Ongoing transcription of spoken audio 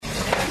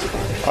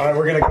All right,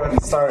 we're going to go ahead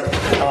and start.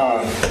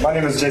 My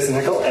name is Jason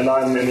Hickel, and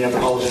I'm in the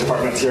anthropology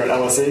department here at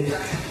LSE.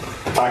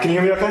 Can you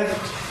hear me okay?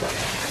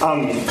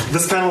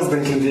 This panel has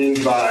been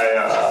convened by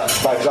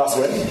Joss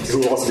Wynn, who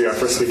will also be our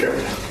first speaker.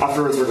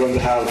 Afterwards, we're going to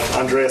have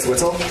Andreas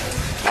Whittle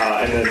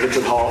and then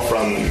Richard Hall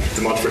from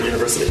De Montfort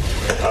University.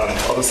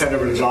 I'll just hand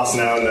over to Joss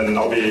now, and then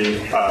I'll be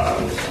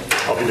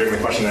doing the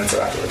question and answer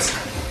afterwards.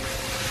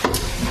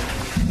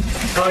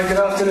 Hi, good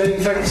afternoon.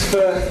 Thanks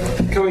for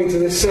coming to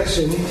this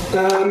session.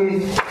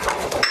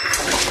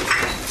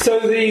 So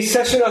the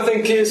session, I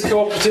think, is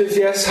cooperative,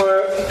 yes,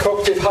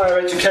 cooperative higher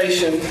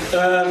education.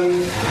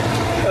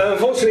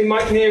 Unfortunately,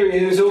 Mike Neary,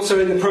 who's also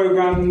in the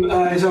programme,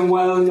 is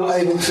unwell and not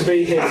able to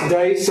be here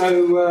today.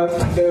 So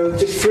there are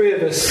just three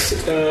of us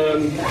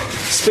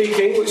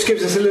speaking, which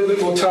gives us a little bit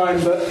more time,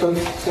 but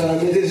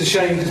it is a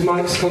shame because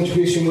Mike's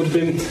contribution would have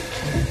been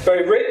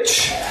very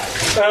rich.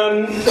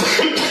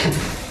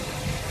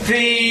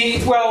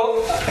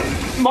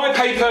 My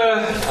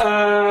paper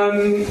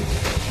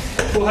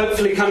will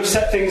hopefully kind of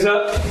set things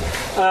up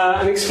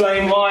and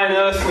explain why on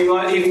earth we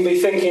might even be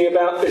thinking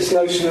about this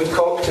notion of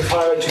cooperative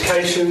higher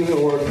education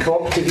or a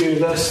cooperative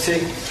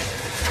university.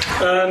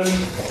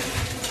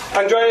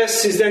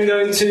 Andreas is then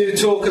going to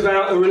talk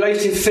about a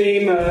related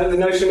theme, the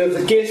notion of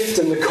the gift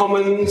and the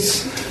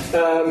commons.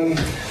 And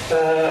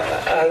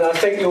I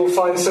think you'll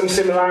find some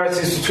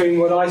similarities between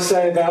what I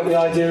say about the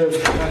idea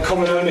of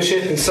common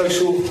ownership and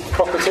social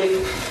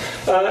property.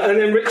 And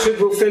then Richard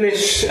will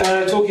finish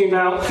talking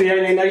about the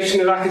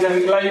alienation of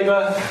academic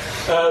labour,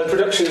 the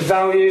production of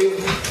value,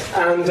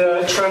 and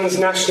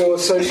transnational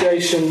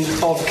association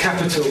of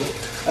capital,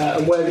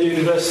 and where the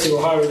university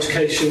or higher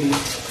education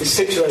is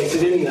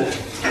situated in there.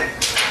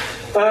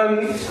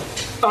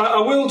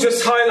 I will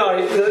just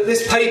highlight that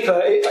this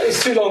paper,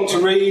 it's too long to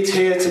read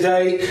here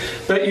today,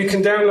 but you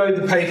can download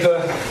the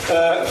paper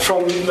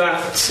from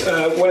that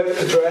web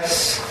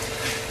address.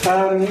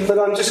 But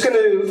I'm just going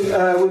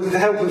to, with the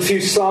help of a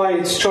few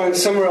slides, try and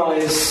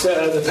summarise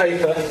the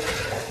paper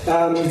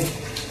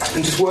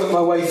and just work my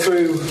way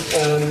through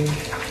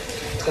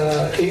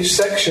each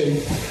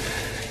section.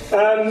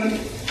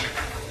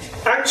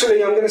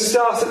 Actually, I'm going to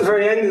start at the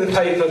very end of the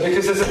paper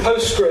because there's a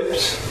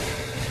postscript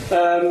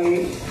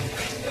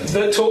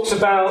that talks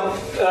about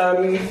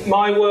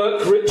my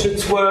work,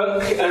 Richard's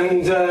work,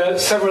 and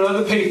several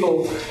other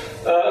people.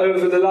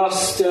 Over the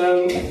last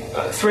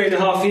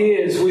 3.5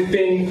 years, we've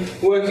been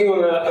working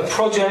on a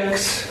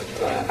project.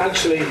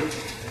 Actually,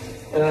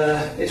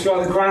 it's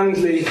rather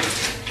grandly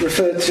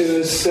referred to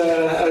as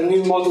a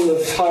new model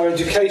of higher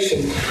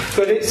education.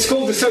 But it's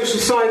called the Social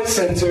Science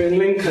Centre in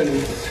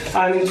Lincoln.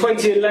 And in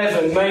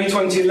 2011, May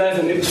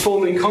 2011, it was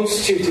formally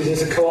constituted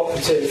as a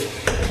cooperative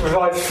to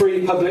provide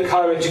free public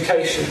higher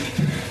education.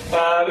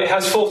 It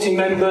has 40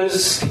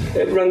 members,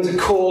 it runs a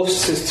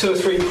course, there's 2 or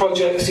 3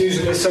 projects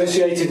usually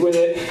associated with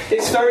it.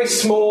 It's very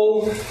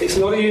small, it's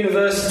not a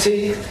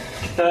university,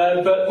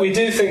 but we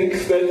do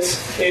think that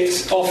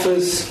it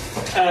offers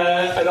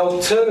an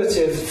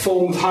alternative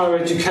form of higher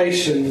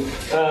education.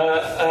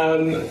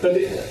 But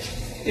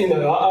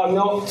I'm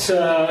not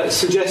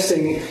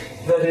suggesting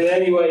that in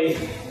any way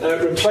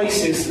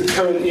replaces the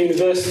current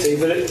university,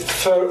 but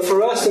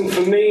for us and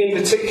for me in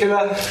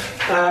particular,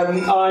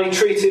 I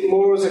treat it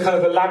more as a kind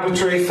of a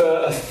laboratory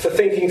for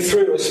thinking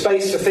through, a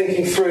space for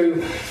thinking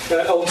through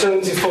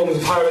alternative forms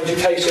of higher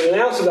education, and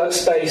out of that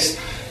space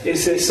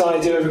is this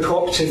idea of a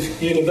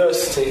cooperative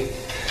university.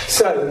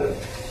 So,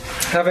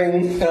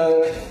 having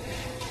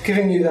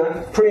given you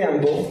that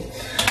preamble,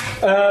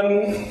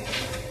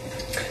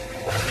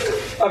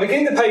 I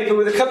begin the paper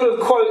with a couple of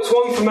quotes,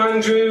 one from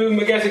Andrew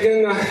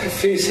McGettigan,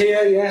 if he's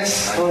here,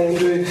 yes, hi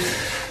Andrew,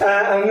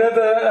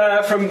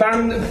 another from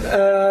Banda,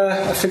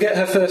 I forget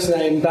her first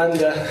name,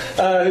 Banda,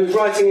 who's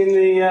writing in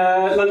the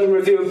London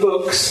Review of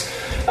Books.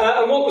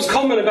 And what was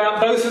common about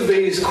both of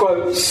these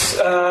quotes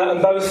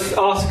and both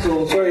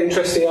articles, very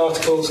interesting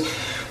articles,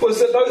 was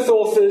that both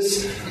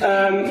authors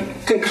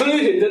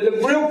concluded that the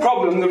real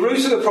problem, the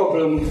root of the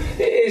problem,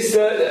 is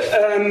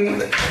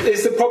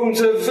the problems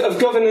of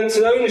governance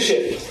and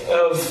ownership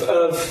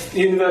of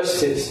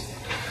universities.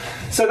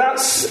 So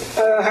that's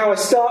how I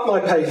start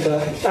my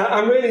paper,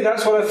 and really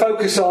that's what I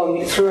focus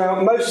on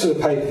throughout most of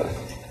the paper.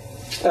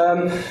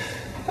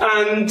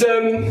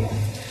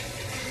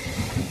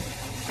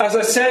 As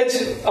I said,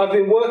 I've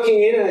been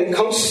working in a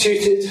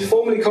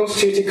formally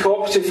constituted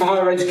cooperative for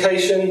higher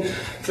education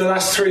for the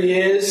last 3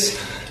 years,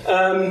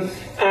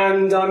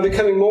 and I'm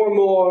becoming more and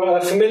more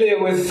familiar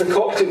with the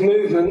cooperative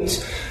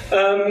movement,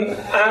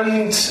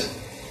 and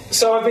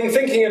so I've been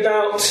thinking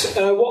about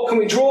what can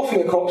we draw from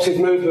the cooperative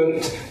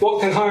movement,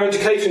 what can higher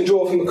education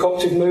draw from the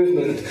cooperative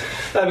movement,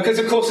 because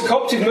of course the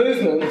cooperative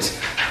movement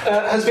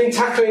has been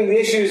tackling the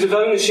issues of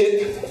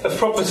ownership of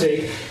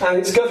property and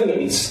its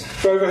governance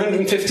for over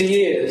 150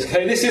 years.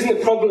 Okay? This isn't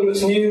a problem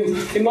that's new.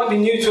 It might be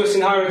new to us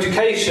in higher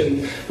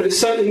education, but it's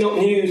certainly not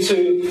new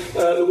to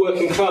the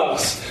working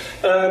class.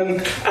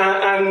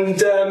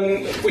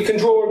 We can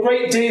draw a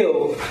great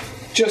deal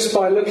just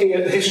by looking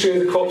at the history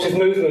of the cooperative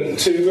movement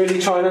to really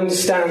try and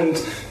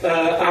understand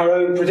our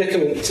own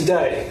predicament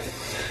today.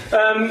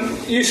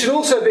 You should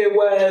also be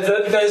aware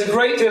that there's a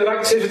great deal of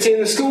activity in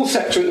the school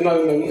sector at the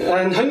moment,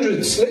 and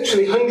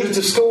literally hundreds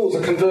of schools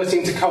are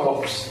converting to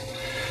co-ops.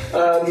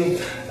 And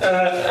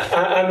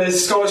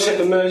there's scholarship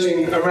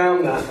emerging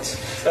around that.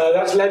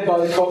 That's led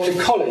by the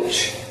Cooperative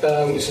College,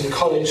 which is a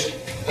college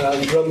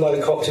run by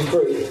the Cooperative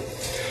Group.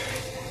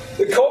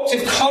 The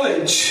Cooperative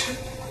College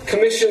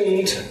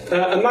commissioned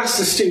a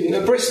master's student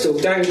at Bristol,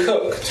 Dan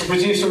Cook, to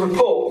produce a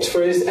report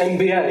for his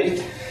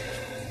MBA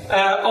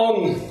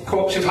on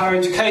cooperative higher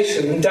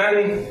education. And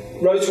Dan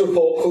wrote a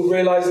report called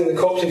Realising the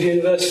Cooperative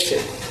University.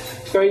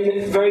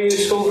 Very, very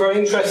useful, very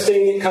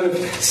interesting. It kind of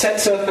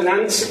sets up and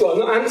answers, well,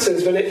 not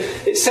answers, but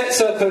it sets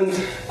up and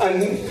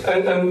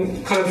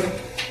kind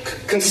of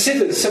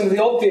considers some of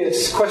the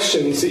obvious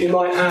questions that you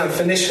might have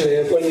initially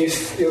when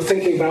you're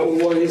thinking about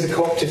what is a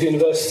cooperative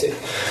university.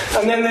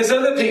 And then there's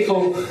other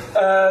people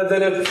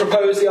that have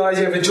proposed the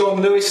idea of a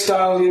John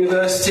Lewis-style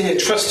university, a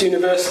trust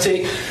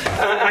university,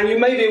 and you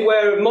may be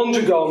aware of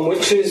Mondragon,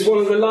 which is one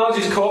of the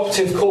largest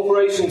cooperative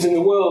corporations in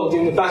the world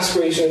in the Basque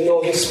region of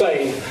northern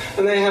Spain,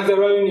 and they have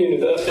their own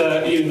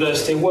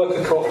university, a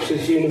worker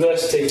cooperative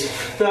university,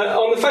 that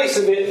on the face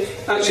of it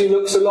actually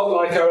looks a lot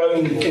like our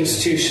own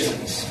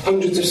institutions.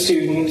 Hundreds of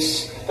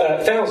students,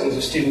 thousands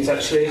of students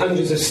actually,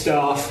 hundreds of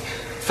staff,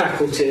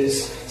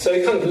 faculties, so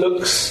it kind of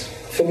looks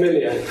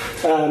familiar.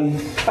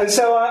 And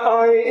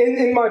so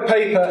in my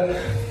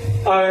paper,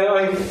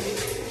 I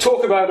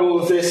talk about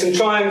all of this and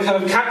try and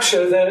kind of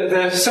capture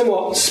their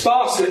somewhat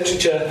sparse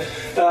literature,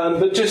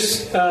 but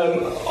just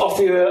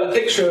offer you a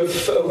picture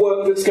of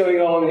work that's going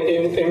on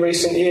in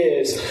recent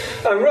years.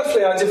 And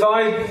roughly I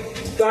divide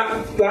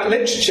that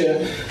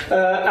literature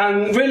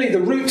and really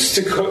the routes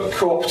to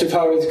cooperative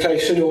higher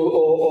education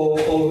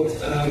or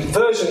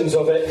versions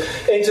of it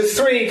into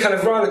three kind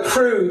of rather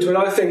crude, but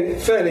I think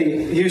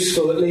fairly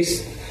useful, at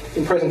least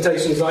in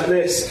presentations like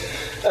this,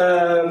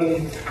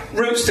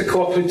 routes to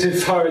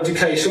cooperative higher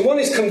education. One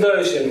is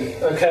conversion,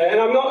 okay,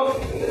 and I'm not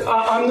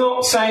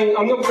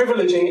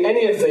privileging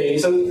any of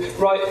these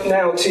right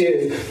now to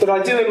you, but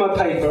I do in my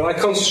paper. I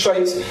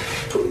concentrate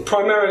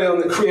primarily on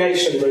the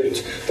creation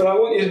route, but I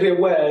want you to be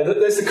aware that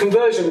there's the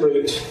conversion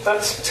route.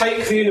 That's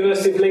take the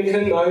University of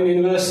Lincoln, my own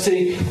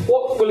university.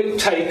 What will it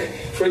take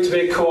for it to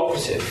be a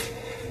cooperative?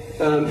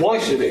 Why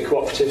should it be a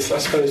cooperative, I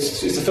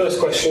suppose, is the first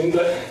question,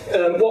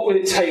 but what will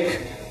it take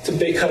to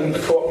become a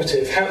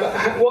cooperative?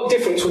 What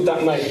difference would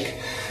that make?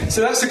 So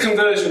that's the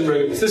conversion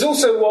route. There's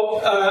also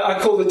what I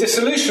call the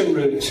dissolution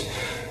route,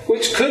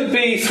 which could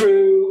be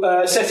through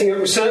setting up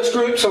research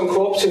groups on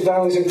cooperative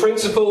values and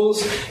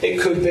principles. It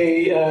could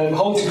be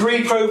whole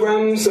degree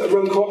programmes that are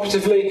run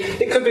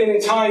cooperatively. It could be an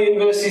entire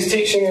university's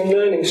teaching and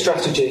learning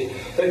strategy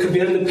that could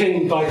be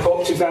underpinned by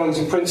cooperative values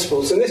and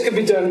principles. And this could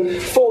be done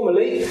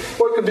formally,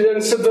 or it could be done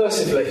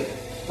subversively.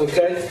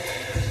 Okay?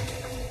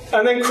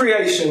 And then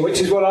creation,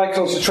 which is what I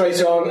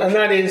concentrate on, and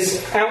that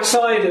is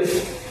outside of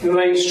the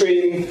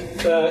mainstream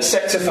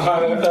sector for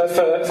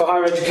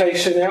higher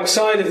education,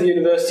 outside of the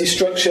university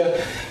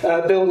structure,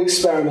 build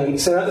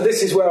experiments. And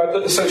this is where I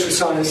put the social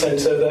science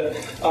centre that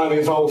I'm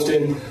involved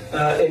in,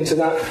 into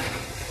that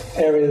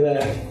area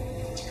there.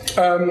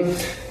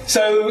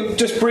 So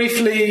just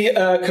briefly,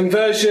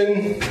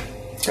 conversion.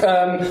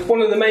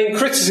 One of the main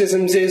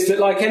criticisms is that,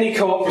 like any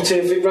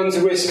cooperative, it runs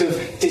a risk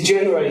of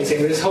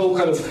degenerating. There's whole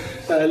kind of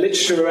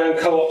literature around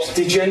co-ops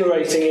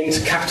degenerating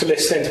into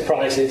capitalist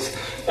enterprises.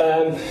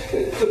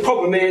 The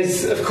problem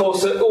is, of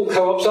course, that all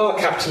co-ops are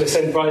capitalist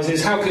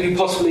enterprises. How could you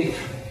possibly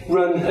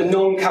run a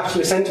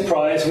non-capitalist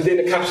enterprise within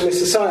a capitalist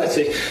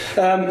society?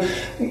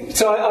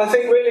 So I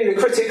think really the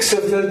critics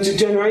of the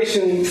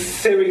degeneration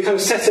theory kind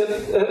of set up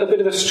a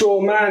bit of a straw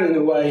man in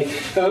a way.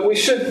 We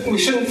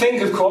shouldn't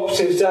think of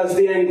cooperatives as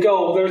the end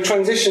goal. They're a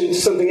transition to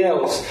something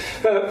else,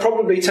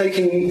 probably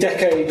taking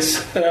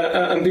decades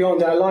and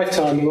beyond our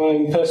lifetime, in my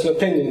own personal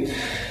opinion.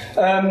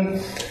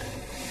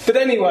 But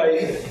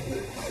anyway,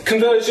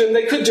 conversion,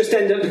 they could just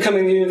end up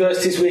becoming the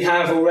universities we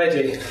have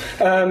already.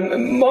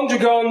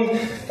 Mondragon,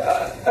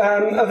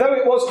 although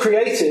it was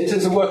created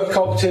as a worker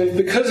cooperative,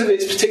 because of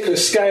its particular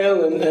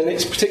scale and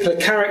its particular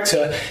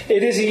character,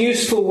 it is a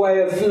useful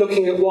way of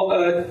looking at what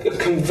a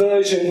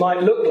conversion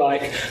might look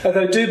like,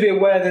 although do be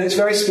aware that it's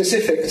very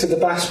specific to the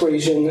Basque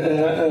region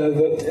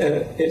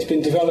that it's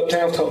been developed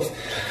out of.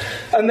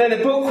 And then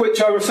a book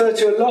which I refer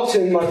to a lot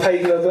in my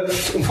paper, but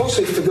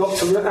unfortunately forgot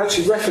to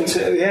actually reference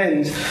it at the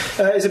end,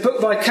 is a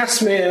book by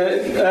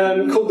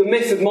Casimir called The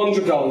Myth of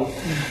Mondragon.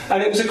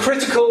 And it was a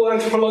critical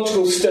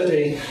anthropological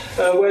study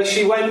where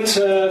she went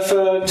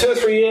for 2 or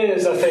 3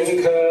 years, I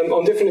think,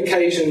 on different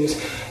occasions,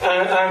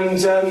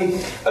 and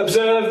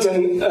observed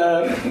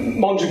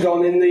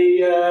Mondragon in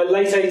the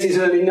late 80s,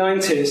 early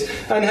 90s.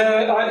 And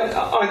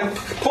I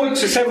point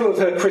to several of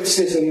her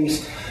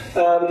criticisms,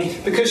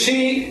 because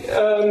she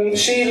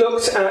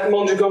looked at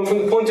Mondragon from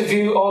the point of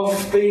view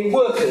of the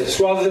workers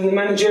rather than the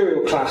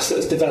managerial class that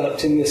has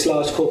developed in this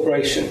large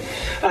corporation.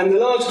 And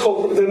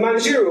the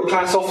managerial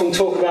class often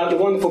talk about the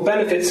wonderful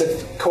benefits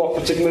of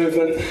cooperative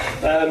movement,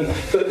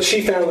 but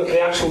she found that the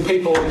actual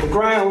people on the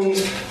ground,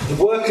 the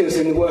workers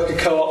in the worker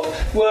co-op,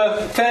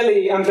 were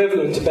fairly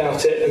ambivalent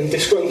about it and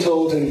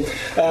disgruntled. And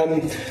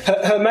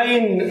her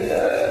main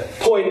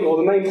point, or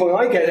the main point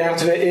I get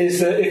out of it, is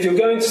that if you're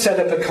going to set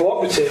up a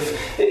cooperative,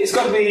 it's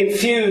got to be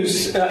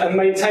infused and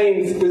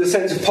maintained with a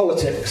sense of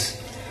politics.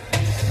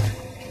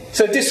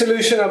 So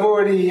dissolution I've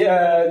already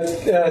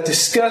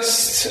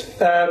discussed.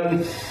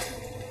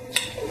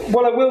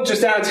 What I will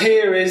just add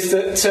here is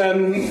that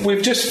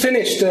we've just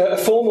finished a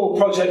formal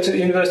project at the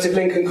University of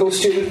Lincoln called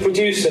Student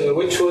Producer,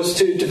 which was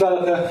to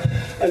develop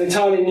an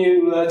entirely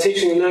new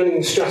teaching and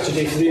learning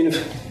strategy for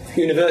the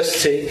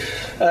university.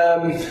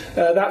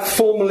 That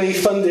formally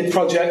funded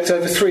project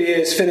over 3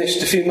 years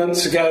finished a few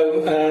months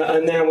ago,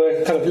 and now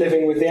we're kind of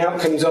living with the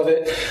outcomes of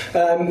it.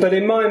 But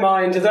in my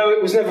mind, although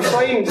it was never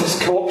framed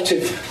as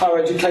cooperative higher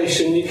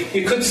education,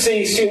 you could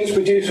see Students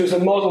Producer as a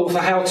model for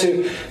how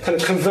to kind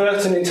of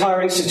convert an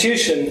entire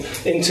institution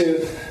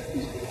into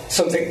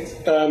something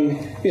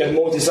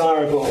more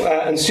desirable.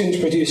 And Students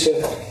Producer,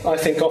 I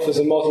think, offers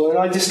a model. And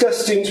I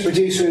discussed Students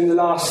Producer in the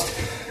last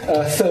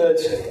third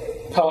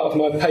part of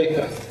my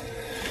paper.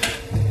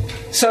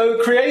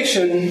 So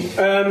creation,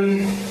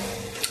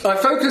 I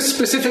focus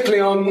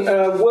specifically on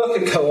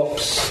worker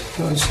co-ops.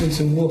 I just need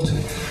some water.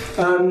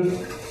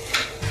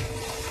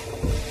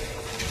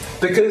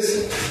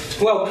 Because,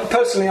 well,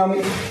 personally,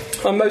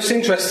 I'm most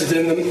interested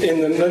in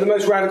them. They're the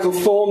most radical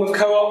form of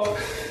co-op.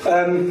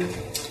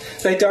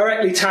 They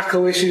directly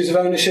tackle issues of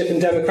ownership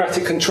and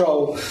democratic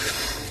control.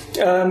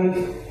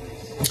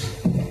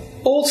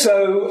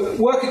 Also,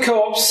 worker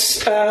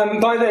co-ops,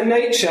 by their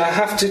nature,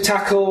 have to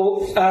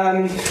tackle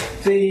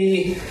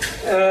the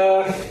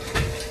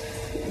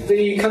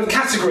kind of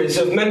categories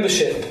of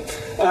membership,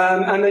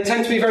 and they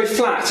tend to be very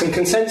flat and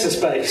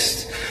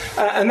consensus-based.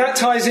 And that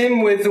ties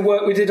in with the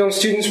work we did on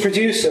Students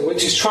Producer,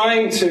 which is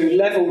trying to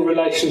level the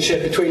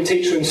relationship between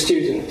teacher and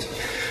student.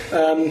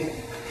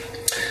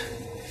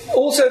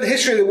 Also, the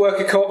history of the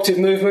worker cooperative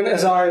movement,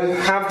 as I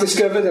have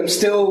discovered, I'm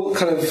still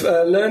kind of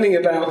learning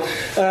about,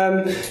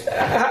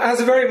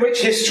 has a very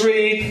rich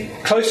history,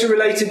 closely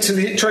related to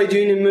the trade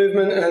union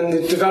movement and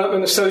the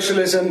development of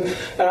socialism,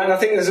 and I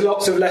think there's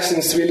lots of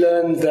lessons to be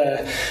learned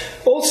there.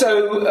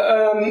 Also,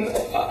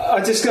 I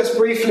discussed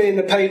briefly in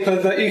the paper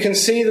that you can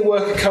see the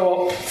worker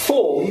co-op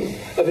form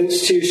of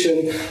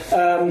institution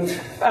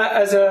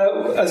as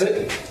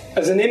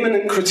an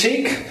immanent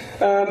critique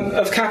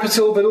of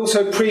capital, but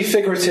also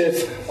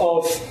prefigurative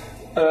of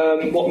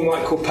what we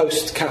might call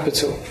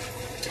post-capital.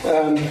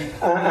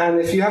 And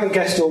if you haven't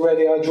guessed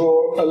already, I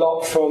draw a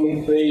lot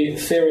from the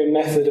theory and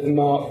method of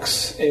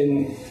Marx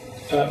in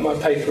my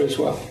paper as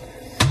well.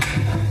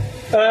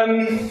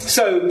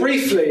 So,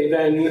 briefly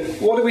then,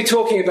 what are we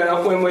talking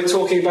about when we're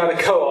talking about a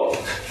co-op?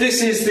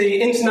 This is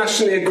the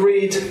internationally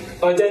agreed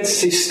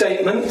identity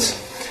statement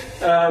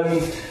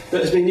that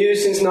has been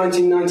used since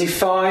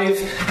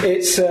 1995.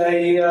 It's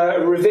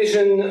a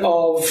revision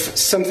of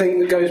something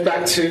that goes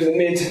back to the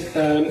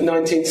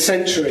mid-19th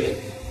century.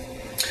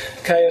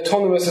 Okay,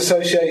 autonomous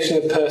association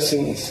of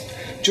persons,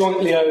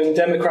 jointly owned,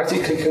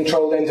 democratically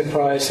controlled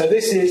enterprise. So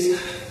this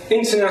is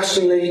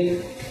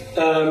internationally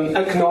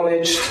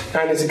acknowledged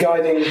and is a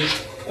guiding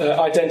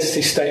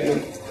identity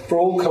statement for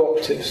all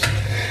cooperatives.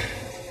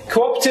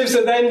 Cooperatives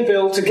are then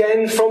built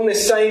again from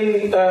this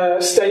same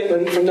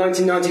statement from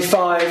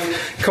 1995.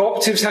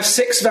 Cooperatives have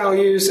 6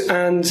 values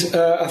and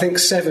I think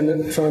 7,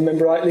 if I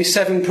remember rightly,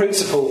 7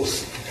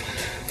 principles.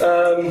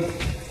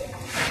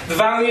 The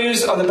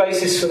values are the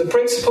basis for the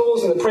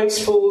principles, and the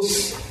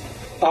principles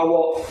are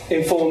what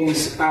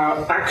informs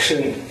our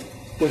action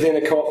within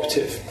a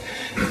cooperative.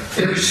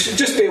 You should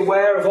just be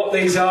aware of what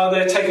these are.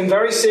 They're taken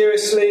very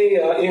seriously.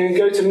 You can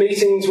go to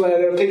meetings where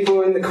there are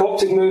people in the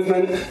cooperative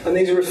movement, and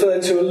these are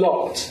referred to a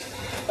lot.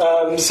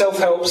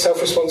 Self-help,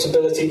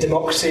 self-responsibility,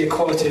 democracy,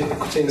 equality,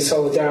 and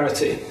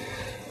solidarity.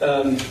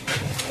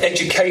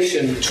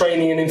 Education,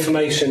 training and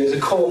information is a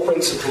core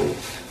principle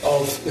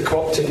of the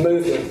cooperative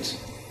movement.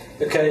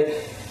 Okay,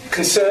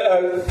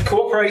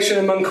 cooperation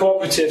among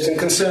cooperatives and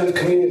concerned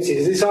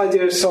communities, this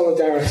idea of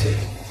solidarity.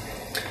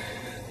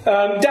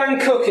 Dan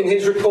Cook, in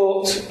his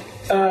report,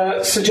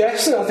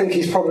 suggests, and I think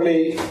he's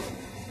probably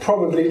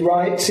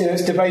right,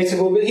 it's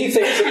debatable, but he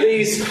thinks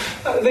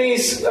that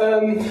these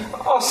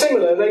are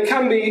similar. They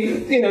can be,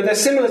 they're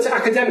similar to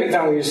academic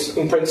values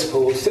and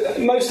principles.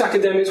 Most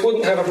academics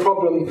wouldn't have a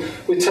problem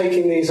with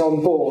taking these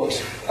on board.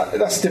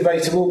 That's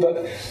debatable,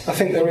 but I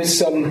think there is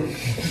some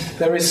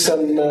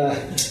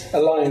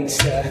alliance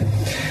there.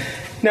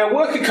 Now,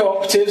 worker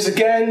cooperatives,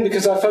 again,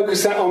 because I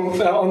focused on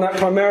that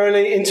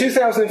primarily, in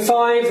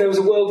 2005 there was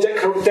a World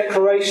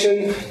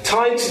Declaration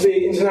tied to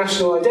the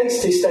International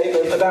Identity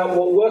Statement about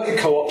what worker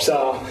co-ops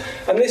are.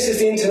 And this is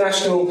the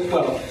international,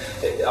 well,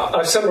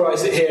 I've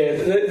summarised it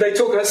here. They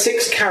talk about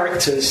 6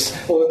 characters,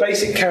 or the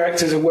basic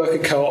characters of worker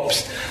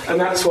co-ops, and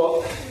that's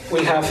what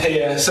we have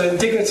here. So the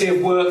dignity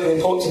of work and the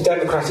importance of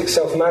democratic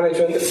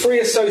self-management, the free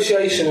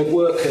association of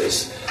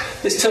workers.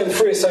 This term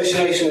free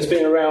association has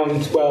been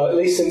around, well, at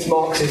least since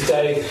Marx's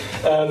day.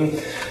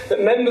 That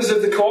members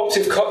of the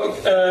cooperative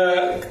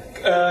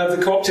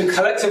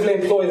collectively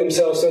employ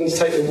themselves to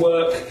undertake the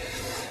work.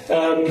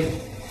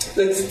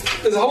 there's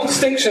a whole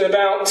distinction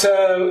about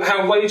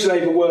how wage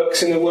labour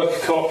works in a worker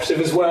cooperative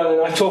as well,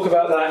 and I talk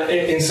about that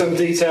in some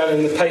detail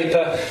in the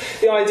paper.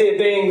 The idea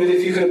being that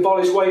if you can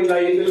abolish wage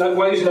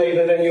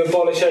labour, then you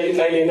abolish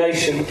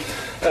alienation.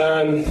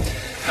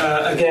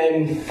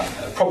 Again,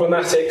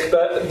 problematic,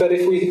 but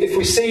if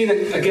we see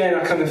again,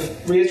 I kind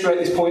of reiterate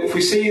this point, if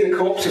we see the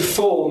cooperative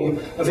form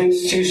of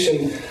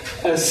institution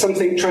as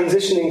something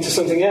transitioning to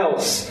something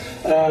else,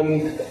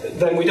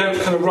 then we don't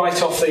kind of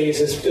write off these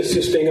as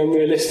just being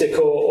unrealistic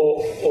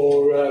or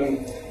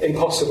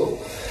impossible.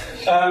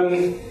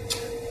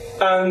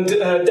 And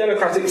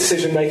democratic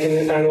decision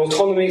making and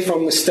autonomy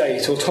from the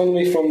state.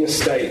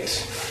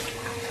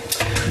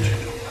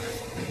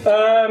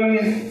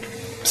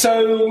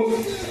 So,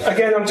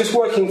 again, I'm just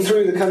working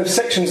through the kind of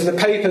sections of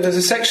the paper. There's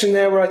a section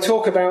there where I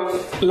talk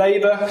about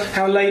labour,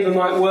 how labour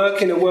might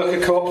work in a worker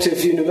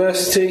cooperative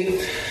university.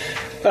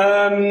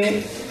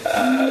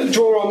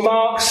 Draw on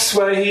Marx,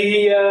 where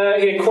he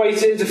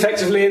equated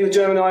effectively in the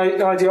German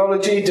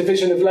ideology,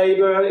 division of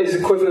labour is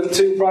equivalent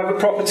to private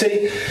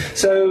property.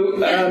 So,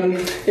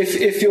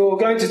 if you're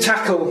going to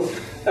tackle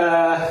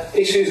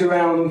issues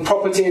around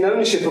property and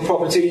ownership of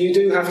property, you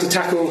do have to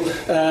tackle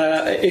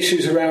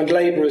issues around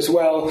labour as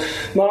well.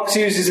 Marx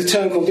uses a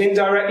term called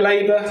indirect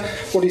labour.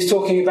 What he's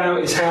talking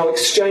about is how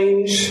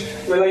exchange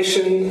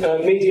relation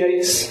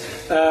mediates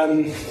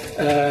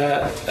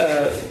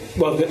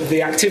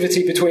the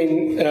activity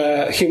between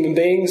human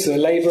beings, the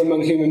labour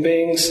among human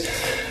beings.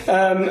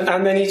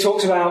 And then he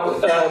talks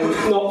about,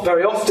 not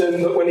very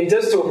often, but when he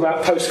does talk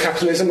about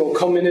post-capitalism or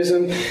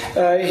communism,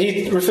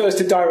 he refers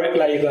to direct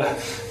labour.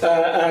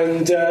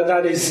 And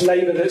that is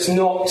labour that's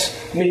not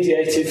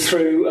mediated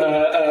through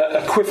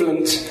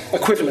equivalence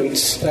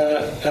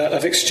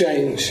of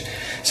exchange.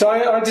 So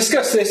I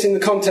discuss this in the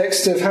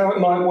context of how it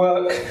might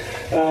work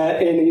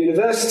in a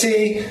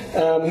university,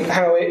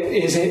 how it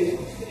is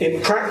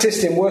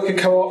practiced in worker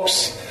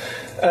co-ops.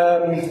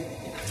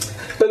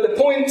 But the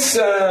point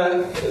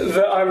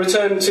that I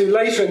return to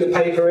later in the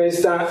paper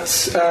is that,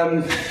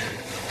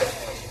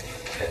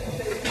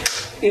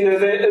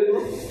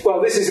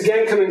 this is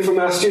again coming from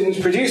our Students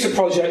Producer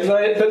project,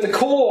 but the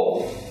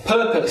core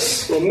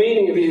purpose or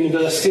meaning of a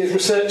university is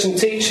research and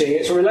teaching.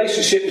 It's a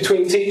relationship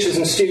between teachers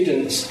and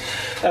students.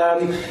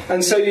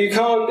 And so you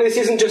can't. This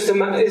isn't just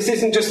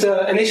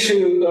an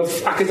issue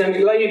of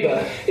academic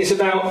labour. It's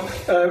about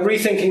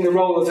rethinking the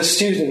role of the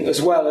student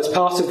as well as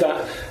part of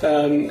that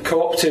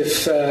cooperative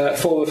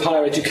form of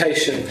higher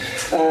education,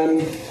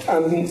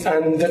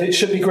 and that it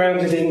should be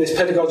grounded in this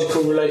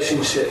pedagogical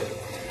relationship.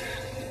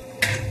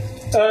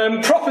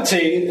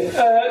 Property,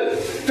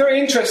 very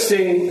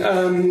interesting.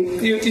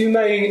 You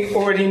may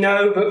already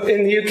know, but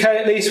in the UK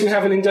at least, we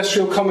have an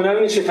Industrial Common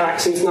Ownership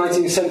Act since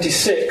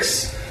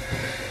 1976.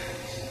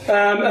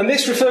 And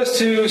this refers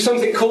to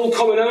something called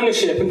common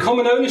ownership, and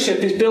common ownership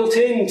is built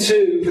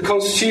into the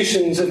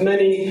constitutions of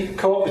many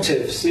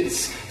cooperatives.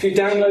 If you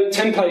download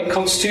template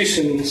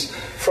constitutions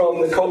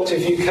from the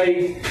Cooperative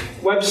UK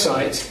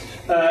website,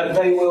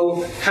 they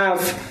will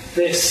have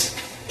this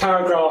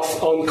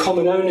paragraph on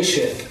common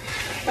ownership.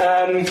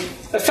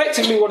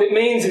 Effectively what it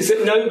means is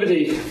that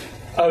nobody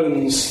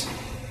owns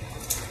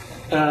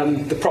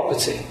the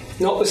property.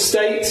 Not the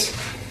state,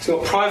 it's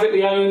not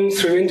privately owned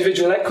through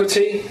individual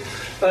equity.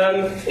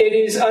 It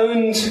is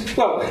owned,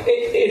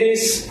 it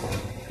is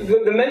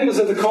the members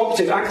of the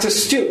cooperative act as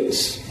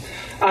stewards,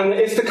 and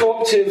if the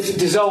cooperative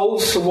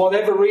dissolves for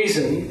whatever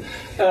reason,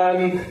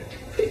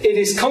 it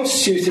is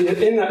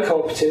constituted in that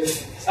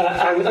cooperative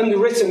and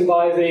underwritten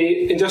by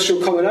the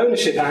Industrial Common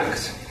Ownership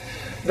Act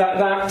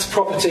that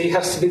property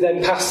has to be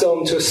then passed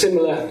on to a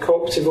similar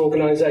cooperative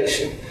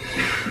organisation.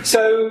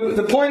 So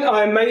the point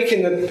I make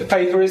in the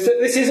paper is that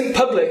this isn't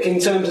public in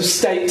terms of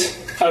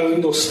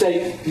state-owned or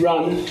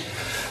state-run.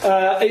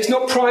 It's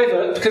not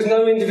private because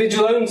no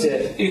individual owns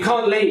it. You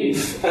can't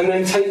leave and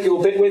then take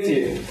your bit with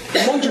you.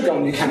 In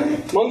Mondragon you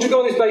can.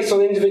 Mondragon is based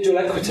on individual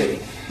equity.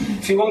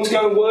 If you want to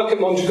go and work at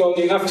Mondragon,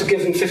 you have to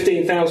give them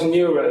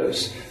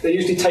 €15,000. They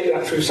usually take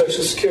that through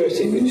Social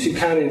Security, which you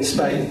can in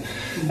Spain.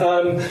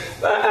 And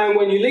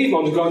when you leave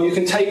Mondragon, you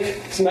can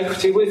take some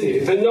equity with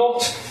you. But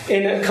not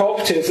in a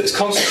cooperative that's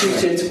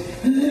constituted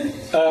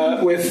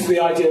with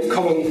the idea of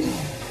common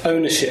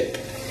ownership.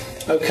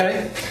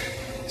 Okay?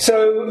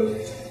 So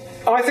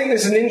I think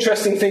this is an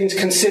interesting thing to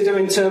consider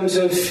in terms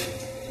of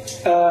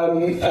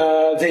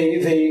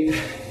the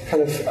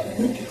kind of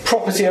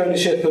property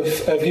ownership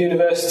of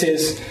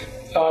universities,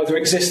 either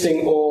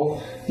existing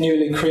or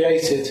newly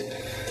created.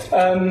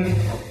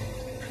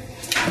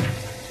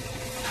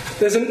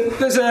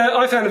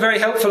 I found a very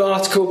helpful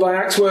article by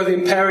Axworthy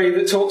and Perry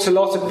that talks a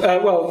lot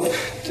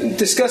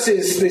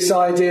discusses this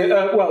idea,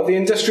 the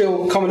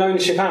Industrial Common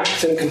Ownership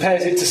Act, and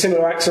compares it to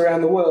similar acts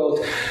around the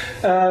world.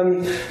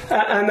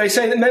 And they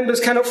say that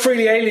members cannot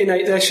freely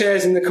alienate their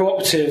shares in the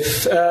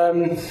cooperative.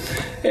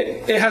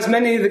 It has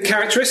many of the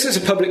characteristics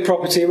of public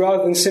property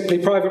rather than simply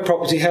private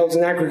property held as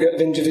an aggregate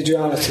of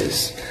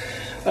individualities.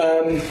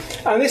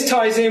 And this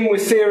ties in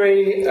with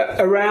theory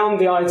around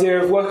the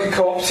idea of worker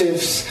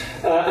cooperatives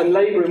and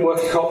labour in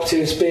worker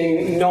cooperatives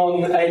being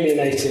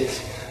non-alienated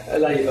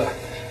labour.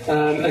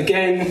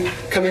 Again,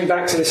 coming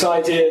back to this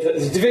idea that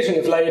the division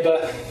of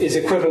labour is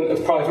equivalent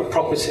of private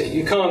property.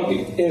 You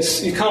can't in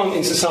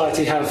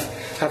society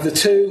have the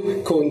two,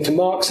 according to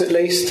Marx at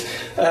least.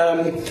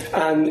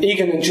 And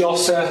Egan and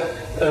Josser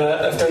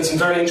have done some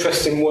very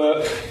interesting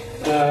work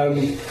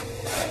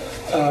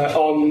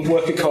on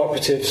worker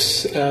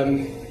cooperatives,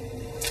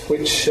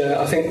 which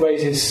I think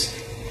raises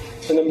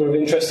a number of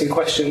interesting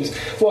questions.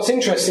 What's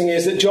interesting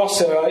is that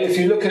Josser, if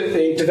you look at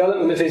the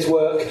development of his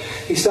work,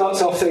 he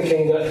starts off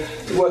thinking that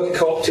worker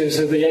cooperatives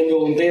are the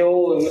end-all and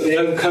be-all and that they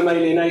overcome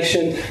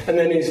alienation, and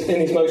then in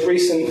his most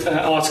recent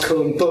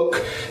article and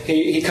book,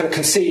 he kind of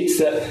concedes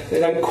that they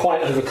don't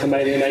quite overcome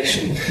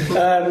alienation.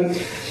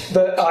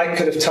 But I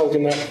could have told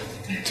him that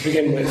to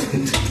begin with.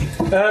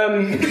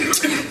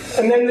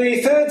 And then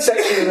the third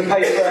section of the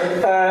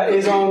paper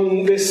is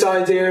on this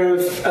idea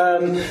of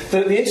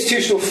that the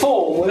institutional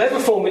form, whatever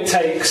form it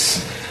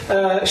takes,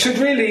 should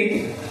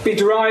really be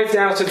derived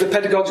out of the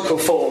pedagogical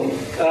form.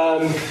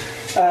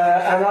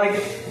 And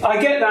I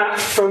get that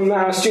from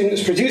our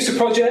Students Producer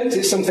project.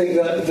 It's something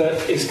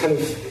that is kind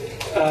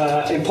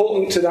of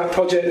important to that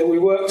project that we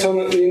worked on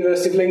at the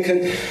University of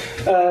Lincoln.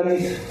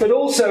 But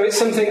also it's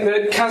something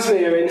that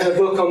Casimir, in her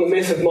book on the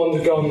myth of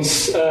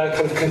Mondragon's,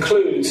 kind of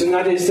concludes, and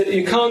that is that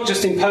you can't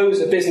just impose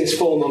a business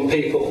form on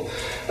people.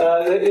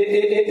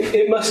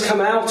 It must come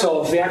out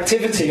of the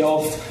activity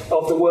of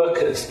the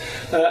workers.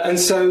 And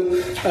so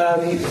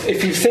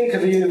if you think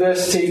of a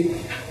university,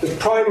 the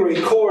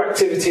primary core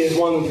activity as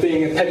one of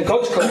being a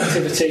pedagogical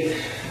activity,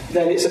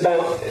 then it's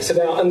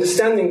about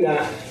understanding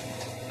that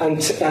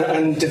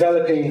and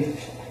developing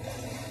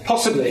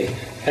possibly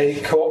a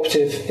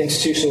cooperative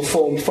institutional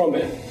form from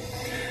it.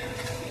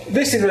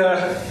 This is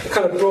a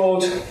kind of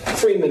broad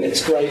 3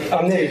 minutes, great,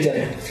 I'm nearly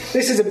done.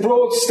 This is a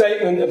broad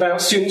statement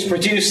about Students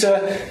Producer.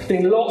 There's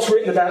been lots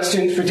written about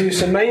Students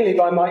Producer, mainly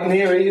by Mike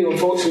Neary, who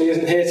unfortunately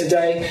isn't here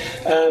today,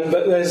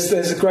 but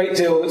there's a great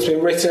deal that's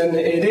been written.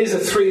 It is a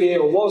 3-year,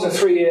 or was a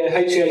 3-year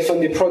HEA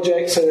funded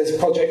project, so there's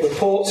project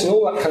reports and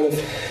all that kind of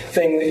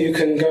thing that you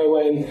can go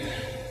away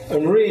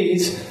and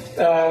read.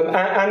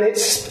 And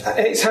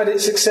it's had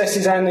its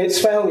successes and its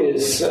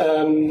failures,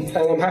 and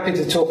I'm happy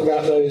to talk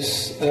about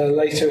those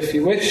later if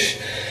you wish.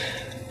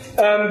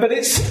 But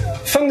it's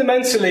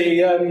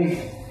fundamentally...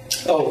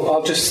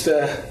 I'll just...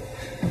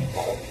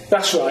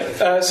 that's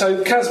right.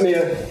 So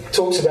Casimir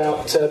talks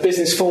about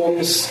business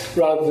forms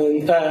rather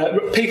than...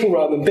 people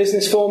rather than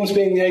business forms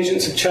being the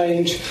agents of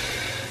change.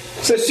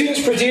 So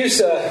Students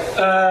Producer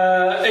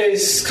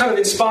is kind of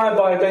inspired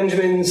by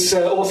Benjamin's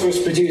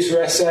authorist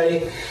producer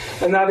essay,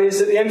 and that is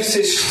that the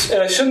emphasis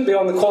shouldn't be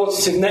on the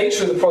qualitative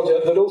nature of the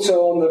project, but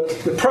also on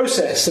the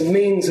process and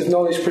means of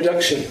knowledge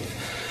production.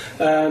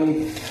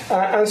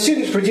 And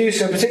Students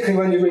Producer, particularly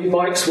when you read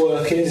Mike's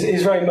work,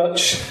 is very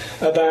much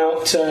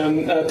about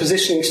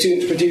positioning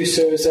Students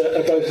Producer as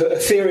both a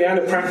theory and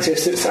a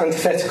practice that's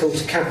antithetical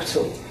to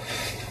capital.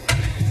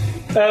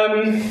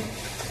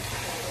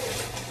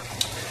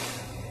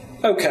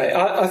 Okay,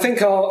 I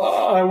think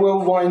I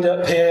will wind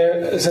up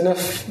here. There's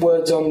enough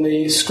words on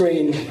the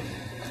screen.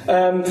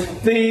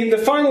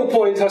 The final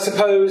point, I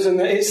suppose, and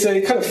it's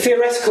a kind of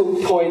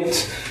theoretical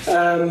point,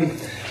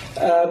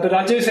 but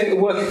I do think the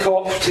worker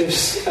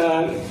cooperatives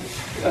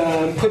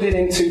put it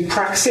into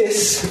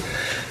praxis,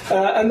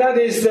 and that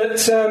is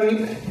that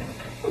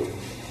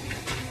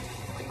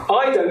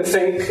I don't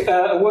think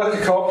a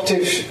worker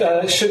cooperative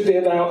should be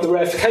about the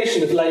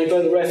reification of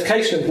labour, the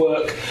reification of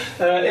work.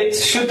 It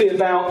should be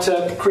about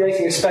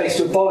creating a space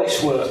to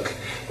abolish work,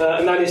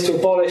 and that is to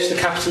abolish the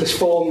capitalist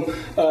form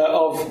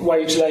of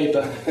wage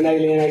labour and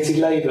alienated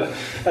labour.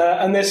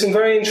 And there's some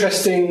very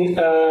interesting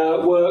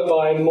work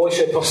by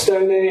Moishe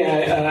Postoni,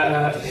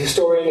 a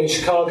historian in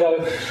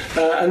Chicago,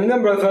 and a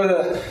number of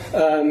other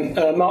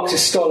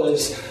Marxist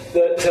scholars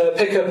that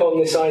pick up on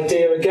this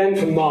idea again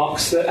from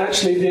Marx, that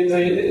actually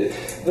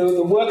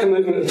the worker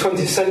movement of the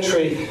 20th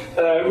century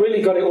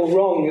really got it all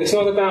wrong. It's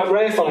not about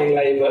reifying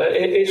labour,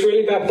 it's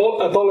really about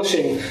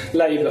abolishing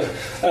labour.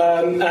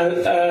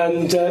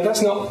 And that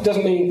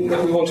doesn't mean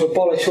that we want to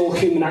abolish all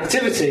human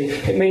activity,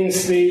 it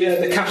means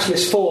the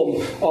capitalist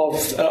form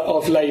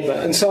of labour.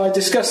 And so I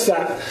discussed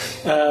that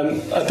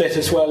a bit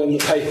as well in the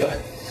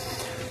paper.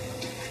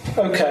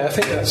 Okay, I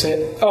think that's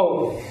it.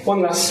 Oh,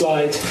 one last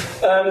slide.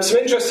 Some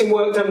interesting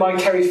work done by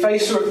Kerry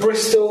Facer at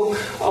Bristol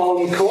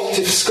on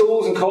cooperative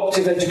schools and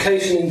cooperative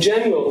education in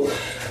general.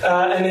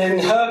 And in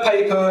her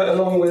paper,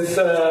 along with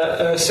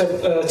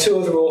two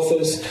other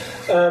authors,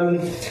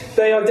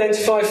 they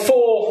identify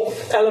 4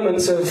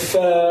 elements of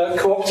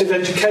cooperative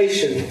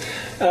education.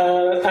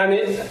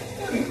 And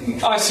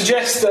I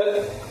suggest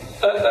that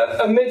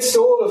amidst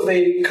all of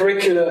the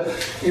curricula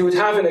you would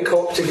have in a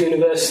cooperative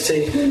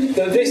university,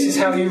 that this is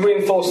how you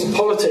reinforce the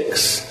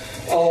politics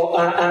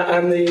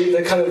and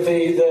the kind of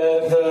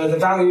the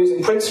values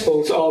and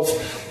principles of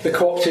the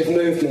cooperative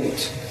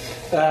movement.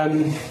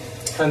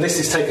 And this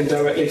is taken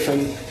directly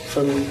from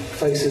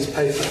Face's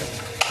paper.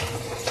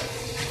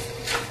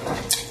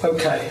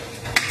 Okay.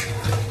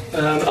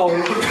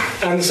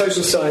 And the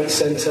Social Science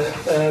Centre,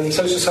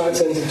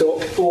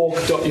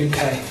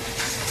 socialsciencecentre.org.uk.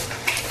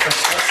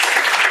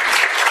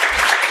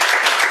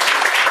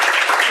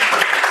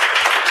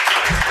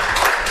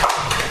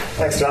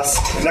 Thanks, Jess.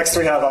 Next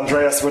we have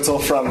Andreas Whittle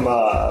from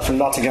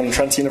Nottingham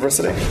Trent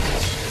University.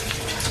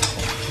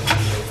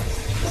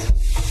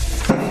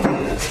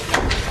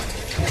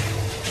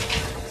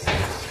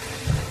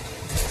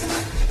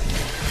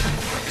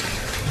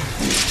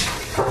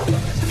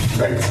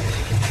 Thanks.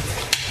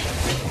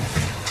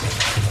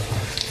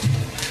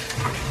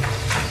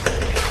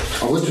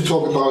 I want to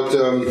talk about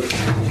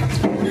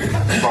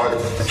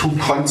two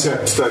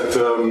concepts that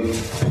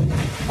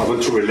I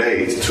want to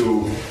relate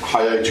to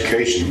higher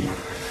education.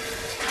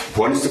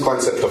 One is the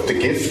concept of the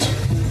gift,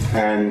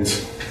 and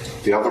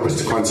the other is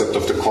the concept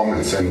of the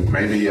commons. And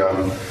maybe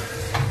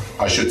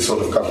I should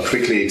sort of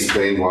quickly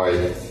explain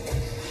why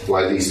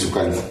these two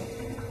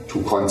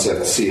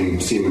concepts seem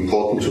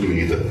important to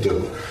me.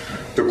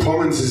 The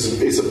commons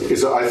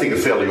is I think a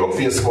fairly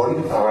obvious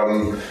one.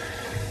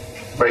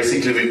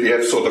 Basically, we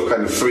have sort of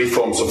three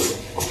forms of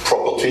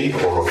property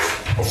or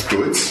of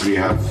goods. We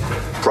have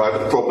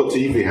private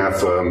property, we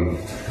have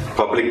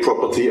public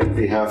property, and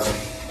we have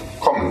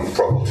common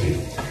property.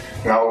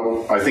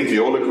 Now, I think we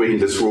all agree in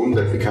this room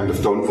that we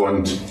don't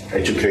want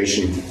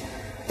education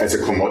as a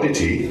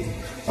commodity.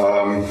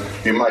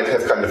 We might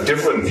have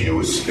different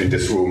views in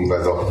this room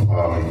whether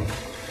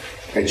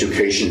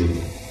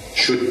education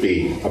should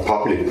be a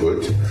public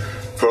good.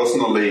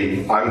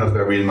 Personally, I'm not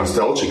very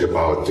nostalgic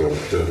about the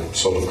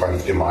sort of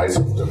demise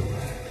of the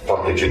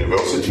public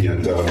university,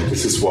 and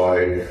this is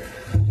why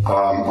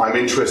I'm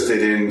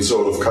interested in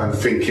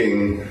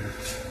thinking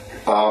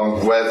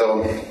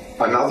whether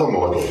another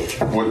model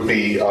would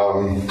be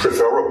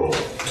preferable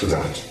to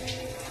that.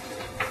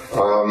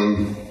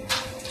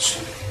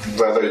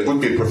 Whether it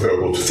would be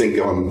preferable to think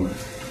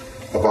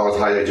about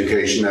higher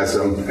education as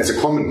a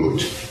common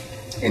good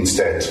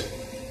instead,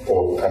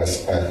 or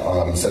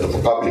instead of a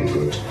public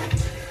good.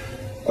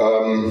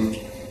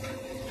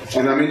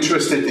 And I'm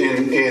interested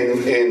in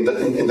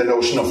the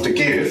notion of the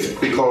gift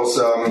because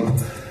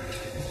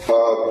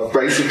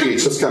basically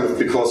it's just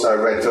because I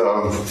read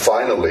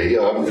finally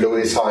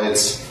Louis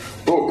Hyde's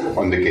book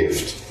on the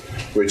gift,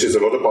 which is a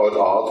lot about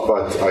art,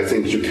 but I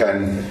think you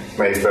can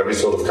make very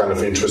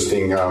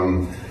interesting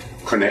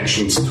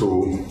connections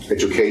to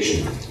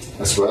education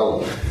as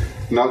well.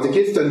 Now the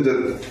gift and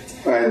the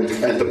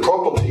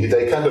property,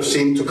 they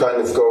seem to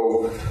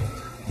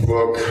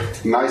work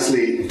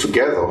nicely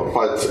together,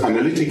 but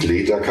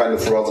analytically they're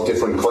rather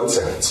different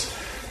concepts.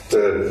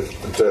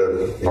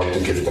 Not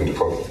the gift and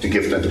the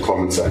gift and the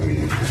commons. I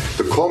mean,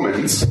 the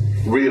commons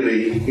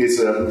really is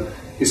a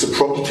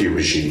property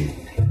regime,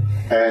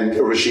 and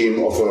a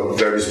regime of a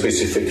very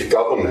specific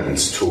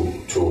governance to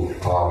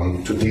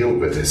deal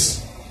with this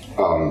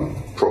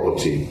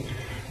property.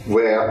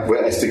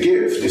 Whereas the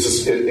gift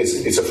is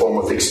a form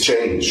of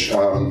exchange.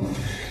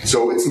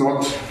 So it's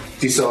not.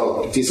 These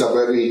are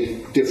very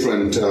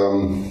different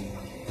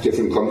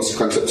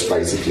concepts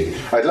basically.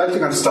 I'd like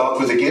to start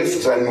with the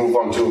gift and move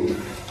on to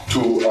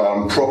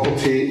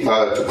property,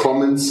 to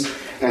commons,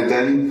 and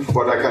then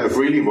what I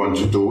really want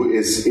to do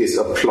is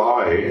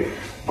apply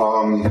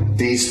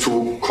these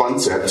two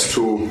concepts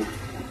to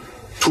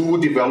two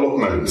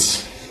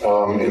developments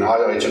in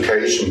higher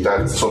education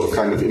that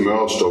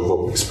emerged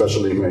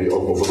especially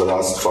over the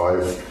last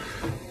 5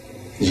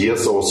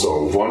 years or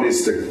so. One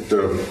is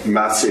the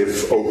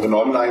massive open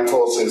online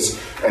courses,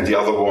 and the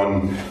other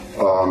one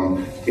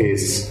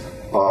is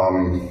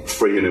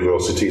free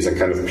universities and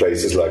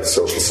places like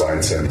Social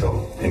Science Centre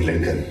in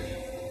Lincoln.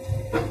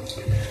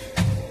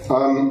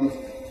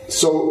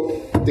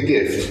 So the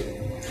gift.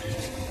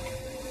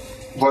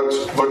 What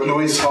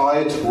Louis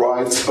Hyde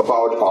writes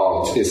about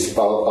art is,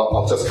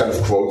 I'll just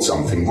quote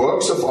something.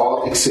 Works of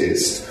art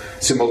exist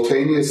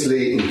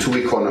simultaneously in two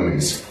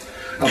economies: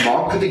 a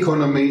market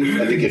economy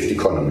and a gift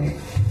economy.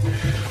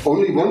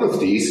 Only one of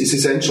these is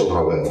essential,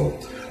 however.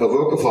 A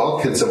work of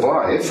art can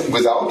survive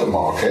without a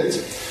market,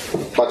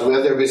 but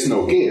where there is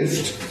no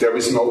gift, there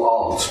is no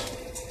art.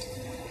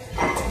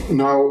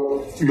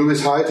 Now, Louis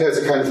Hyde has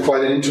a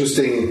quite an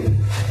interesting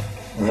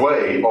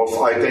way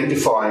of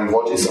identifying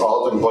what is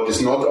art and what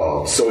is not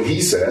art. So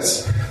he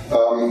says,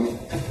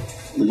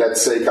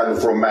 let's say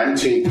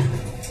romantic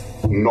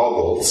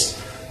novels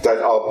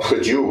that are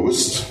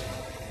produced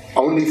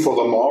only for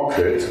the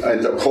market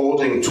and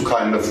according to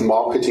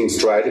marketing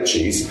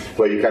strategies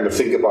where you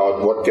think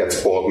about what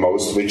gets bought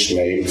most, which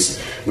names,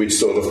 which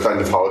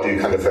how do you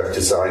have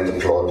designed the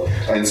plot,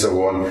 and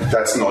so on.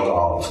 That's not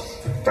art.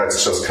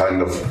 That's just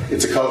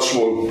it's a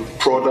cultural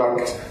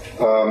product,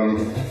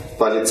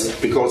 but it's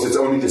because it's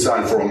only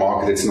designed for a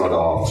market, it's not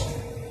art.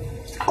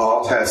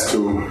 Art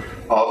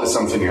is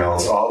something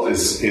else. Art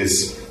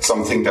is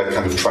something that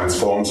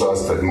transforms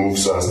us, that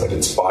moves us, that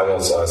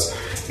inspires us,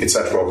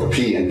 etc.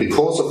 And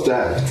because of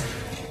that,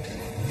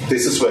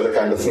 this is where the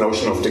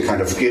notion of the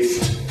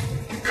gift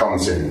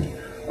comes in.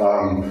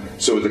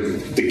 So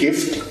the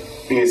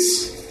gift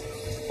is,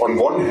 on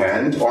one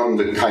hand, on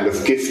the kind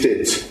of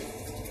gifted,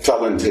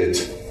 talented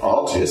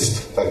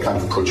artist that kind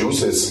of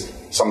produces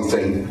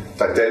something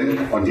that then,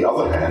 on the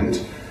other hand,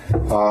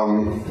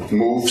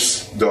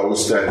 moves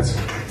those that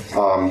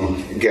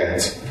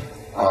get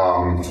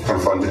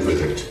confronted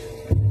with it.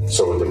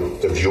 So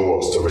the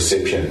viewers, the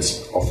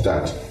recipients of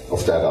that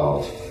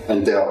art,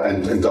 and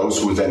those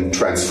who then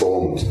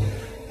transformed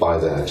by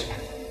that.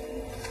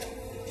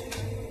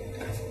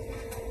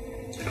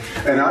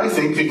 And I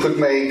think we could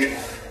make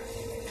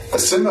a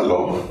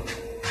similar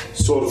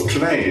sort of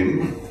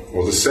claim,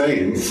 or the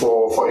same,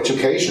 for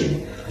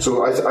education.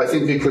 So I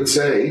think we could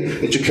say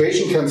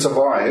education can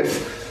survive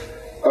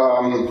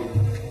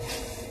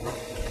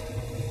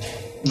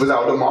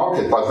without a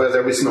market, but where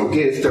there is no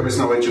gift, there is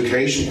no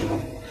education.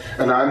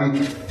 And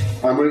I'm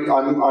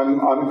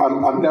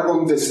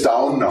narrowing this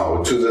down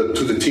now to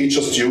the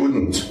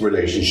teacher-student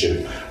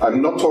relationship.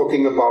 I'm not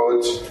talking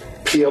about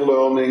peer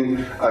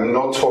learning. I'm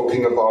not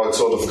talking about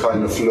sort of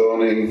kind of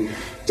learning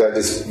that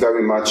is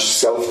very much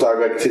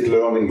self-directed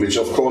learning, which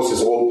of course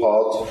is all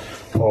part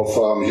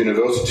of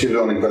university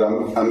learning. But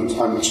I'm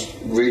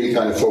really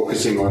kind of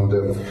focusing on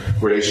the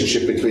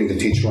relationship between the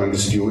teacher and the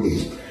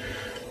student.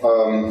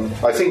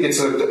 I think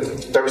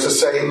there is a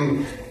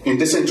same in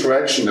this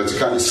interaction. That's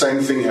kind of same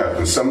thing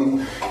happens.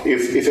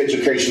 If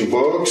education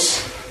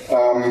works,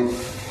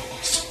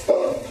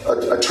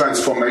 a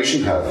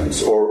transformation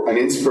happens, or an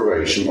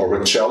inspiration,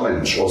 or a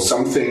challenge, or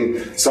something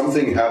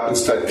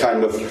happens that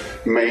kind of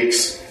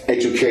makes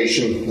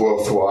education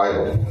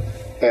worthwhile.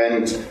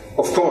 And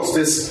of course,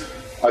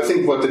 I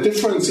think what the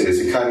difference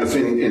is, kind of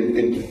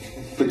in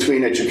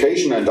between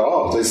education and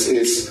art, is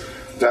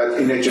that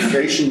in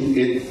education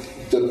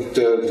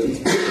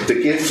the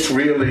gift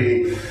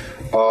really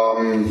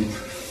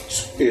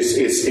is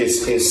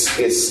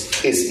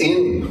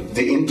in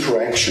the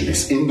interaction,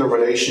 is in the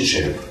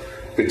relationship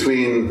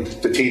between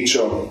the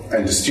teacher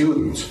and the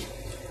student.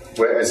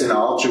 Whereas in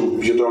art,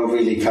 you don't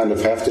really kind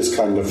of have this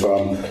kind of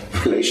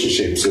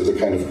relationship. So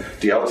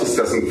the artist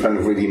doesn't kind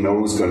of really know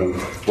who's going to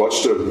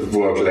watch the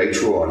work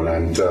later on,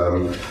 and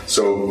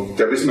so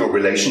there is no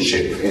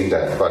relationship in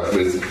that. But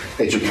with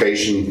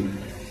education,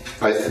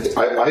 I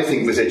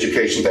think with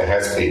education there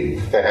has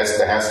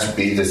to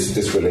be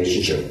this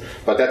relationship.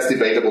 But that's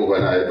debatable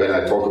when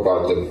I talk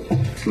about the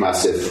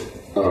massive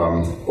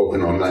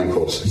open online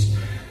courses.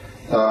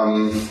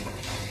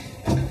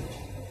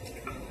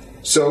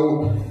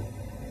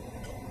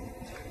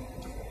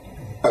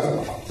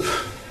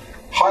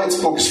 Hyatt's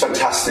book is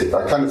fantastic.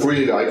 I kind of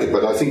really like it,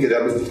 but I think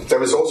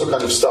there is also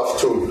kind of stuff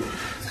to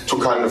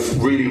kind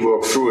of really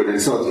work through it. And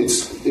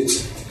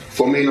it's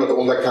for me, not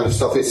all that kind of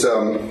stuff is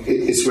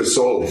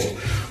resolved.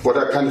 What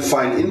I kind of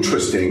find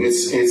interesting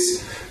is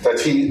that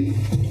he,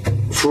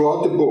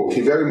 throughout the book,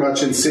 he very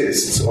much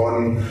insists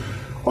on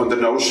the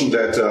notion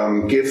that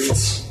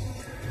gifts.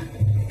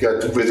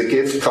 With a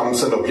gift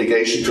comes an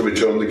obligation to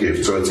return the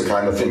gift. So it's a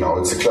kind of,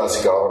 it's a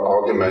classic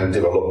argument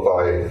developed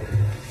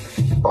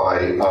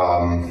by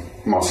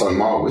Marcel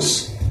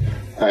Mauss,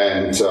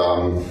 and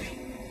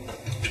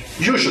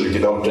usually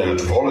developed in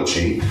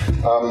anthropology,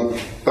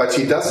 but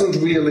he doesn't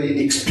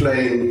really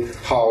explain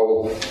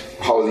how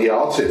the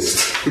artist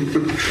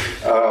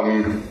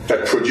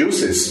that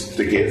produces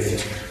the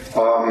gift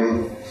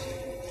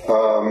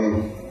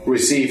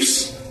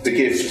receives the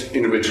gift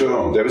in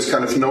return. There is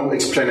kind of no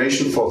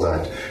explanation for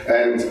that.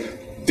 And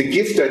the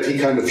gift that he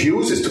kind of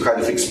uses to kind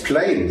of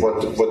explain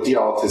what the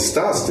artist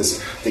does,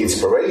 the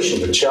inspiration,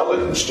 the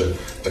challenge,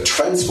 the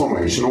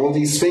transformation, all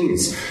these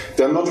things,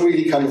 they're not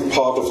really kind of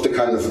part of the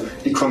kind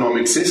of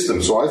economic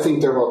system. So I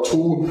think there are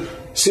two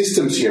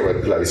systems here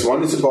at place.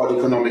 One is about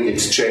economic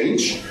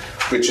exchange,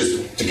 which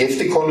is the gift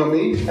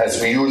economy,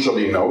 as we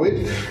usually know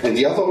it. And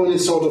the other one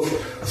is sort of,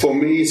 for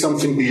me,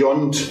 something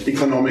beyond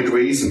economic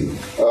reason.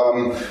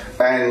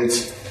 And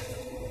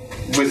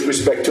with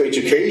respect to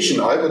education,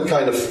 I would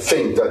kind of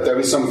think that there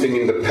is something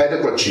in the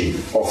pedagogy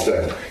of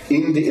that,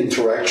 in the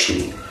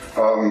interaction,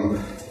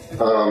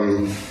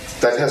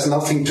 that has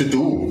nothing to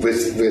do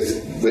with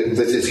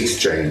this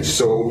exchange.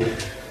 So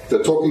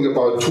they're talking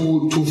about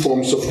two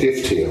forms of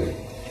gift here.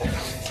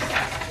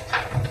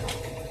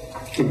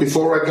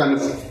 Before I kind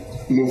of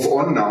move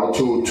on now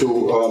to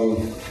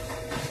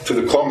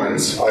the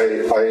comments,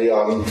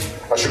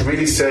 I should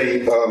really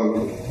say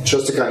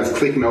just a kind of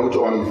quick note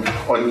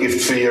on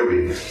gift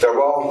theory.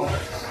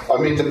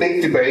 The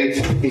big debate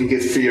in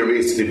gift theory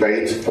is the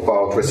debate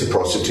about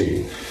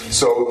reciprocity.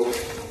 So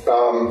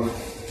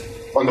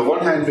on the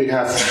one hand, we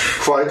have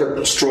quite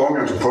a strong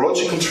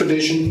anthropological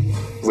tradition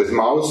with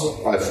Mauss.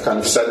 I've kind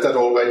of said that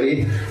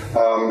already,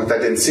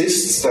 that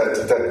insists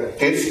that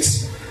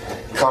gifts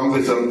come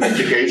with an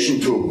obligation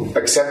to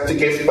accept the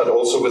gift, but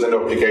also with an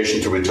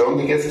obligation to return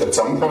the gift at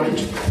some point.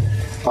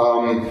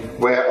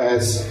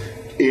 Whereas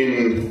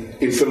in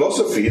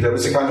philosophy, there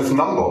is a kind of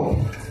number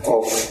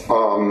of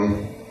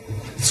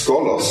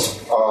scholars,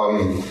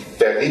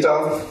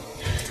 Derrida,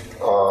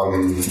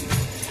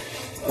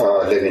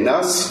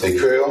 Levinas,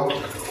 Ricoeur,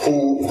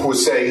 who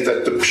say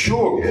that the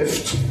pure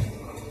gift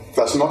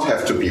does not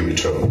have to be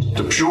returned.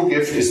 The pure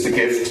gift is the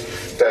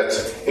gift that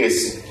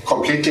is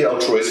completely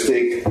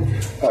altruistic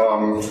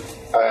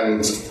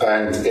and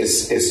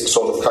is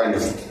sort of kind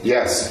of,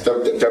 yes,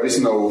 there is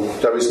no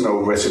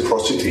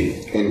reciprocity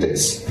in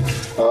this.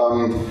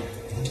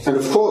 And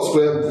of course,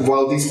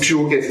 while these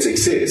pure gifts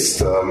exist,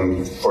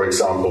 for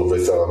example,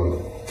 with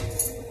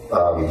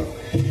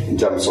in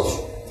terms of,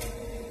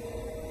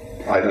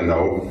 I don't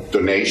know,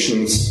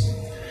 donations,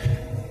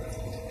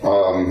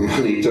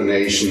 money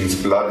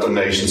donations, blood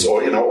donations,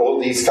 or all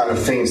these kind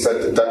of things,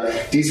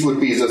 that these would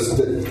be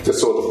the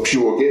sort of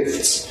pure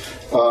gifts.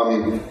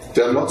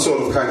 They're not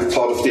sort of kind of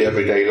part of the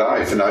everyday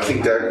life, and I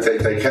think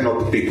they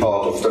cannot be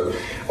part of the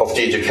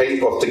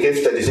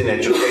gift that is in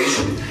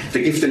education.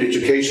 The gift in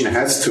education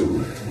has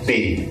to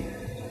be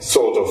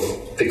sort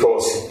of,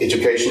 because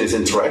education is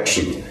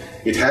interaction.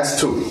 It has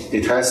to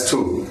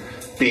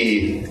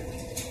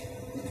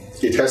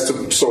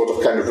sort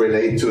of kind of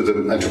relate to the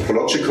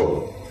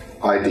anthropological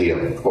idea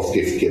of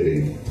gift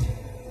giving.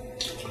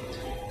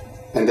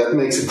 And that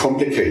makes it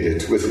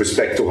complicated with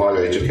respect to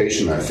higher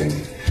education, I think.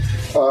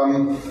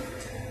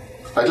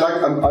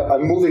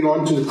 I'm moving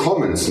on to the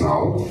commons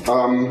now.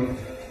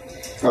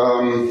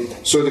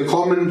 So the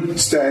common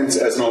stands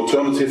as an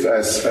alternative,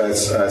 as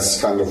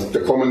kind of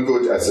the common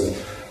good as an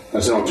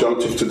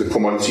alternative to the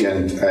commodity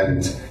and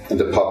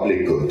the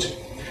public good.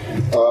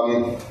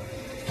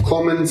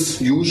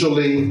 Commons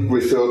usually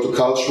refer to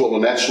cultural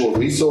or natural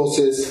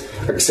resources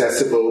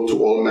accessible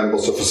to all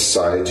members of a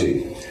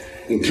society,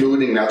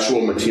 including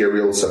natural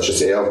materials such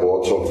as air,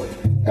 water,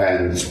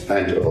 and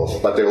earth.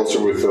 But they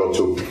also refer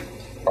to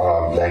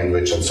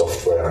language and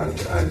software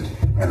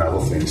and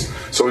other things.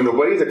 So in a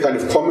way, the kind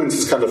of commons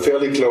is kind of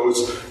fairly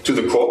close to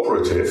the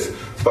cooperative,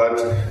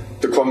 but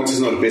the commons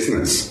is not a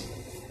business.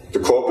 The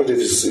cooperative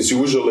is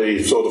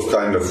usually sort of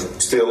kind of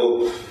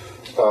still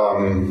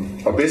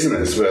a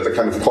business where the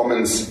kind of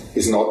commons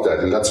is not that,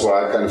 and that's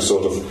why I kind of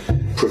sort of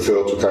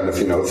prefer to kind of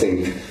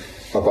think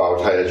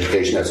about higher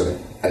education as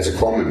a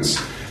commons.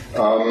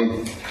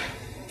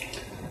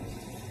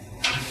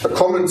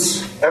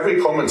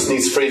 Every commons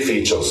needs three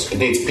features. It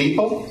needs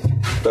people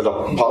that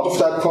are part of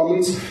that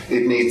commons,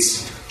 it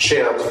needs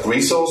shared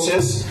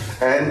resources,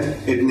 and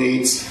it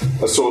needs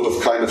a sort of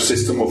kind of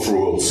system of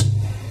rules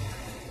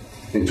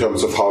in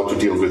terms of how to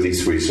deal with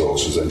these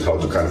resources and how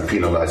to kind of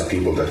penalize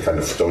people that kind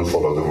of don't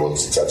follow the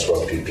rules, etc.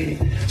 pp.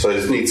 So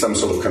it needs some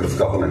sort of kind of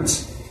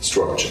governance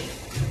structure.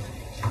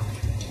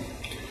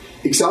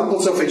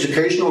 Examples of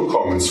educational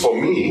commons for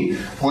me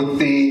would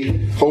be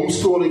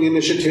homeschooling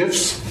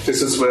initiatives.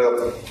 This is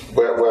where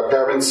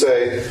parents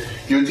say,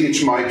 you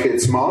teach my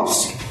kids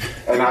maths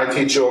and I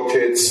teach your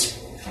kids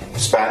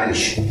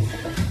Spanish.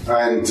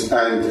 And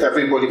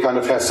everybody kind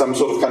of has some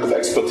sort of kind of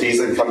expertise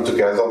and come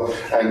together.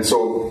 And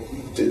so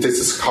this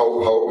is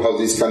how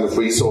these kind of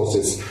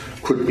resources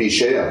could be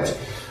shared.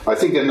 I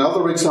think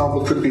another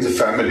example could be the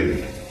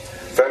family.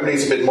 Family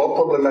is a bit more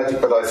problematic,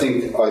 but I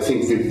think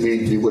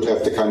we would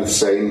have the kind of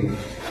same,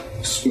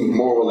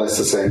 more or less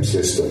the same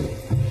system.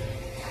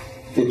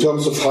 In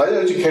terms of higher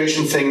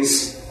education,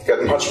 things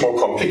get much more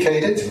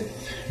complicated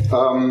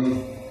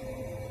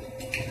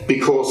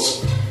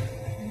because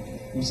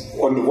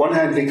on the one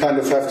hand we kind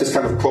of have this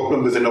kind of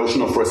problem with the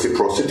notion of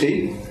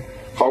reciprocity.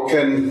 How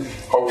can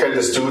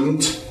the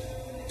student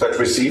that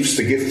receives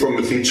the gift from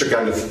the teacher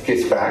kind of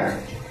give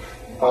back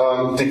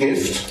the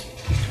gift?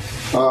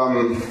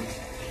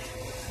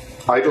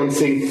 I don't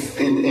think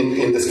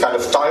in this kind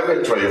of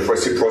direct way of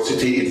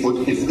reciprocity it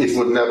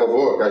would never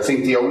work. I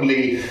think the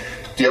only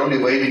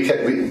way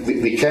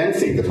we can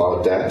think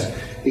about that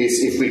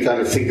is if we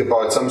kind of think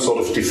about some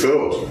sort of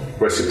deferred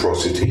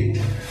reciprocity,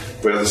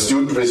 where the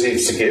student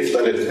receives a gift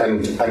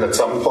and at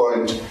some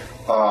point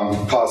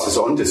passes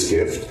on this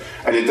gift,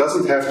 and it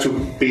doesn't have to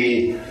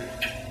be,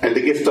 and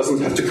the gift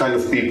doesn't have to kind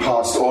of be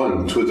passed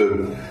on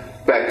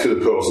back to the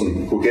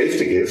person who gave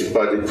the gift,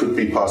 but it could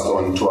be passed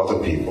on to other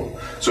people.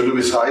 So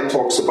Lewis Hyde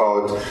talks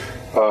about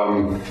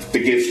the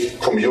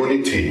gift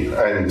community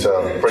and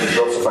brings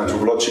lots of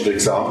anthropological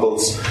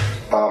examples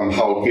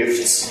how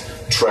gifts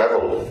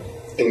travel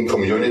in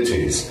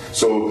communities.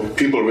 So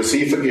people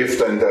receive a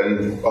gift, and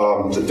then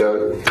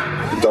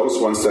those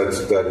ones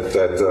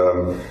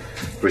that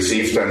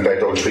receive them, they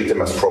don't treat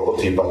them as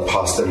property, but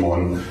pass them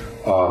on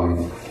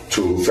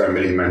to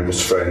family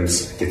members,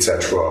 friends,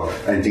 etc.,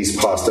 and these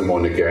pass them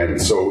on again.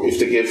 So if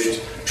the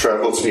gift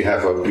travels, we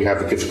have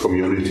a gift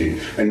community,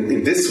 and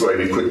in this way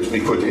we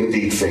could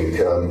indeed think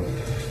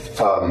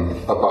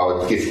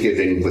about gift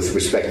giving with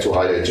respect to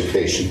higher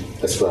education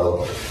as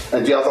well.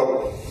 And the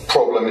other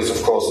problem is,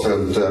 of course,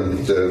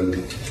 the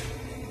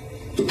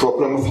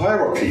problem of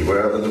hierarchy,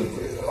 where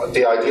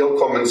the ideal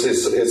commons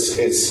is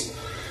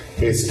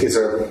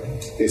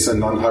a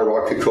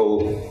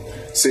non-hierarchical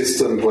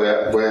system,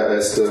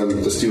 whereas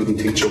the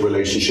student-teacher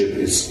relationship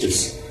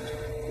is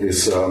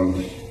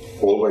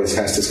always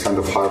has this kind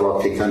of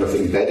hierarchy kind of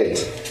embedded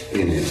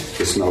in it,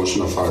 this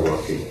notion of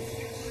hierarchy.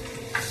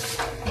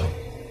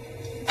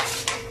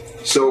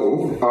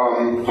 So,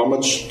 how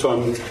much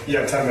time?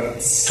 Yeah, 10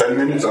 minutes. 10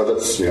 minutes? Oh,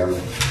 that's, yeah.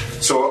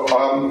 So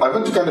I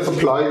want to kind of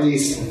apply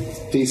these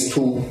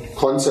two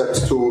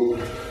concepts to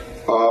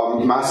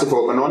massive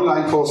open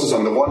online courses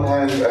on the one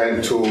hand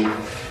and to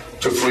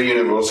free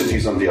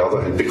universities on the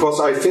other hand, because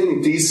I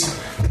think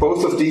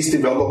both of these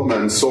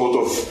developments sort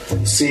of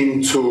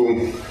seem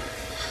to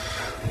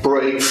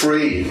break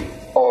free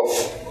of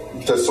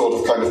the sort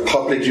of kind of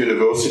public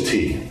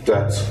university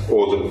that,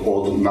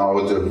 or now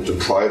the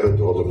private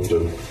or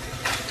the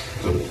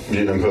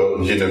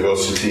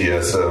university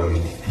as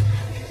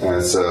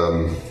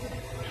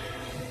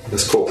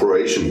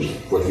corporation,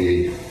 what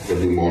we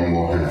more and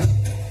more have.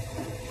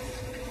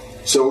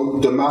 So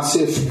the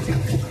massive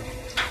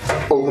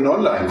open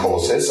online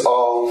courses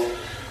are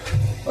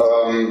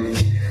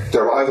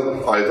they're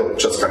either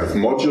just kind of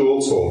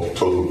modules or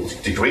total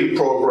degree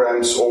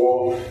programs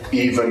or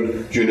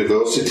even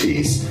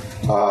universities,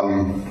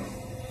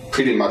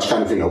 pretty much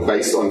kind of,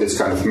 based on this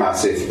kind of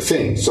massive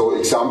thing. So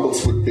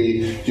examples would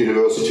be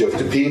University of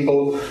the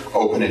People,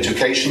 Open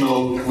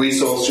Educational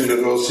Resource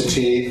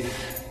University,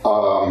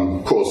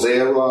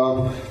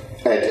 Coursera,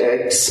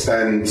 edX,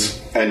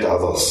 and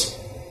others.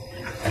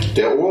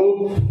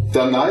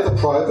 They're neither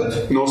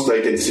private nor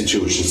state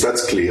institutions,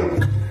 that's clear.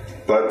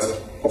 But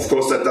of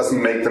course that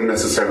doesn't make them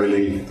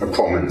necessarily a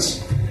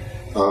commons.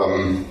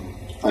 And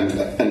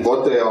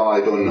what they are,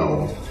 I don't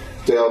know.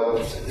 They are,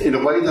 in a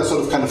way, they're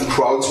sort of kind of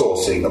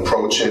crowdsourcing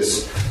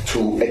approaches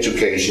to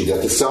education.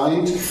 They're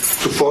designed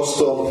to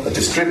foster a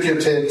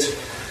distributed,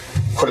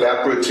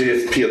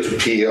 collaborative,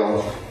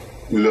 peer-to-peer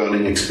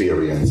learning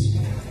experience.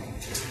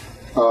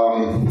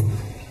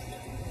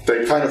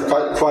 They kind of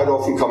quite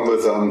often come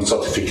with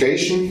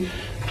certification,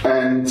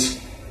 and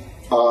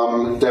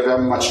they're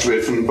very much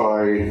driven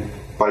by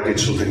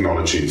digital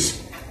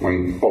technologies,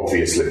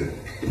 obviously.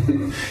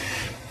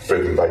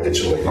 Driven by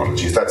digital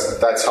technologies.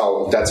 That's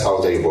how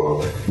they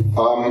work.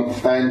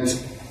 And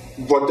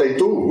what they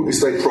do is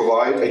they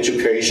provide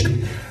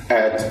education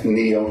at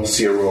near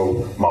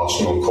zero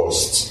marginal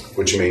costs,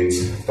 which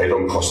means they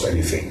don't cost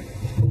anything.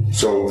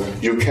 So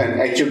you can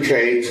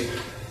educate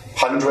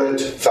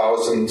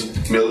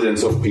 100,000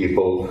 millions of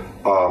people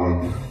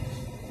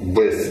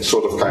with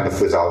sort of kind of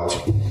without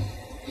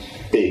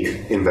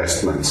big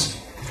investments.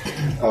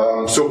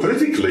 So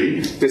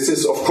politically, this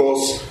is of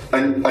course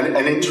an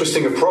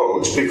interesting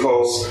approach,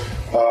 because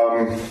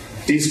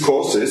these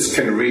courses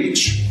can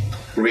reach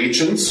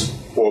regions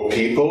or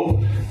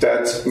people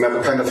that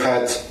never kind of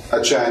had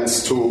a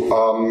chance to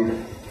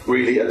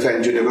really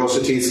attend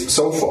universities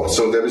so far.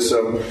 So there is,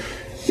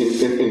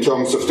 in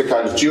terms of the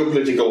kind of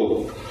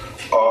geopolitical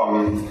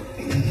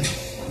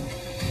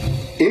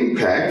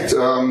impact,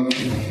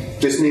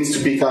 this needs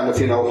to be kind of,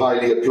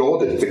 highly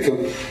applauded.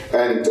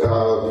 And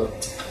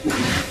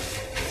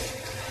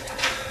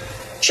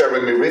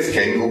Jeremy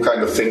Rifkin, who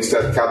kind of thinks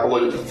that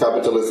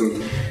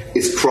capitalism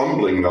is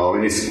crumbling now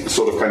in his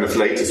sort of kind of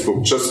latest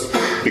book, just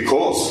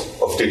because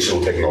of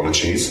digital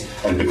technologies,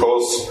 and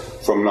because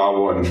from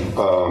now on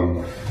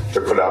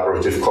the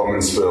collaborative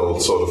commons will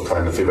sort of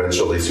kind of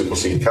eventually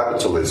supersede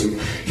capitalism.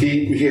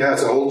 He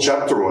has a whole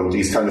chapter on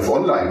these kind of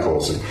online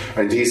courses,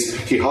 and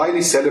he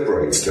highly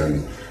celebrates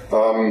them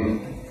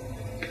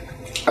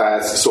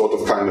as sort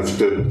of kind of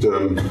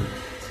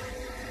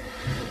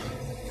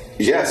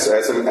Yes,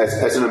 as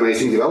an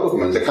amazing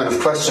development. The kind of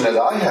question that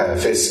I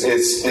have is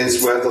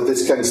whether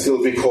this can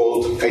still be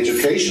called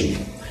education.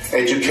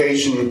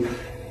 Education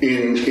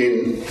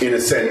in a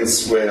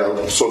sense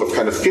where sort of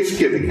kind of gift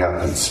giving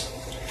happens.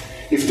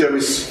 If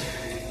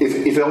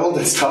all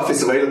that stuff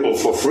is available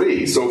for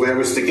free, so where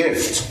is the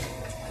gift?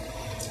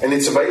 And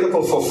it's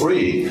available for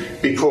free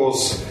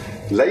because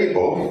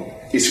labor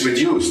is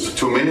reduced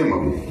to a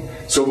minimum.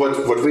 So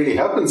what really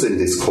happens in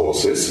these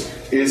courses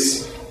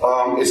is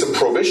a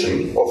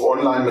provision of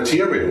online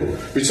material,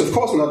 which is of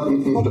course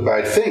not a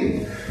bad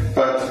thing,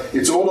 but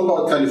it's all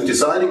about kind of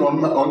designing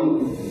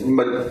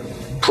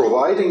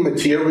providing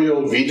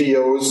material,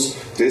 videos,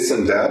 this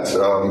and that,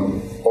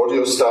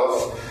 audio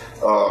stuff,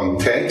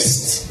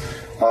 texts,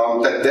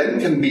 that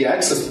then can be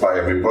accessed by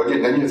everybody,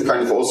 and then you have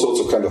kind of all sorts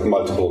of kind of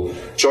multiple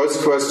choice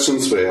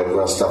questions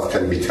where stuff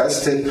can be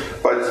tested,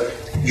 but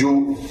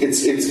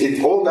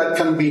all that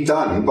can be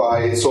done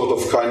by sort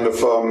of kind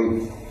of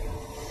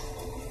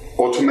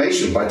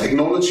automation, by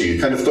technology. You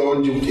kind of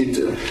don't,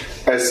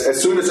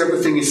 as soon as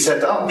everything is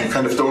set up, you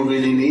kind of don't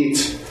really need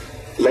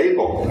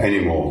labor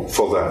anymore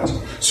for that.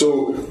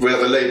 So where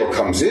the labor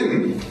comes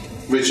in,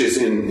 which is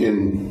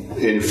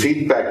in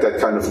feedback that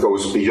kind of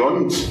goes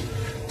beyond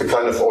the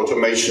kind of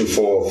automation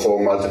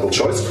for multiple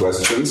choice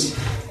questions,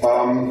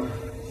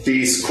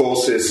 these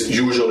courses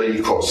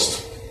usually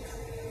cost.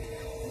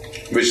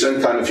 Which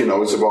then kind of,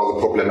 is a rather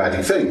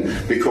problematic thing,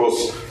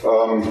 because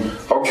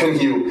how can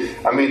you?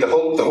 I mean, the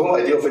whole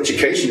idea of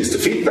education is the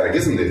feedback,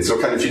 isn't it? So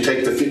kind of you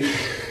take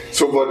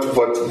so what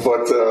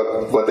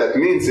that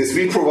means is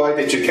we provide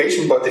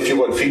education, but if you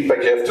want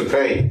feedback, you have to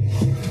pay.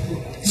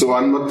 So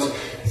I'm not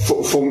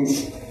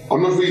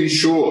really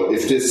sure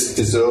if this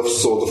deserves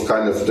sort of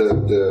kind of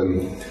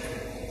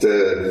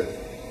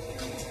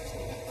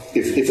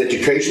if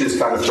education is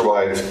kind of the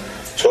right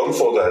term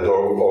for that,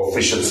 or if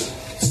we should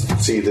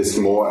see this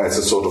more as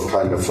a sort of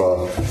kind of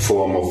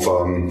form of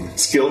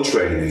skill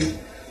training,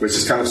 which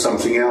is kind of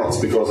something else,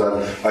 because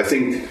I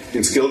think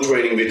in skill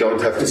training we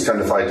don't have this kind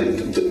of idea,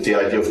 the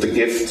idea of the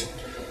gift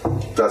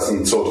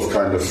doesn't sort of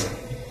kind of,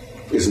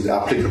 isn't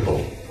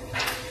applicable.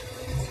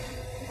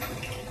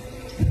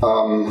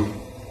 How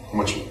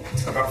much?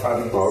 About 5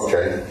 minutes.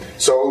 Okay.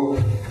 So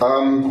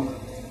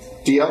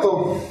the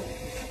other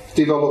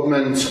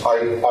development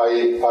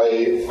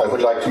I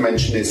would like to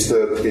mention is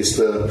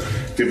the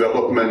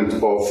development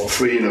of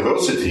free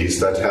universities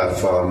that have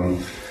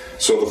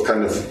sort of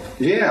kind of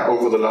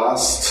over the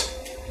last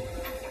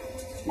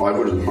I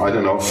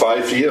don't know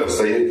 5 years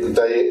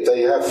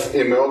they have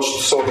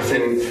emerged sort of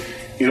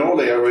in all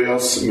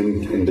areas,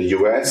 in the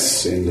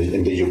US,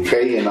 in the UK,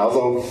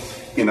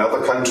 in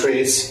other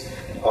countries.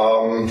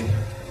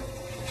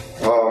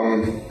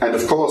 And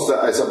of course,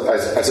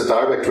 as a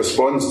direct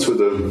response to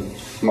the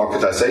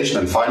marketization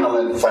and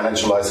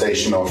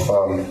financialization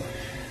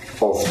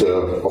of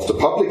the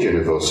public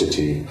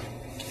university,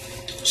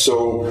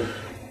 so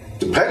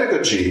the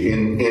pedagogy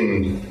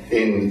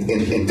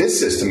in this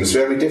system is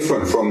very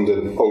different from the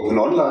open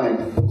online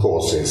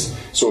courses.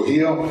 So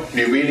here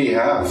we really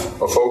have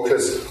a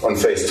focus on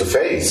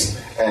face-to-face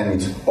and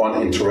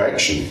on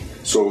interaction.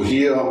 So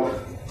here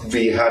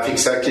we have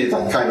exactly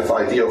that kind of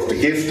idea of the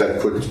gift that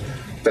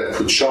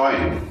could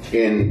shine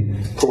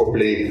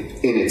probably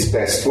in its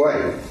best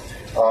way.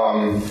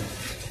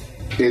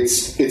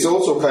 It's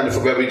also kind of a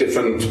very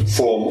different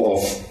form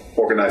of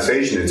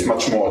organization. It's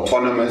much more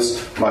autonomous,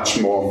 much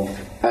more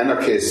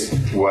anarchist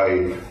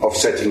way of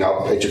setting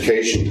up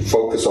education,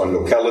 focus on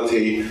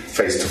locality,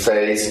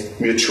 face-to-face,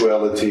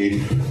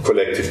 mutuality,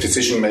 collective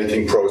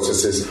decision-making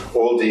processes,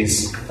 all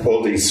these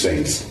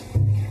things.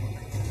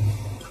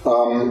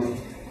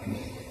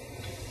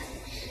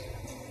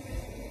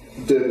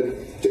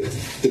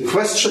 The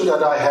question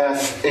that I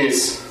have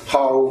is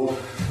how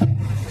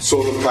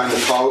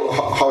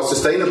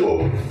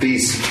sustainable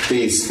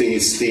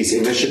these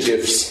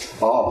initiatives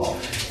are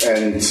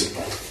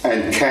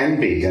and can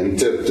be, and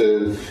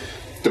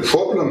the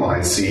problem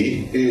I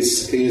see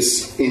is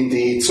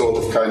indeed sort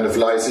of kind of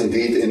lies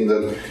indeed in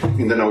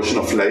the notion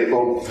of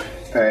labor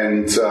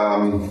and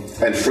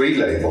free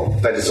labor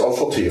that is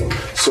offered here.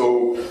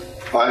 So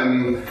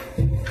I'm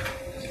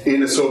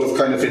in a sort of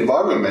kind of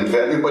environment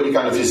where everybody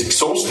kind of is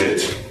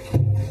exhausted.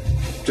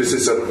 This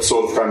is a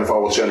sort of kind of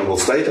our general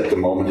state at the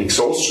moment,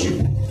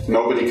 exhaustion.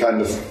 Nobody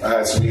kind of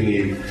has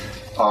really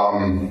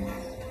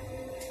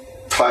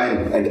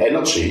time and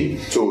energy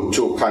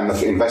to kind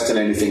of invest in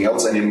anything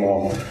else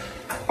anymore,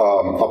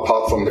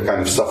 apart from the kind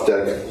of stuff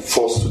they're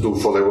forced to do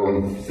for their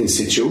own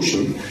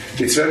institution.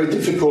 It's very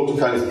difficult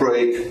to kind of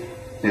break.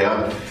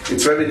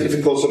 It's very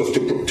difficult sort of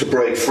to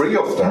break free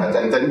of that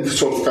and then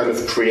sort of kind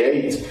of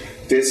create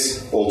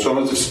this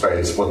alternative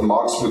space, what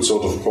Marx would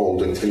sort of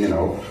call it,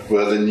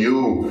 where the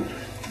new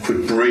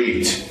could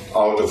breed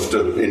out of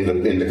in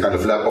the kind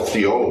of lab of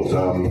the old.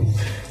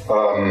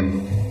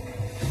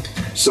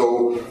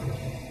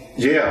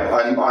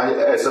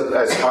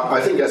 I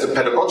think as a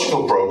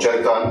pedagogical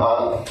project,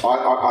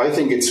 I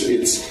think it's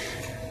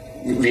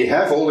we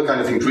have all the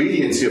kind of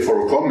ingredients here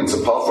for comments,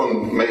 apart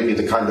from maybe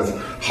the kind of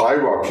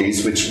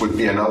hierarchies, which would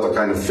be another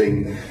kind of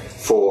thing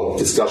for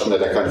discussion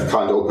that I kind of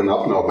can't open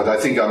up now. But I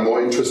think I'm more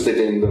interested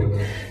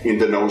in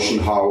the notion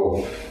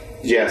how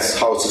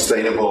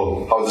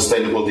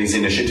sustainable these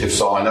initiatives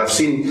are. And I've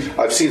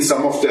seen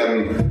some of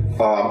them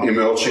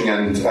emerging,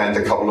 and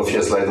a couple of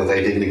years later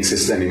they didn't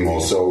exist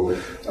anymore. So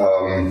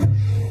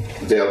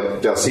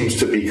there seems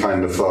to be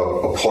kind of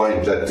a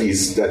point that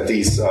these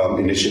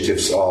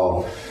initiatives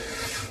are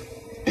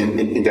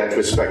in that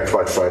respect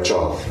quite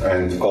fragile.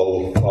 And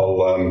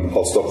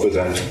I'll stop with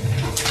that.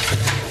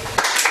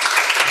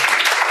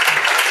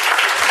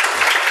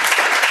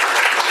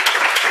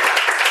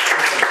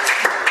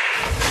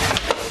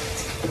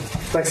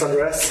 Thanks,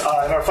 Andreas.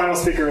 And our final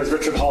speaker is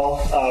Richard Hall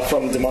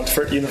from de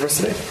Montfort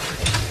University.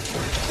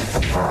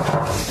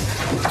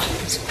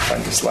 Let's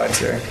find the slides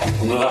here.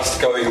 I'm the last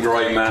going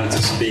grey man to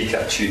speak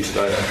at you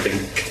today, I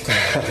think.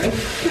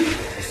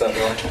 Is that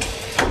right?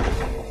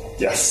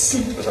 Yes.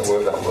 Does that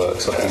work? That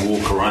works. I can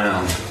walk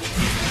around.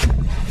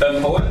 I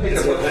want to pick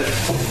up on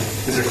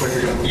Is it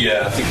quicker?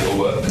 Yeah, I think it'll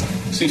work.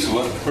 Seems to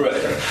work.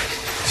 Correct.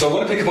 So I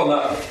want to pick up on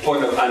that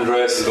point of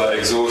Andreas about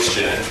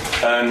exhaustion.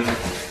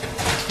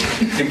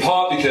 In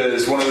part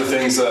because one of the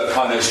things that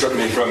kind of struck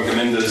me from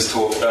Gaminder's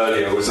talk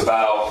earlier was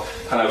about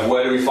kind of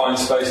where do we find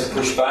space to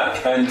push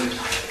back. And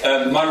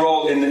my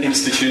role in the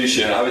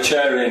institution, I have a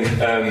chair in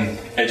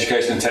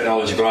education and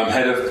technology, but I'm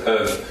head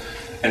of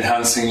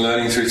enhancing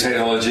learning through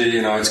technology.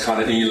 It's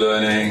kind of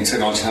e-learning,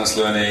 technology-enhanced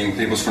learning,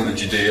 people's front of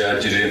Judea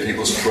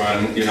people's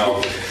front,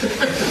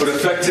 But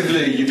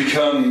effectively, you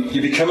become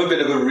a bit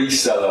of a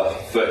reseller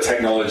for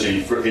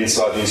technology for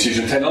inside the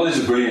institution. Technology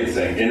is a brilliant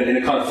thing in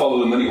a kind of follow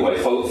the money way,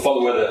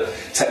 follow where the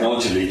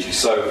technology leads you.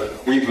 So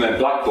we implement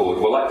Blackboard.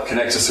 Well, that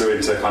connects us through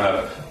into kind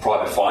of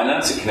private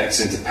finance. It connects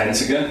into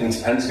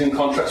Pentagon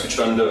contracts, which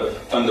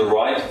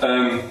underwrite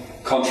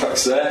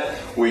contracts there.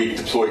 We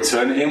deploy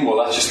Turnitin. Well,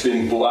 that's just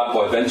been bought out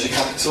by venture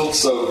capital.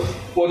 So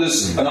what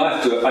does, and I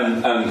have to,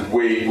 and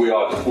we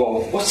are,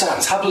 well, what's our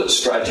tablet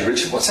strategy,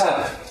 Richard? What's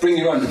our bring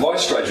your own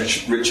device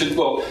strategy, Richard?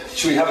 Well,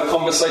 should we have a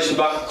conversation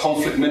about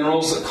conflict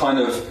minerals that kind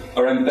of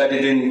are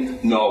embedded in?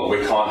 No,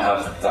 we can't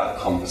have that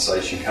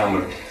conversation, can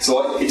we?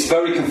 So it's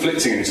very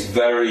conflicting and it's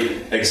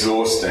very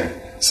exhausting.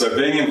 So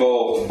being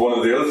involved, one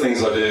of the other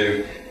things I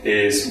do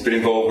is been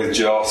involved with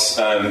JOS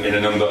in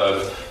a number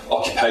of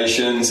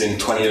occupations in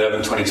 2011,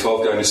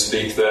 2012, going to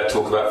speak there,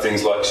 talk about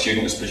things like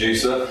student as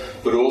producer,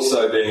 but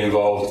also being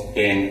involved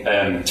in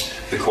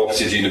the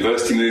cooperative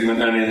university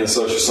movement and in the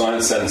social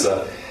science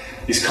centre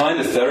is kind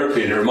of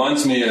therapy. And it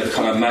reminds me of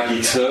kind of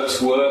Maggie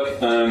Turp's work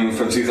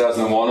from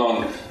 2001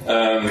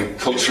 on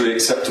culturally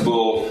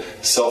acceptable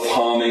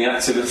self-harming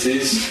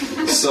activities.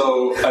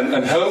 So,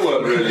 and her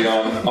work really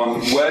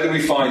on where do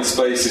we find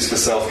spaces for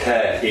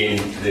self-care in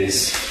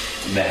this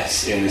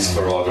mess, in this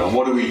farrago, and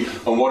what do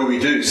we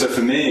do? So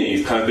for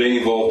me, kind of being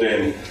involved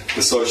in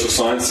the social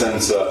science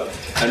centre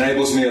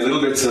enables me a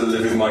little bit to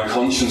live with my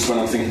conscience when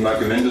I'm thinking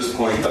about Gominder's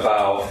point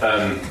about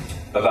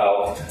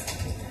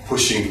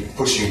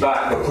pushing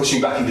back. But pushing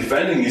back and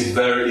defending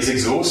is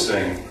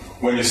exhausting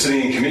when you're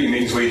sitting in committee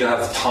meetings where you don't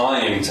have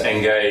time to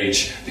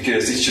engage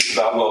because it's just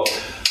about, well,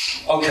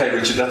 okay,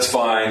 Richard, that's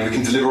fine, we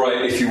can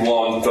deliberate if you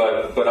want,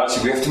 but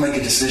actually we have to make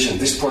a decision,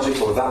 this project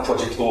or that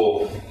project,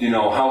 or,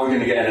 how are we going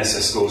to get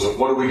NSS scores, or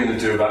what are we going to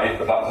do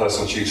about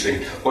personal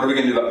tutoring, what are we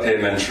going to do about peer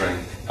mentoring?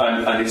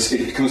 And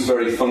it becomes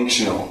very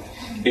functional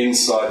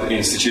inside the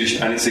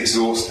institution, and it's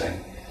exhausting.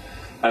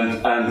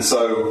 And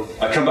so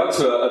I come back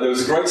to there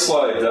was a great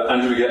slide that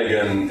Andrew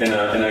Gettigan, in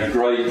a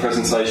great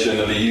presentation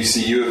at the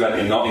UCU event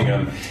in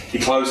Nottingham, he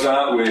closed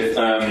out with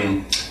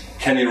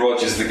Kenny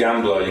Rogers, the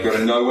gambler. You've got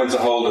to know when to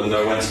hold and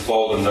know when to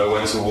fold and know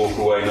when to walk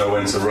away, know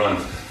when to run.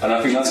 And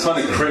I think that's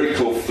kind of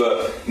critical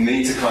for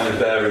me to kind of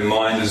bear in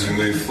mind as we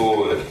move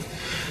forward.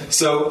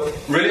 So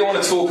really I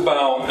want to talk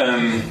about,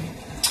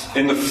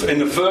 in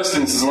the first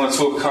instance, I want to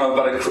talk kind of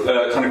about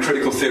a kind of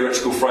critical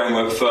theoretical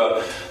framework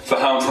for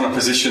how I'm trying to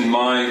position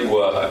my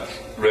work,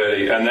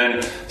 really. And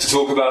then to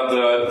talk about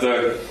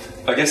the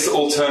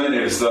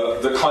alternatives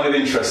that kind of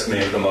interest me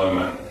at the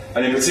moment.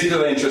 And in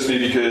particular, they interest me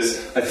because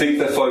I think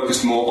they're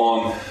focused more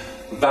on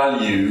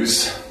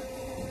values.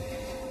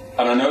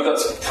 And I know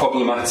that's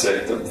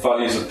problematic, that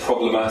values are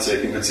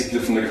problematic, in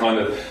particular from the kind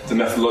of the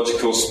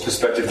methodological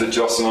perspective that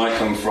Joss and I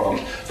come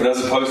from. But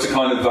as opposed to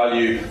kind of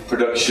value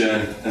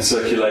production and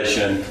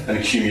circulation and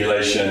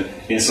accumulation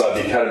inside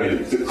the academy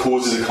that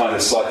causes a kind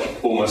of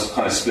psychic, almost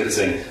kind of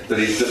splitting, that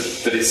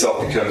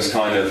itself becomes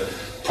kind of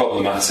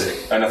problematic.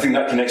 And I think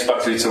that connects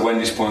back to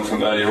Wendy's point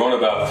from earlier on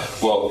about,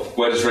 well,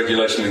 where does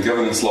regulation and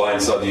governance lie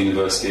inside the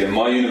university? And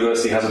my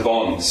university has a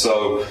bond.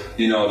 So,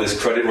 there's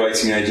credit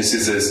rating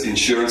agencies, there's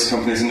insurance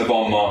companies in the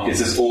bond markets,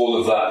 there's all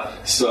of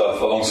that stuff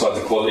alongside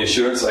the quality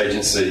assurance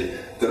agency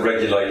that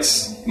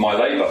regulates my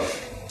labour.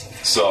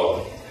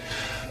 So,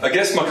 I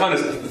guess my kind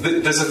of,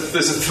 there's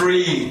a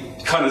three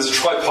kind of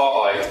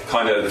tripartite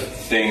kind of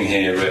thing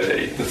here,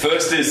 really. The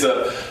first is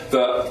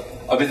that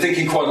I've been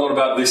thinking quite a lot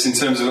about this in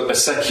terms of a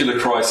secular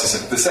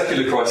crisis, the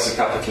secular crisis of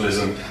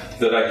capitalism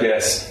that I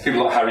guess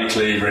people like Harry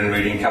Cleaver in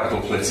reading Capital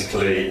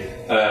Politically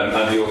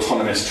and the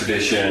autonomist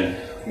tradition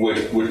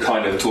would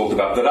kind of talk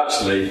about, that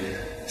actually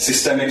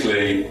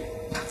systemically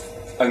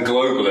and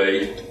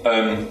globally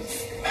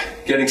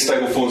getting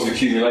stable forms of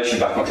accumulation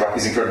back on track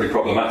is incredibly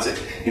problematic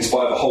in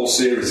spite of a whole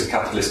series of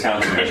capitalist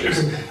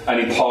countermeasures. And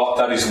in part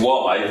that is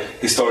why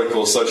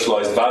historical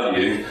socialised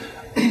value,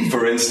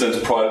 for instance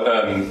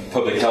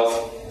public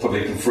health,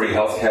 public and free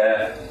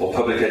healthcare or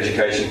public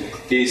education,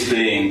 is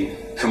being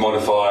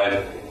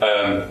commodified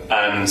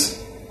and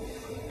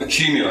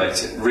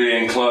accumulated,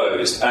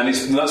 re-enclosed, and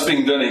that's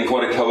being done in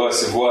quite a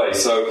coercive way.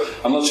 So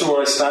I'm not sure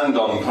where I stand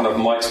on kind of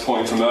Mike's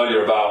point from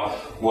earlier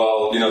about,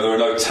 well, there are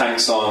no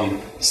tanks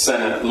on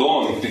Senate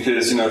lawn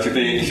because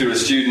if you're a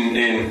student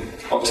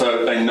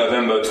in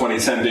November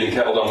 2010 being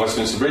kettled on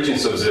Westminster Bridge in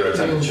sub-zero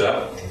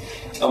temperature,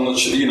 I'm not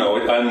sure,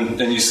 and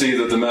you see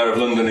that the Mayor of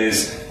London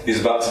is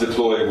about to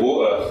deploy a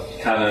water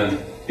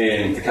cannon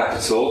in the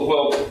capital.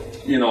 Well,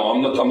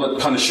 I'm not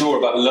kind of sure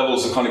about the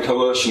levels of kind of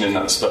coercion in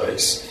that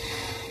space.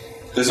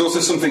 There's also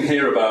something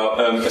here about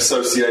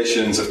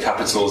associations of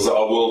capitals that I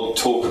will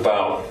talk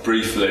about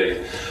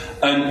briefly.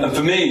 And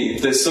for me,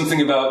 there's something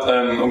about,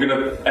 I'm going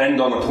to end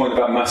on a point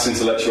about mass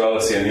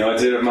intellectuality and the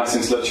idea of mass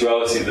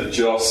intellectuality that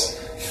Joss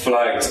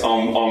flagged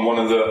on one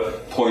of the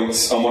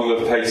points, on one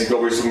of the pages where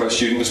we were talking about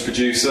student as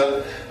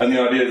producer, and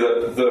the idea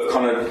that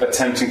kind of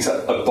attempting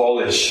to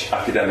abolish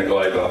academic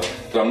labour.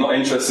 But I'm not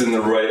interested in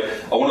the rate.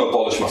 I want to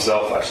abolish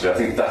myself, actually. I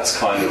think that's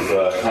kind of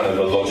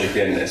the logic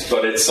in this.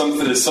 But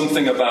there's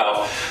something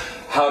about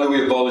how do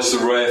we abolish the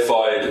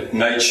reified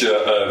nature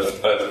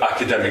of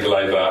academic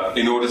labour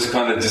in order to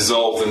kind of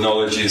dissolve the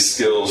knowledges,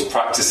 skills,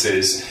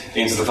 practices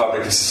into the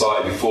fabric of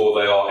society before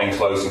they are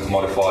enclosed and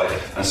commodified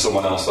and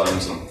someone else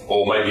owns them?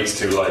 Or maybe it's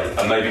too late,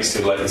 and maybe it's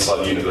too late inside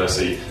the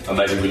university, and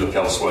maybe we look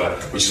elsewhere,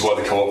 which is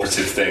why the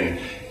cooperative thing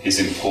is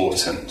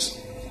important.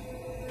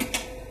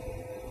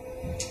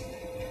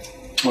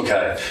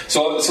 Okay,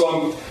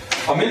 so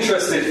I'm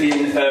interested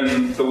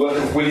in the work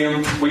of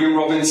William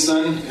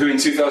Robinson, who in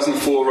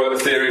 2004 wrote A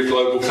Theory of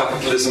Global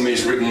Capitalism.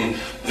 He's written, I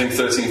think,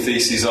 13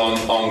 theses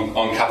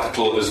on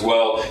capital as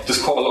well.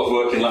 Does quite a lot of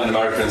work in Latin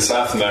America and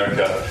South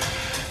America.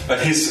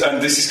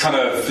 And this is kind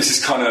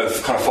of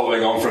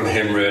following on from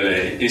him,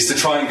 really, is to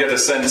try and get a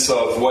sense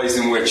of ways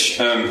in which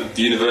the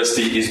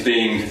university is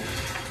being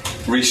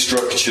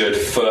restructured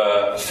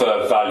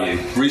for value,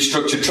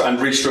 restructured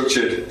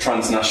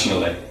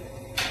transnationally.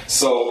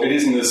 So it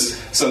isn't as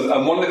so.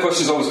 And one of the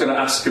questions I was going to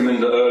ask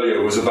Gominda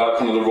earlier was about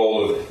kind of the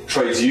role of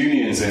trades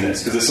unions in this,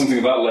 because there's something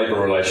about labour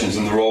relations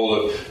and the role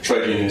of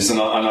trade unions, and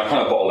I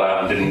kind of bottled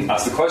out and didn't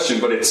ask the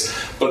question. But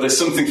there's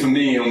something for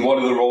me, and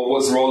what's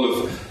the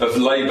role of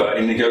labour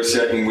in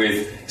negotiating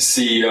with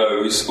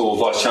CEOs or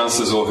vice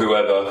chancellors or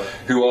whoever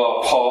who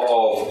are part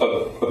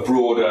of a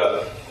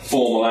broader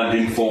formal and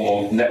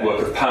informal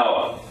network of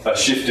power, a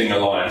shifting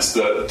alliance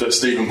that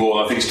Stephen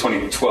Ball, I think it's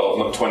 2012,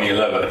 not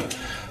 2011.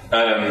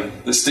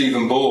 That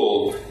Stephen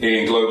Ball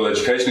in Global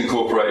Education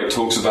Incorporated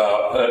talks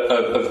about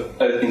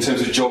in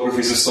terms of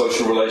geographies of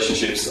social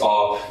relationships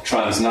are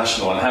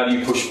transnational, and how do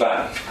you push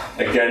back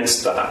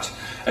against that?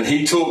 And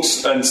he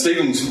talks, and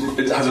Stephen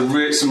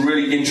has some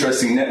really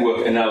interesting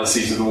network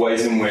analyses of the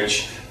ways in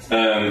which,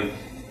 in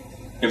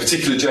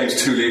particular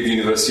James Tooley at the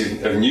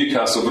University of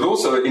Newcastle, but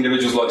also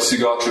individuals like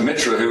Sugatra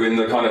Mitra, who in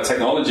the kind of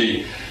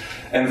technology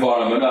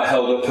environment are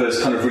held up as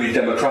kind of really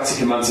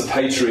democratic,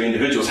 emancipatory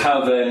individuals,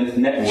 how they're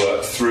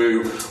networked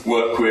through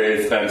work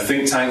with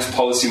think tanks,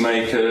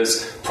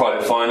 policymakers,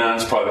 private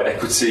finance, private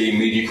equity,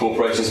 media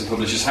corporations and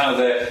publishers, how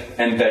they're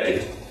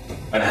embedded,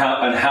 and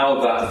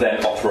how that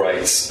then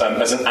operates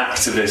as an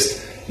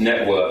activist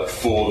network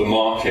for the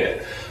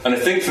market. And I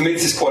think for me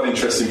this is quite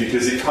interesting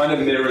because it kind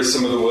of mirrors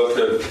some of the work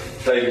of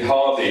David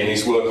Harvey in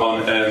his work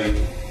on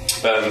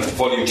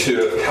Volume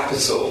 2 of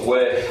Capital,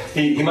 where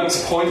he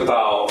makes a point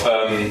about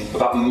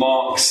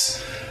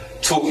Marx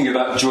talking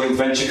about joint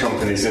venture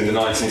companies in the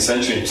 19th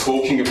century,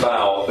 talking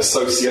about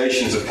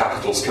associations of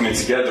capitals coming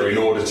together in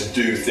order to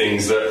do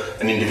things that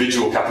an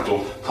individual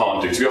capital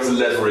can't do, to be able to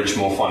leverage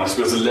more finance,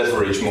 to be able to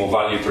leverage more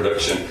value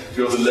production, to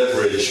be able to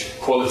leverage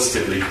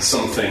qualitatively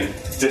something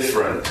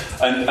different.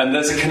 And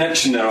there's a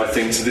connection there, I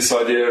think, to this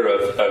idea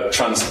of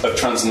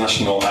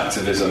transnational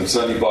activism,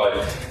 certainly by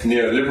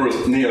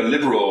neoliberal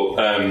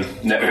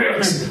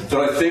networks, that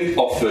I think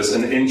offers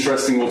an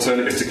interesting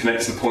alternative to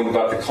connect to the point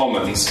about the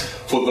commons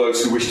for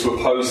those who wish to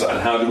oppose that. And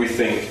how do we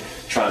think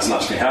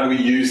transnationally? How do we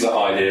use that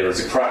idea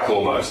as a crack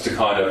almost to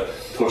kind of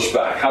push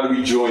back? How do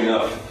we join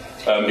up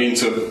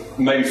into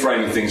maybe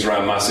framing things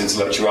around mass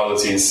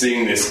intellectuality and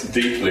seeing this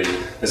deeply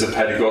as a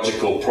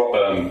pedagogical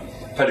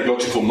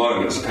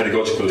moment, as a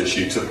pedagogical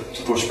issue to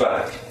push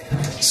back?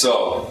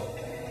 So,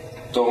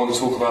 do I want to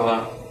talk about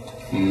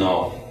that?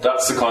 No.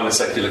 That's the kind of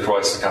secular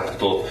crisis of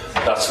capital.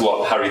 That's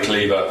what Harry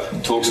Cleaver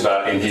talks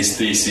about in his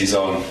thesis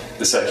on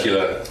the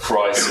secular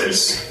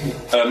crisis.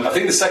 I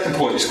think the second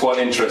point is quite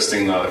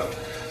interesting, though.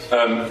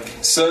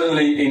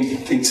 Certainly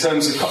in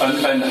terms of...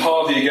 And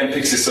Harvey again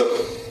picks this up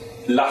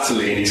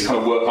latterly in his kind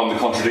of work on the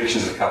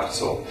contradictions of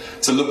capital,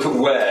 to look at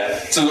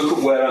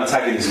where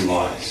antagonism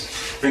lies.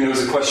 I think there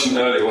was a question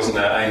earlier, wasn't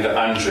there, aimed at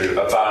Andrew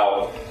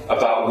about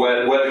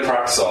where the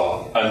cracks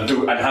are, and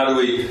how do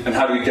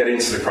we get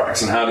into the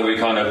cracks, and how do we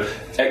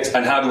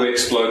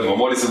exploit them, and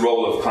what is the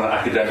role of kind of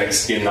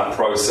academics in that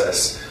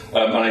process?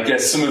 And I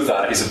guess some of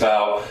that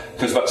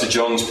comes back to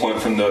John's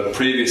point from the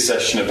previous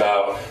session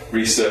about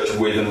research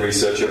with and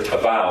research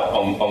about,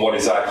 on what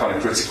is our kind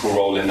of critical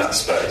role in that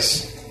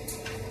space.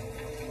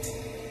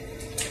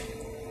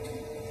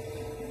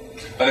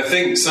 And I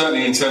think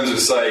certainly in terms of,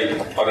 say,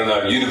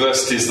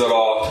 universities that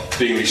are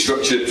being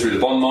restructured through the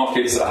bond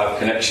markets, that have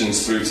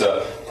connections through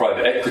to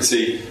private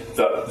equity,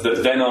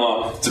 that then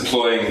are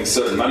deploying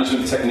certain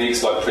management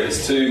techniques like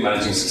Prince 2,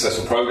 managing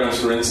successful programs,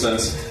 for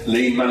instance,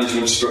 lean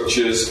management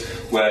structures,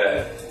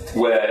 where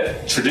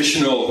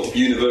traditional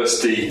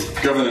university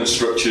governance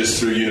structures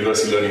through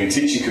university learning and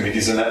teaching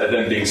committees are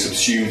then being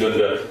subsumed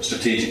under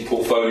strategic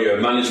portfolio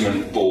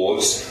management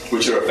boards,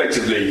 which are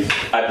effectively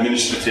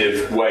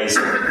administrative ways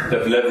of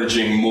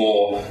leveraging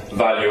more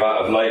value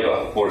out of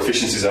labour or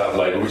efficiencies out of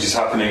labour, which is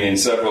happening in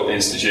several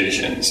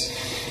institutions.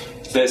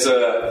 There's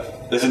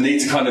a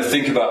need to kind of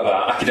think about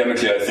that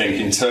academically, I think,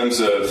 in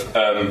terms of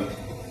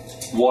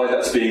why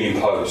that's being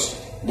imposed.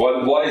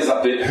 Why is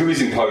that? Who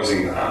is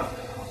imposing that?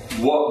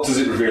 What does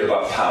it reveal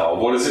about power?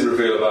 What does it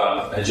reveal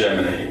about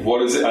hegemony?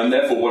 And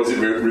therefore, what does it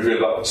reveal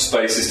about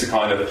spaces to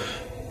kind of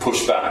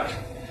push back?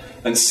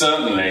 And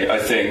certainly, I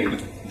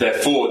think,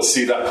 therefore, to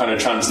see that kind of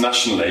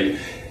transnationally,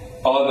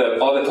 are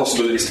there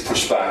possibilities to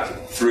push back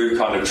through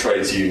kind of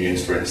trades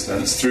unions, for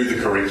instance, through the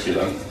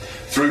curriculum,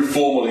 through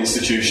formal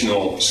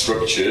institutional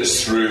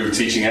structures, through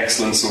teaching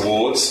excellence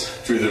awards,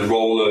 through the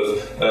role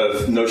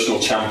of notional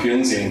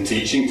champions in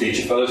teaching,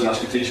 teacher fellows,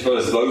 national teacher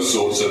fellows, those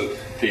sorts of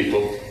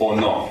people, or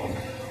not?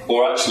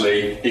 Or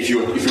actually, if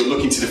you're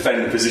looking to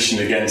defend a position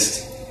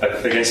against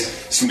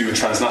somebody with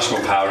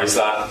transnational power, is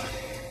that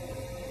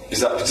does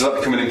that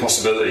become an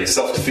impossibility, a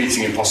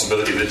self-defeating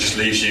impossibility that just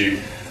leaves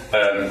you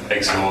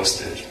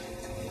exhausted?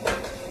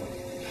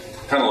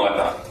 Kind of like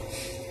that.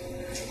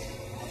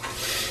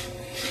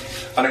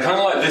 And I kind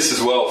of like this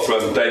as well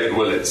from David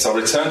Willits. I'll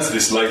return to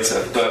this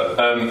later, but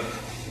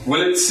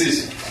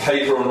Willits'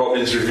 paper on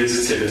Robbins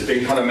Revisited has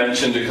been kind of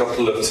mentioned a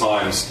couple of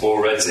times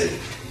already.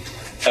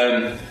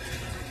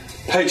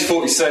 Page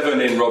 47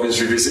 in Robbins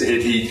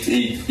Revisited,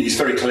 he's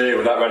very clear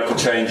without radical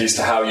changes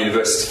to how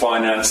universities are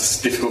financed,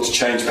 it's difficult to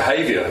change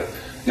behaviour.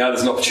 Now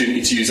there's an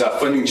opportunity to use our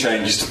funding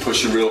changes to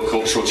push a real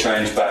cultural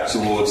change back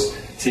towards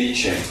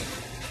teaching.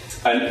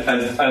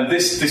 And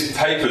this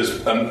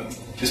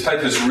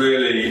paper's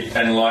really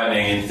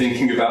enlightening in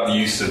thinking about the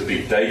use of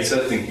big data,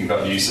 thinking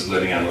about the use of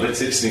learning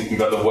analytics, thinking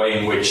about the way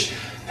in which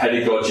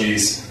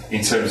pedagogies,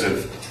 in terms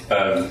of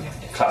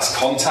class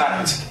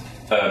contact,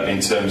 in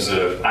terms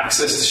of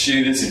access to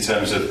students, in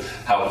terms of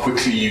how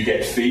quickly you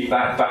get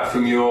feedback back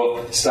from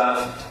your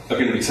staff, are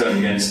going to be turned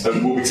against,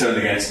 will be turned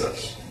against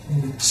us.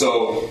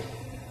 So,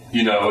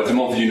 you know, at the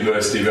Montfort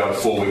University, we have a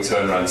 4-week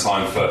turnaround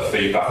time for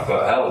feedback.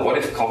 But hell, what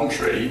if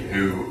Coventry,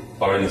 who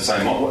are in the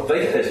same model,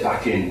 they get theirs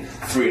back in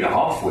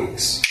 3.5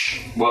 weeks?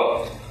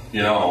 Well,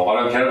 you know, I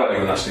don't care about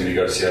your nationally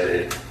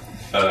negotiated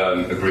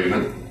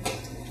agreement.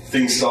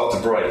 Things start to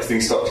break,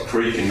 things start to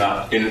creak in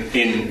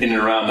and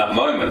around that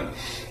moment.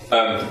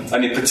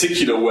 And in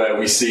particular, where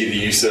we see the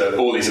use of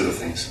all these other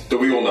things that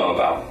we all know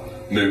about: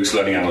 MOOCs,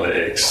 learning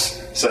analytics,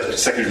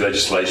 secondary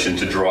legislation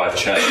to drive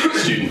change,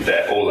 student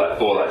debt, all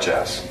that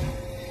jazz.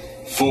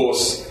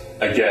 Force,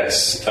 I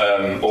guess,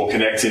 or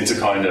connecting to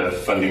kind of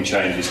funding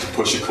changes to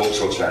push a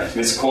cultural change.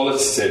 And it's a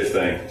qualitative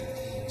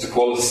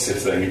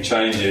thing. It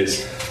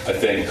changes, I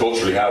think,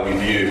 culturally how we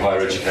view higher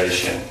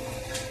education.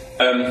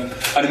 And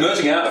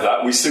emerging out of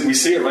that, we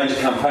see a range of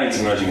campaigns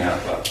emerging out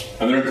of that.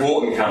 And they're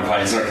important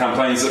campaigns, and they're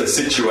campaigns that are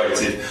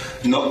situated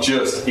not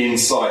just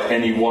inside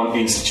any one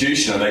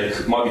institution, and they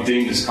might be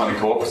deemed as kind of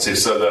cooperatives.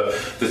 So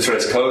the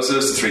Tres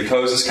Cosas, the Three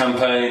Cosas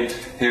campaign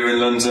here in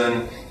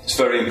London, it's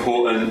very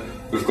important.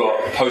 We've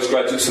got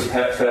postgraduates of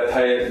fair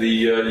pay at the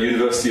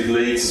University of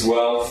Leeds as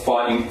well,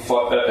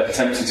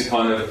 attempting to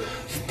kind of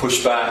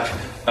push back,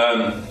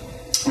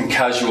 and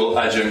casual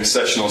adjunct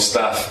sessional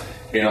staff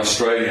in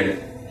Australian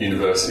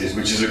universities,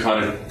 which is a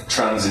kind of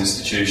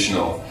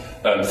trans-institutional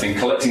thing,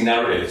 collecting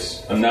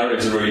narratives. And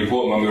narratives are really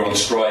important. When we were on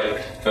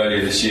strike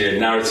earlier this year,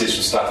 narratives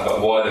from staff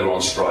about why they were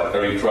on strike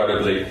are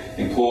incredibly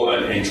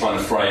important in trying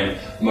to frame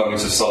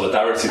moments of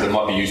solidarity that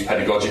might be used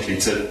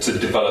pedagogically to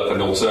develop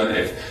an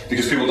alternative,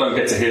 because people don't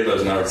get to hear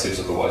those narratives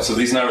otherwise. So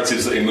these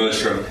narratives that emerge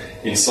from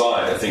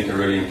inside, I think, are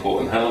really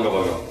important. How long have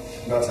I got?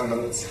 About 10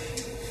 minutes.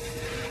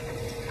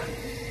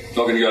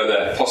 Not going to go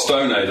there.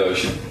 Postone, though.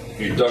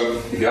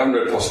 If you haven't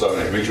read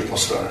Postone, read your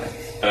Postone.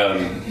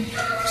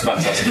 It's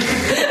fantastic.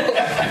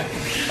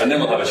 And then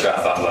we'll have a chat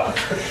about that.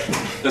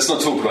 Let's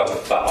not talk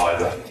about that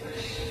either.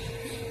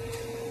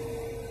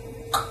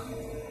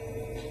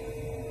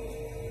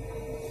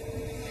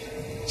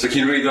 So can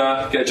you read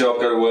that? Get a job,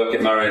 go to work,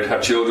 get married,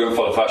 have children,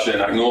 follow fashion,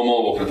 act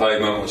normal, walk on the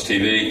pavement, watch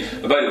TV,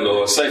 obey the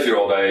law, save for your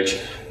old age,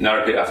 now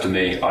repeat after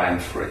me, I am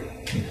free.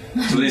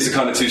 So these are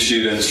kind of two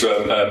students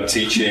from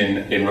teaching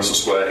in Russell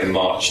Square in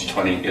March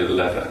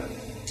 2011.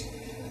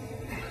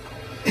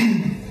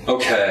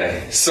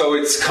 Okay, so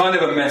it's kind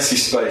of a messy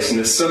space, and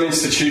there's some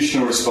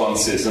institutional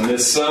responses, and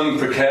there's some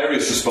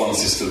precarious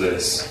responses to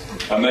this.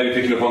 And maybe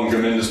picking up on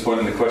Gominder's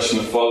point in the question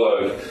that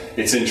followed,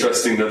 it's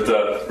interesting that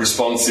the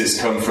responses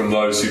come from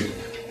those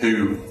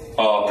who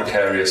are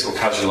precarious or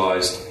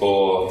casualised,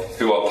 or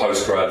who are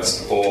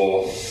postgrads,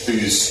 or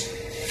whose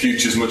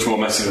future's much more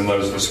messy than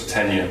those of us with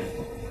tenure.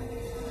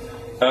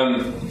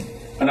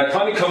 And I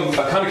kind of come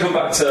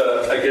back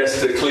to, I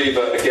guess, to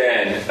Cleaver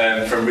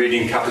again from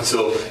reading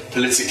Capital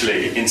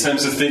politically, in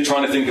terms of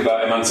trying to think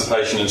about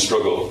emancipation and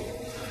struggle,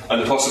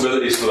 and the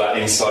possibilities for that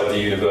inside the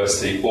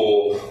university,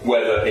 or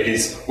whether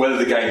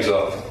the game's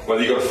up,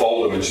 whether you've got to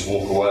fold them and just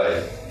walk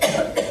away,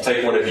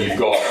 take whatever you've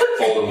got,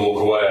 fold and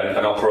walk away,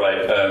 and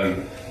operate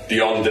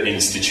beyond the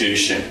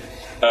institution.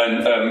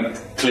 And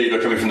Cleaver,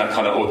 coming from that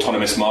kind of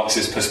autonomist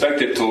Marxist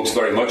perspective, talks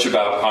very much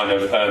about kind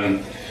of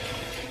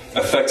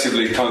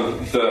effectively kind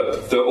of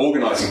the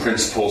organising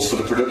principles for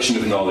the production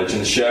of knowledge and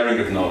the sharing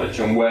of knowledge,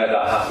 and where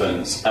that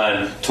happens,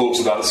 and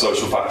talks about the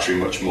social factory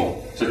much more.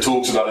 So it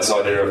talks about this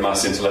idea of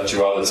mass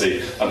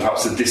intellectuality and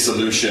perhaps the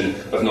dissolution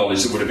of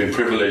knowledge that would have been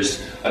privileged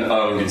and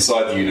owned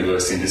inside the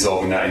university, and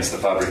dissolving that into the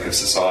fabric of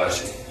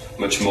society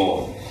much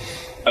more.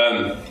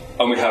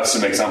 And we have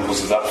some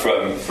examples of that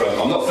from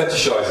I'm not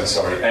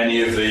fetishising,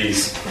 any of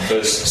these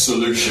as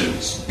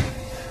solutions,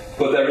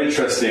 but they're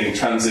interesting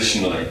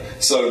transitionally.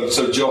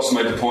 So Joss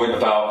made the point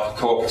about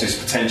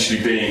cooperatives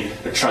potentially being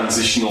a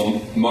transitional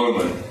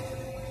moment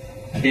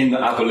in the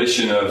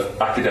abolition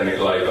of academic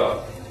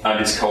labour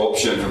and its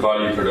co-option for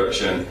value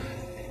production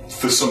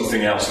for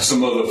something else, for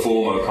some other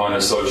form of kind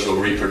of social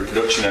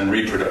reproduction and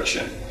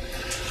reproduction.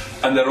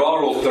 And there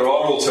are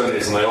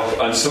alternatives,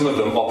 and some of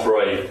them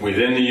operate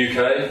within the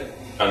UK,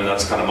 and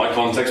that's kind of my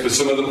context, but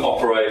some of them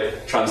operate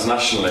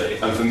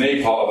transnationally. And for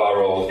me, part of our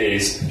role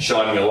is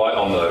shining a light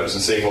on those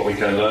and seeing what we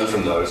can learn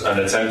from those and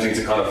attempting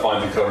to kind of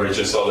find the courage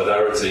and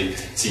solidarity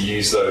to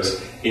use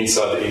those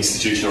inside the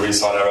institution or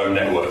inside our own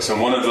networks.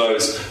 And one of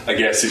those, I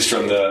guess, is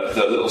from the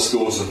little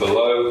schools of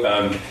below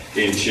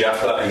in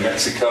Chiapas in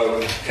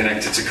Mexico,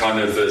 connected to kind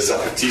of the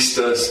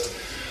Zapatistas.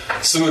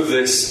 Some of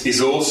this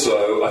is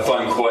also, I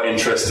find quite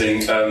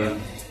interesting,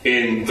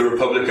 in the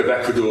Republic of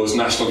Ecuador's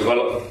National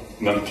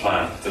Development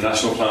Plan, the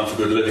National Plan for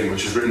Good Living,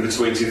 which was written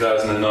between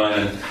 2009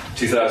 and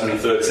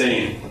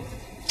 2013.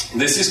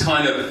 This is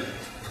kind of,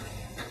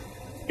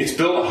 it's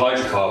built on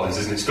hydrocarbons,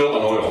 isn't it? It's built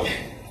on oil,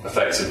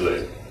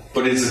 effectively.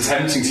 But it's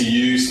attempting to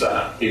use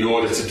that in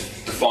order to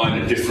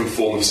define a different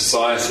form of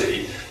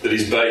society that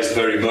is based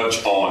very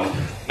much on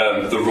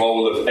the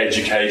role of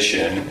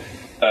education,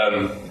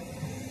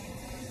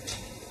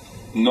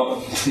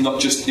 not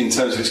just in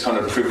terms of its kind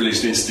of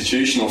privileged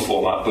institutional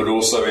format, but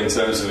also in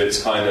terms of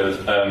its kind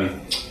of,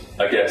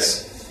 I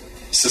guess,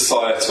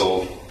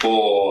 societal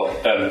or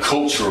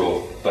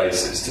cultural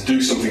basis, to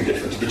do something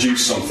different, to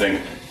produce something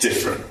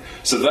different.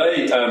 So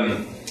they,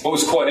 what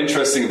was quite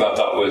interesting about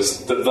that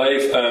was that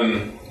they've,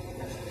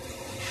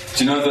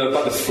 do you know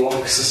about the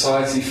Flock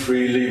Society,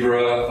 Free,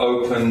 Libre,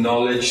 Open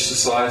Knowledge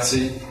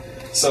Society?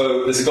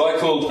 So there's a guy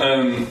called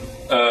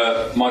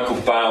Michael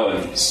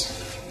Bowens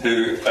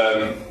who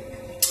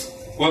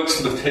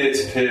works for the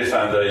Peer-to-Peer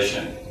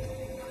Foundation,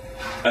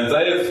 and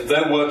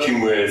they're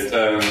working with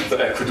the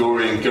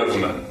Ecuadorian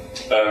government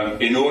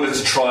in order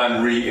to try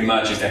and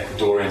reimagine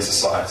Ecuadorian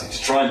society,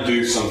 to try and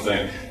do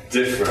something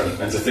different,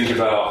 and to think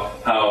about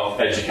how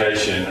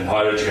education and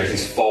higher education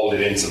is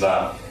folded into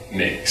that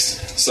mix.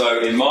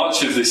 So in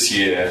March of this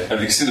year, and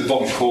you can see the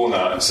bottom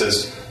corner, it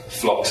says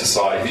Flock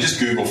Society. If you just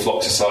Google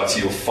Flock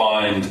Society, you'll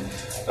find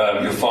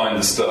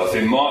the stuff.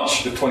 In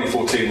March of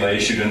 2014, they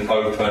issued an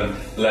open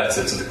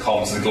letter to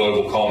the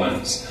global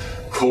commons,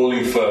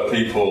 calling for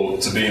people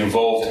to be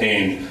involved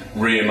in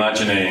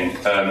reimagining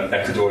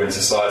Ecuadorian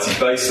society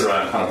based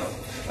around kind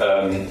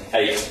of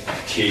 8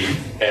 key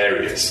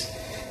areas.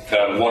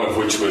 One of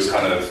which was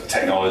kind of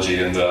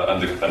technology and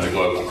the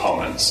global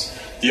commons.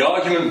 The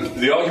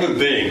argument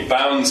being,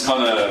 Bounds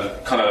kind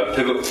of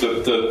pivot.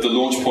 The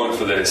launch point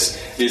for this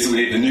is that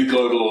we need a new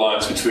global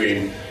alliance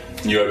between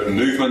new open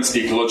movements,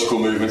 ecological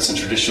movements, and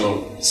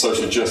traditional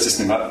social justice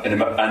and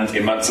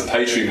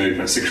emancipatory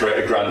movements to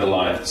create a grand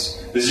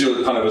alliance. This is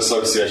your kind of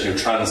association, your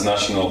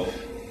transnational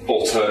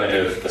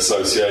alternative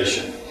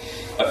association.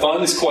 I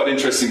find this quite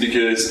interesting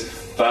because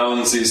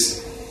Bounds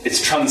it's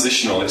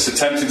transitional. It's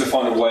attempting to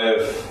find a way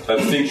of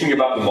thinking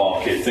about the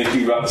market,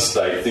 thinking about the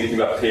state, thinking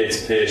about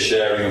peer-to-peer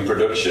sharing and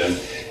production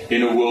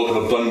in a world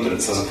of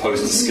abundance as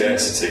opposed to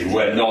scarcity,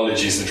 where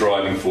knowledge is the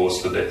driving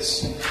force for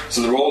this.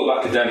 So the role of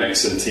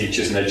academics and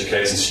teachers and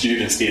educators and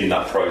students in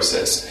that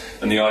process,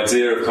 and the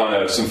idea of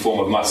kind of some form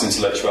of mass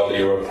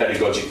intellectuality or a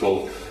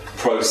pedagogical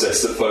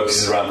process that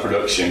focuses around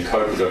production,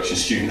 co-production,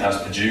 student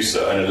as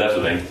producer, and a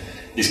levelling,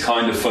 is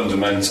kind of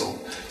fundamental.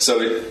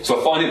 So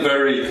I find it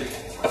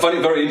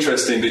very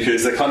interesting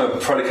because they're kind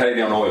of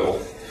predicating on oil,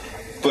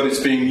 but it's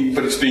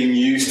being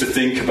used to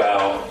think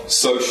about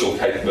social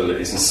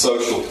capabilities and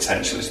social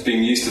potential. It's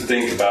being used to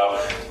think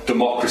about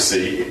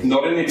democracy,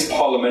 not in its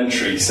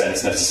parliamentary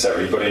sense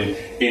necessarily, but in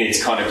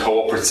its kind of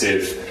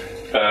cooperative,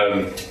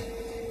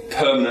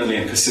 permanently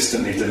and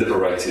persistently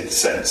deliberated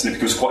sense. And it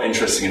becomes quite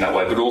interesting in that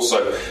way, but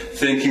also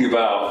thinking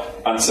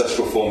about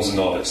ancestral forms of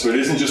knowledge. So it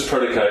isn't just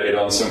predicated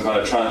on some kind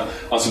of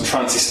on some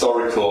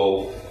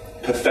transhistorical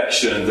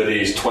perfection that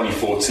is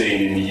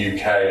 2014 in the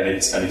UK, and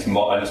it's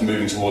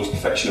moving towards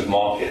perfection of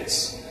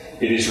markets.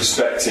 It is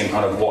respecting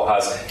kind of what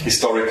has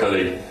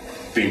historically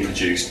been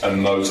produced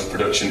and modes of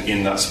production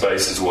in that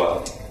space as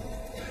well.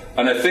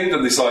 And I think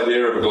that this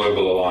idea of a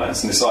global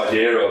alliance and this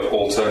idea of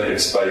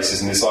alternative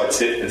spaces and this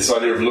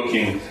idea of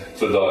looking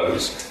for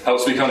those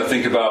helps me kind of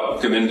think about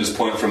Gominda's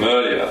point from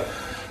earlier.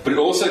 But it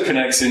also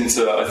connects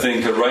into, I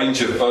think, a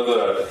range of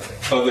other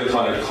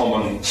kind of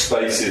common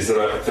spaces that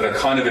are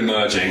kind of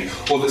emerging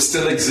or that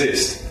still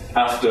exist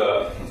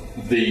after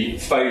the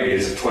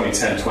failures of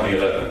 2010,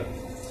 2011.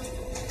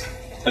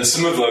 And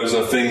some of those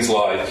are things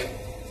like,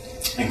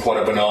 in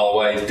quite a banal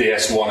way,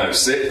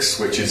 DS106,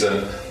 which is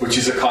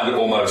a kind of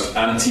almost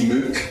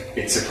anti-MOOC.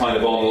 It's a kind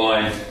of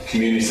online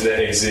community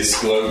that exists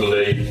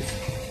globally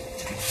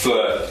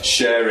for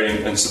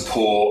sharing and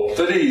support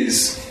that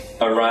is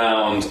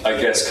around, I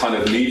guess, kind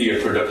of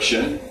media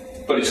production,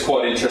 but it's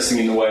quite interesting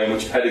in the way in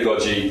which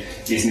pedagogy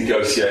is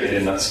negotiated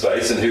in that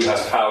space and who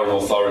has power and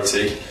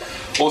authority.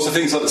 Also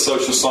things like the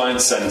Social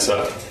Science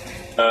Centre,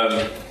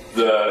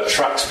 the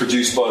tracks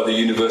produced by the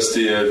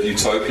University of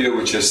Utopia,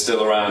 which are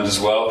still around as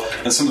well,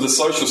 and some of the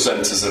social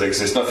centres that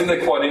exist. And I think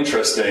they're quite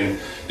interesting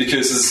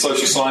because as the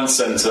Social Science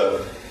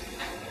Centre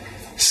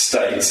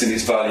states in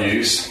its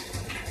values,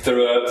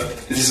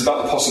 this is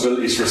about the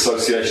possibilities for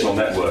associational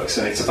networks,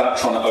 and it's about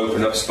trying to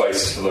open up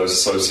spaces for those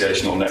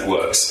associational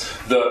networks.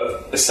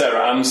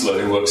 Sarah Amsler,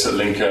 who works at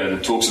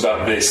Lincoln, talks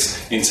about this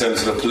in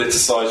terms of a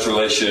politicised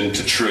relation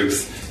to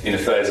truth in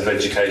affairs of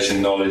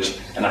education, knowledge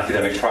and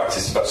academic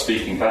practice, about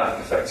speaking back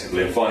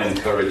effectively and finding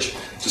the courage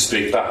to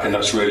speak back, and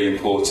that's really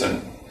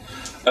important.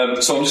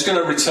 So I'm just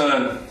going to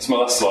return to my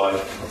last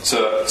slide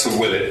to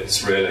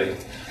Willits, really.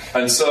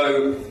 And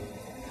so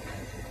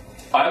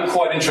I am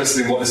quite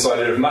interested in what this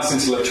idea of mass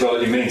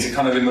intellectuality means. It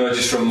kind of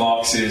emerges from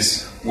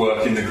Marx's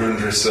work in the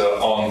Grundrisse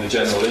on the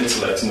general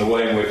intellect and the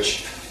way in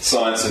which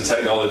science and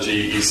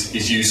technology is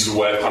used as a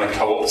way of kind of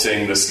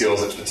co-opting the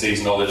skills,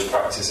 expertise, knowledge,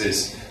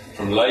 practices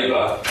from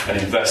labour and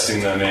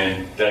investing them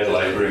in dead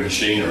labour and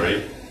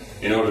machinery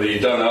in order that you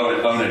don't owe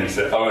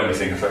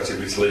anything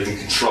effectively, so that you can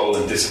control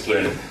and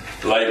discipline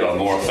labour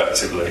more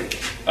effectively.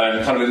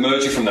 And kind of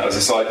emerging from that was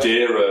this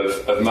idea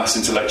of mass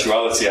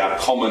intellectuality, our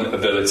common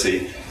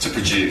ability to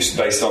produce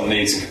based on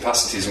needs and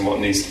capacities and what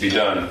needs to be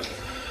done.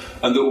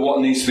 And that what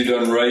needs to be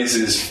done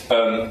raises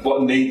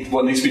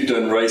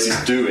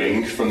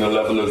doing from the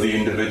level of the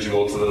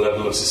individual to the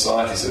level of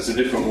society. So it's a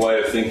different way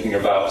of thinking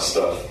about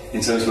stuff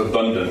in terms of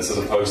abundance as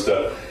opposed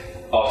to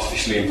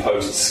artificially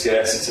imposed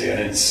scarcity. And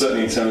it's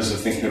certainly in terms of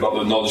thinking about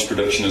the knowledge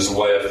production as a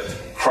way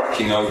of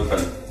cracking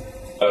open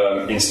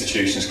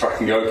institutions,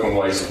 cracking open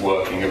ways of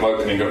working, of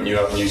opening up new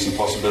avenues and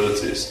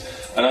possibilities.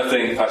 And I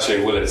think,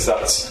 actually, Willits,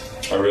 that's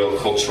a real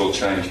cultural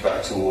change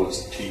back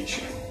towards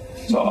teaching.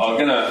 So I'm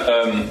going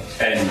to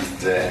end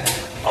there.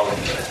 I'll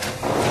end there.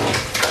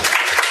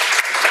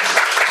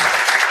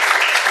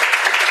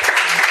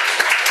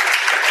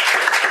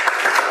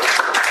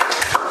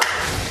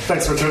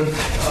 Thanks, Richard.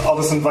 I'll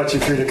just invite you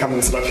three to come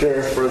and sit up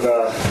here for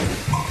the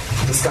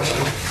discussion.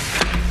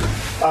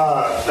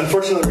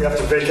 Unfortunately, we have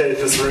to vacate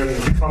this room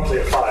promptly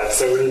at 5,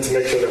 so we need to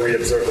make sure that we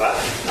observe that.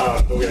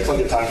 But we have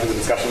plenty of time for the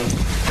discussion.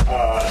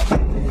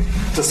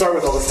 To start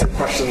with, I'll just take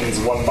questions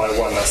one by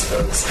one, I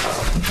suppose.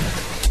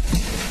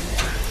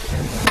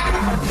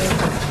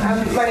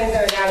 My name is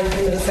Ariane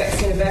from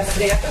Middlesex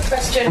University. I have a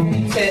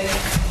question to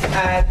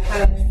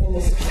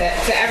panelists and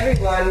to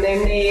everyone,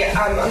 namely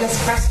on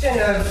this question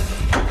of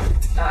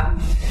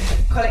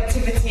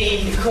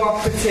collectivity,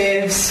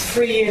 cooperatives,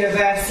 free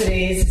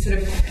universities, sort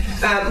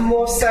of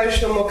more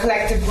social, more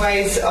collective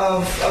ways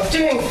of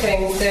doing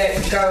things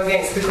that go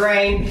against the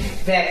grain,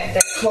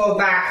 that claw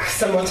back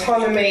some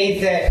autonomy,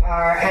 that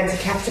are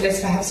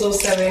anti-capitalist perhaps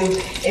also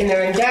in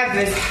their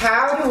endeavours.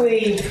 How do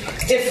we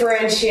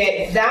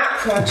differentiate that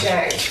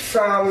project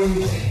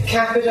from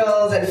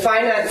capital's and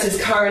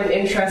finance's current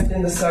interest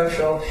in the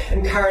social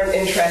and current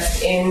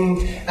interest in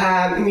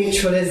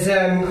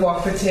mutualism,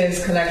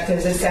 cooperatives,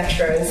 collectives,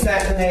 etc.? And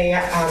certainly,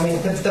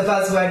 the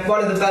buzzword,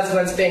 one of the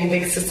buzzwords being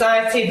big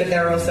society, but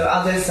there are also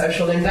others,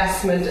 social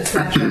investment,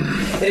 etc.,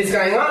 that is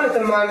going on at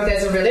the moment.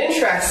 There's a real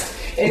interest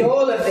in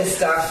all of this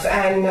stuff,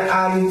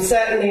 and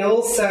certainly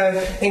also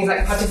things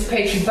like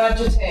participatory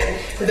budgeting.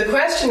 But the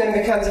question then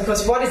becomes, of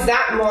course, what is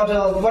that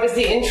model? What is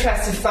the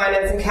interest of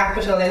finance and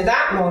capital in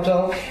that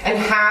model? And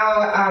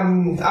how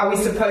are we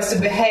supposed to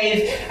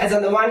behave as,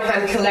 on the one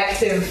hand,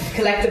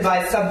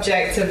 collectivized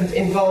subjects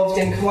involved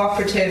in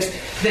cooperatives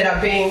that are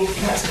being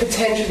perhaps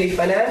potentially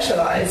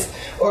financialized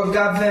or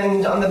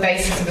governed on the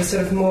basis of a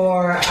sort of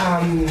more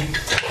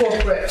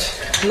corporate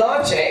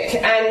logic?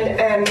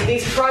 And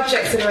these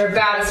projects that are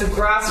about a sort of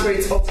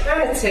grassroots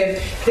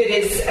alternative that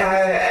is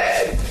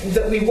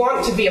that we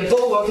want to be a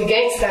bulwark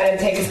against that and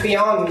take us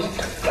beyond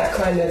that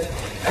kind of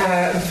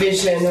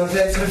vision of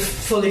a sort of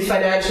fully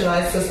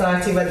financialized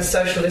society where the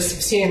social is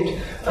subsumed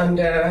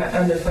under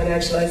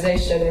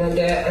financialization and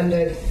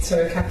under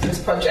sort of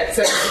capitalist projects.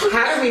 So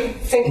how do we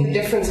think the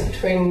difference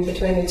between the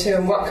two,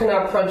 and what can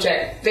our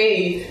project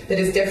be that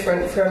is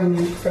different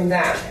from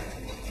that?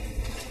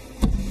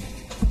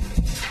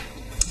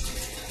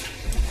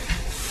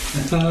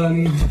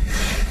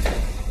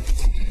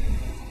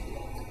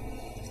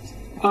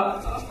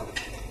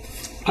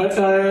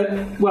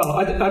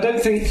 I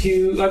don't think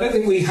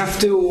we have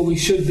to, or we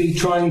should be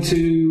trying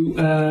to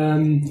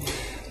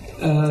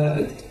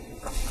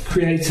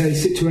create a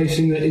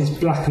situation that is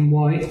black and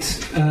white.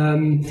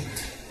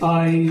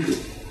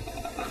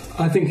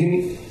 I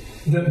think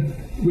that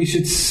we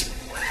should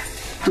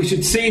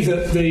see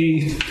that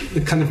the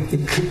kind of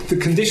the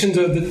conditions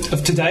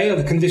of today are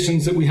the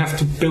conditions that we have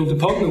to build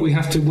upon, that we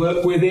have to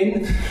work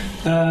within.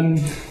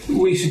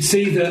 We should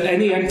see that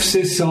any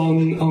emphasis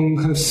on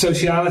kind of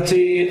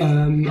sociality,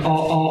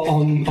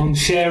 on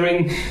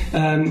sharing,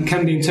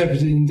 can be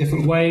interpreted in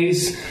different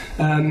ways.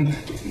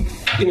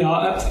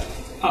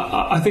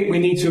 I think we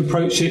need to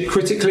approach it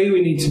critically.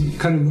 We need to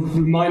kind of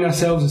remind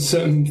ourselves of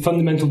certain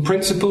fundamental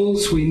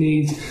principles. We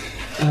need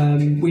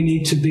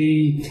to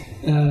be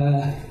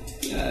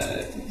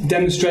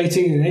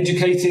demonstrating and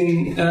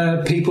educating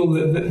people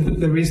that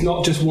there is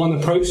not just one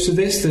approach to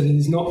this, that it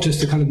is not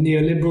just a kind of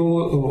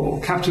neoliberal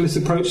or capitalist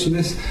approach to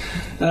this.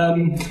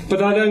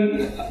 But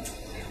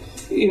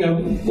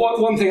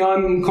one thing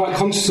I'm quite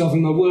conscious of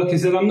in my work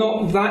is that I'm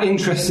not that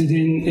interested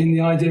in the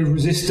idea of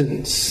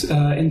resistance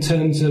in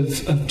terms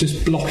of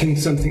just blocking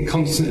something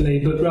constantly,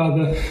 but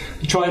rather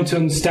trying to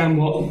understand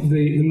what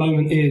the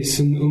moment is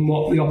and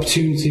what the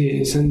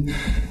opportunity is. And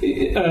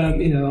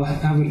I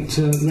haven't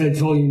read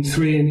Volume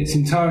 3 in its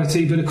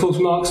entirety, but of course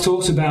Marx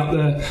talks about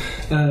the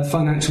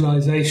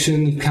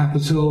financialisation of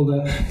capital,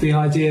 the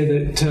idea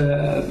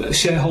that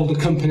shareholder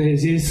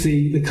companies is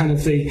the kind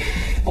of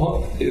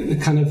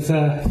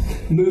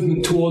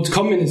movement towards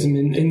communism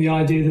in the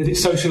idea that it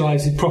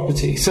socialises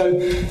property. So,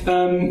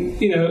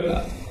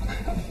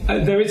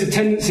 there is a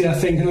tendency, I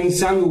think, an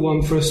understandable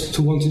one, for us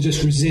to want to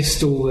just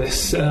resist all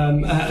this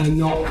and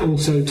not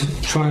also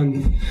to try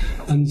and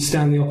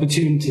understand the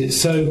opportunities.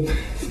 So,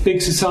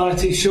 big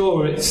society,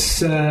 sure,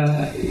 it's,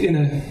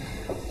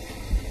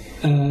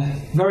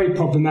 very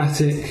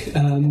problematic,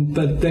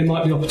 but there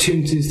might be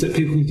opportunities that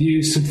people could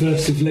use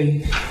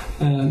subversively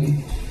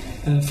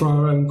for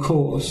our own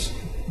cause.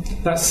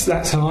 That's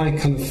how I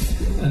kind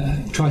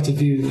of try to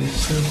view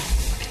this. So.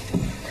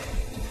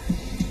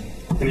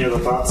 Any other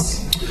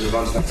thoughts?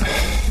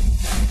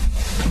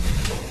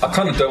 I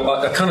kind of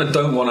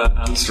don't want to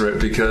answer it,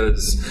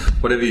 because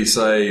whatever you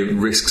say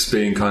risks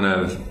being kind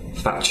of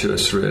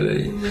fatuous.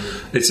 Really,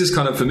 it's just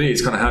kind of, for me,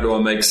 it's kind of, how do I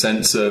make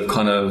sense of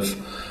kind of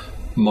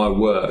my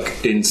work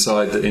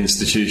inside the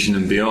institution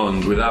and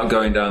beyond without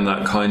going down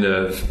that kind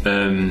of.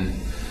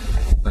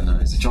 I don't know,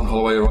 is it John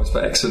Holloway who writes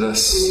about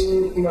Exodus?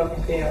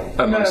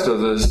 Amongst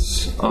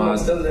others.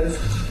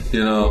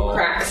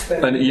 Cracks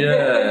them. And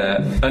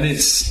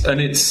it's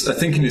I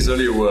think in his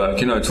earlier work,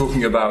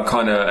 talking about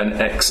kind of an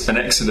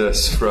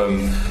exodus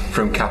from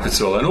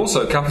capital, and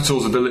also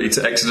capital's ability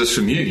to exodus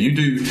from you.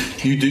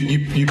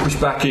 You push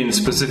back in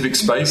specific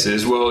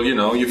spaces. Well,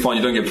 you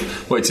find you don't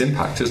get, well, it's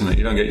impact, isn't it?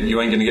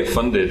 You ain't going to get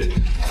funded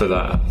for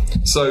that.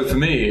 So for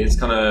me, it's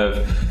kind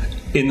of,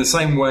 in the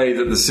same way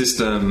that the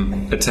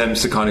system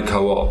attempts to kind of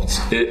co-opt,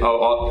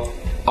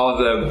 are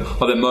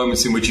there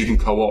moments in which you can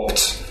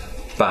co-opt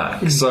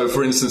back? So,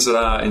 for instance, at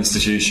our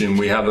institution,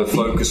 we have a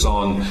focus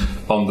on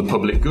the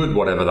public good,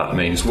 whatever that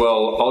means.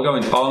 Well,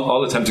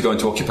 I'll attempt to go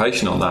into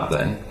occupation on that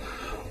then.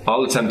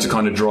 I'll attempt to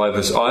kind of drive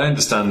us. I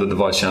understand that the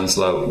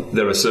Vice-Chancellor,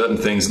 there are certain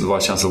things that the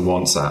Vice-Chancellor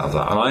wants out of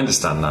that, and I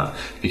understand that,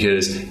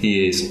 because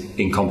he is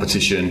in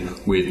competition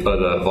with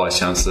other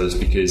Vice-Chancellors,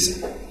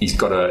 because he's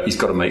got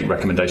to make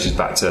recommendations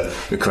back to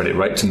the credit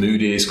rate, to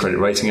Moody's, credit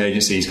rating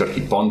agency. He's got to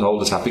keep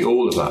bondholders happy,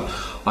 all of that.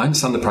 I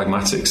understand the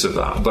pragmatics of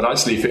that, but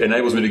actually, if it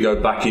enables me to go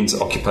back into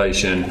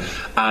occupation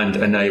and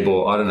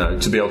enable, I don't know,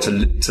 to be able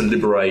to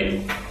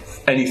liberate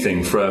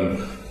anything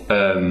from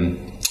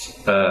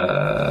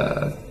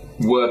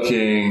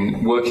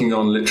working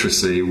on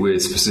literacy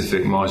with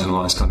specific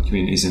marginalised kind of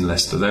communities in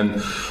Leicester, and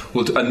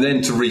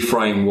then to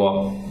reframe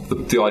what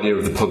the idea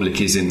of the public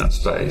is in that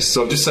space.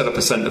 So I've just set up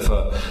a centre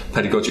for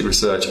pedagogic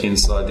research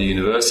inside the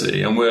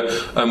university, and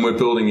we're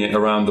building it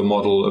around the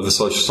model of the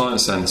social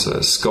science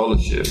centre,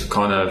 scholarship,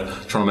 kind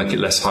of trying to make it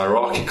less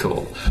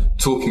hierarchical,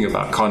 talking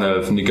about kind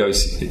of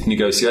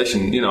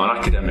negotiation. And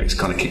academics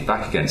kind of kick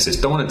back against this.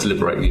 Don't want to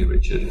deliberate with you,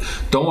 Richard.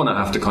 Don't want to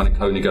have to kind of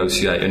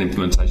co-negotiate an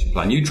implementation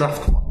plan. You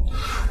draft one.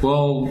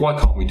 Well, why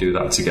can't we do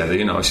that together?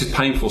 It's just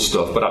painful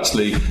stuff, but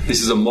actually this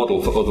is a model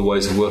for other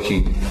ways of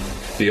working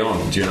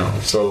beyond,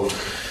 So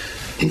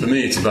for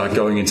me, it's about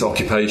going into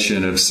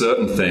occupation of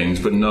certain things,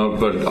 but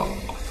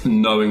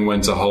knowing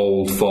when to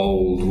hold,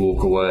 fold,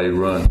 walk away,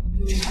 run,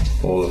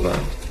 all of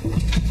that.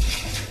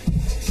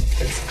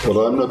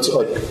 Well, I'm not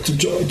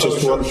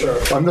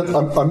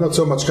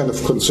so much kind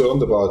of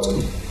concerned about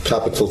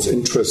capital's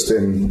interest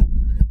in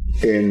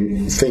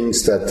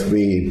things that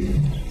we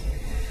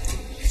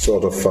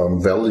sort of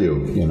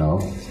value,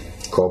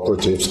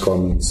 cooperatives,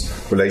 commons,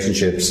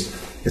 relationships,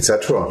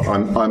 etc.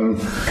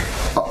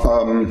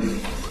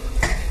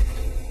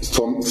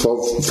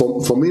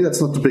 For me,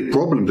 that's not the big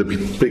problem. The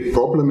big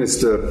problem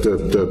is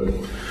the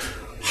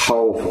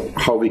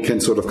how we can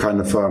sort of kind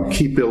of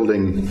keep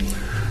building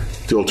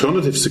the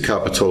alternatives to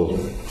capital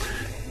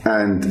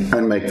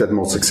and make that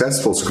more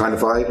successful. So kind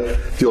of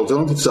the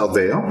alternatives are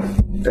there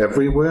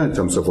everywhere in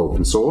terms of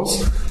open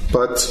source,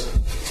 but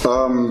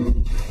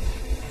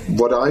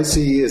what I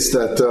see is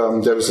that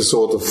there is a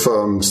sort of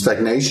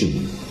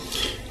stagnation.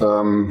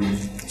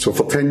 So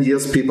for 10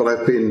 years, people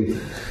have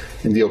been,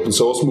 in the open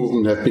source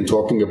movement, have been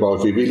talking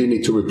about, we really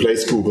need to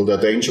replace Google,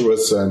 they're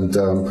dangerous, and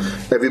there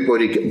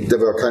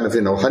were kind of,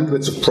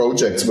 hundreds of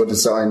projects were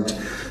designed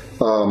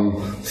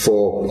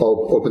for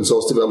open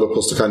source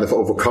developers to kind of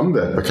overcome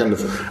that,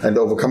 and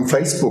overcome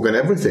Facebook and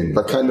everything,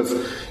 but kind of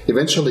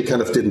eventually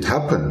kind of didn't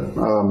happen.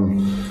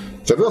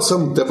 There were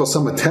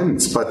some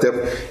attempts, but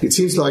it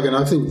seems like, and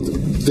I think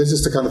this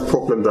is the kind of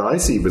problem that I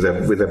see with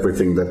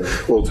everything, that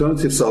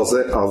alternatives are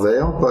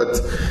there, but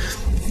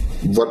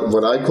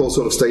what I call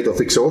sort of state of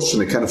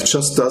exhaustion, it kind of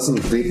just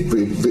doesn't.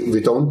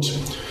 We don't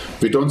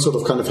sort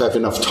of kind of have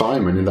enough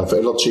time and enough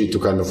energy to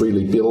kind of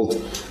really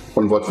build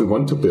on what we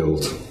want to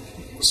build.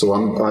 So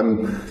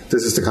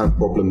this is the kind of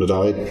problem that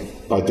I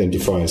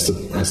identify as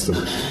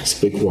the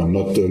big one,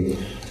 not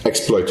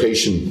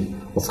exploitation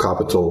of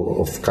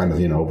capital, of kind of,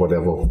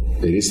 whatever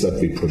it is that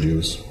we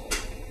produce.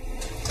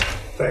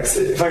 Thanks.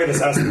 If I could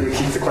just ask you to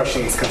keep the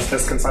questions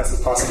as concise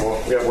as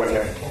possible. We have one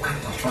here. Okay,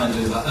 I'll try and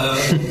do that.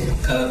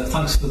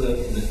 Thanks for the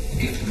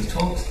gift of the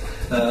talks.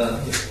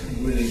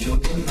 Really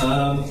enjoyed them.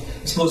 I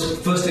suppose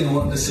the first thing I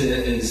wanted to say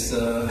is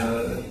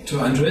to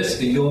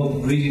Andres, your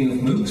reading of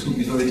MOOCs would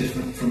be very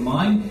different from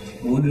mine.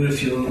 I wonder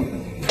if you're...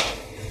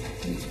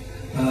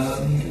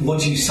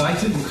 ones you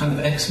cited were kind of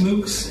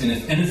ex-MOOCs, and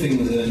if anything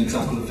was an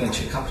example of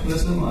venture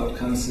capitalism, I would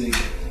kind of see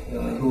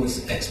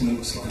those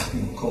ex-MOOCs like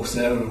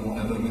Coursera or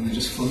whatever, they're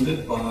just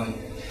funded by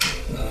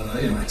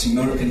it's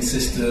American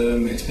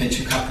system, it's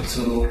venture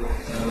capital.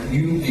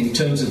 You, in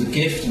terms of the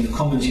gift and the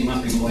commons, you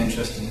might be more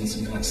interested in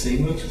something like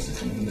CMOOCs, which is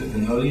kind of a bit of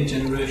an earlier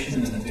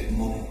generation and a bit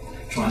more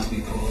trying to be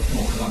more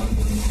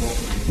collaborative and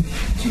cooperative.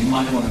 So you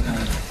might want to kind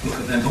of look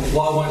at them. But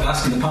what I want to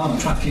ask in the panel, and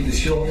try to keep this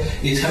short,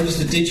 is how does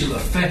the digital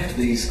affect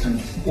these kind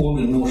of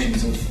older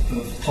notions of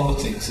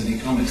politics and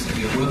economics that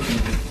you're working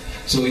with?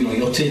 So,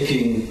 you're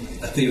taking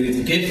a theory of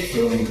the gift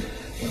from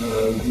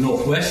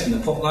Northwest and the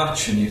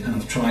potlatch, and you're kind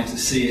of trying to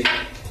see it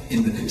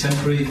in the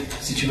contemporary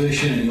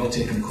situation, and you're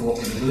taking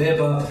cooperative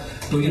labour.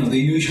 But the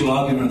usual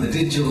argument of the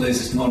digital is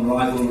it's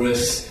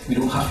non-rivalrous, we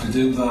don't have to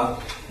do that,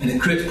 and it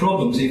creates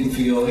problems even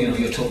for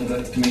you're talking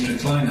about Dimitri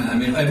Kleiner.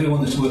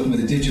 Everyone that's working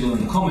with the digital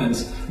and the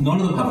commons, none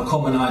of them have a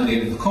common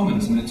idea of the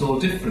commons. It's all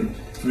different.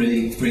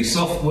 Free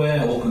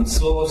software, open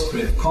source,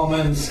 Creative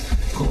Commons,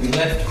 could be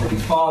left, could be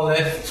far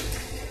left,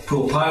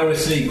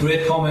 pro-piracy,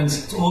 Great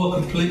Commons. It's all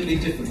completely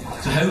different.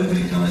 So how do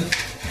we kind of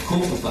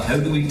cope with that? How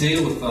do we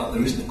deal with that?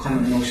 There isn't a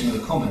common notion of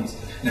the commons.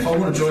 And if I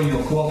want to join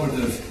your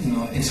cooperative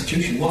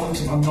institution, what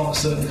happens if I'm not a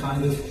certain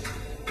kind of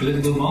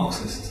political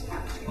Marxist?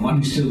 I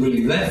might be still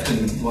really left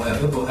and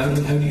whatever, but how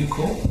do you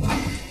cope with that?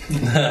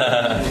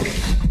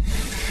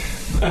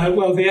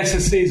 Well, the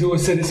SSC has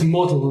always said it's a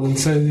model, and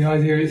so the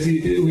idea is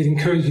we'd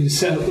encourage you to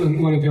set up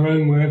one of your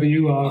own wherever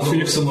you are.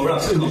 Or somewhere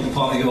else, it's not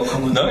part of your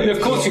common. No,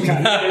 of course you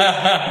can.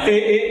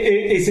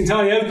 It's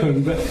entirely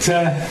open, but...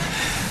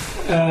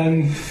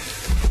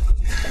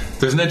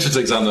 There's an entrance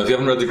exam though. If you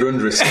haven't read the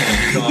Grundrisse,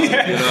 you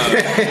can't.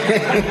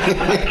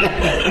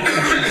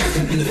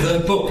 In the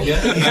third book, yeah.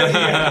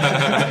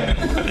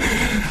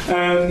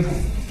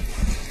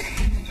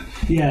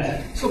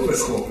 So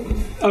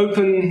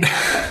open.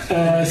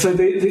 So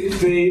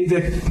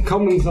the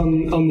commons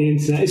on the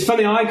internet. It's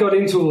funny. I got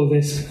into all of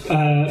this.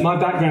 My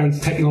background's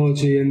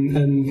technology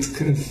and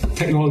kind of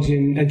technology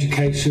and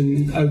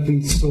education,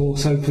 open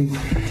source, open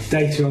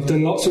data. I've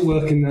done lots of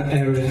work in that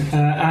area,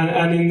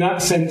 and in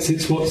that sense,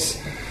 it's what's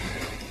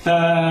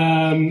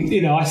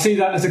I see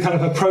that as a kind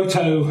of a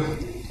proto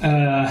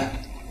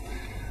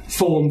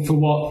form for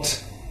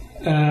what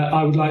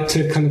I would like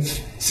to kind of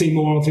see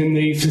more of in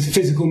the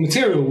physical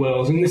material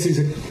world, and this is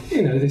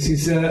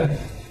a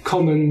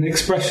common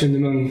expression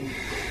among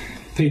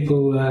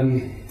people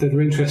that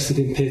are interested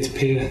in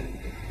peer-to-peer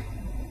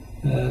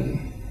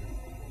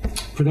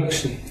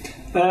production.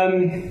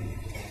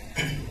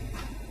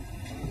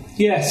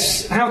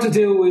 Yes, how to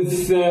deal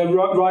with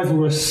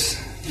rivalrous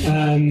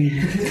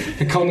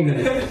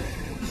economy.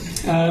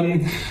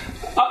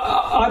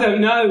 I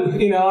don't know.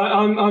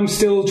 I'm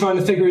still trying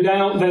to figure it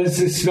out. There's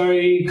this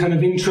very kind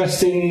of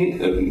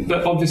interesting,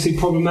 but obviously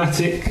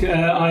problematic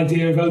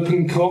idea of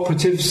open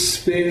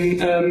cooperatives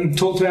being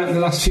talked about in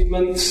the last few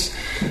months.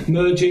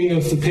 Merging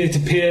of the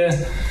peer-to-peer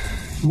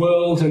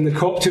world and the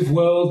cooperative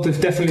world.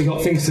 They've definitely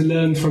got things to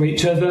learn from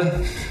each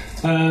other.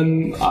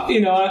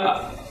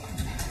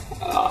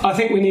 I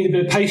think we need a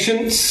bit of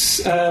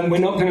patience. We're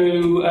not going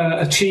to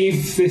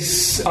achieve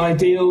this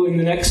ideal in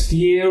the next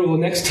year or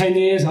next 10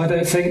 years, I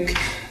don't think.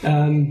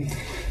 I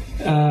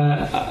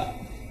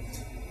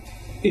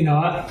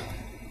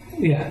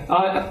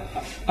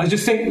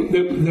just think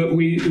that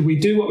we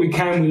do what we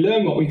can, we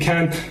learn what we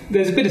can.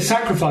 There's a bit of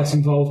sacrifice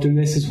involved in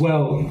this as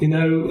well.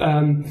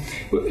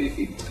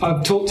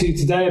 I've talked to you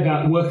today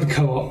about worker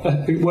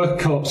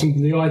co-ops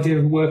and the idea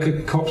of a worker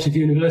cooperative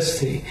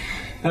university.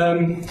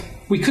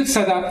 We could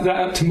set that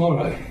up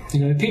tomorrow.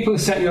 People are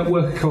setting up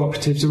worker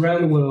cooperatives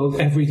around the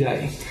world every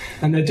day,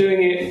 and they're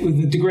doing it with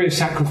a degree of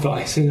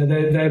sacrifice.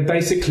 They're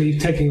basically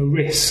taking a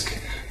risk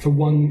for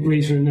one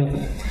reason or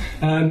another.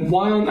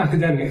 Why aren't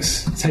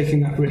academics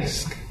taking that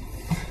risk?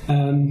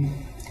 I'm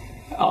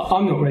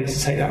not ready to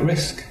take that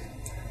risk.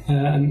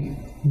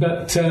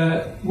 But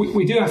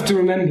we do have to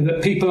remember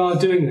that people are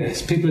doing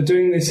this. People are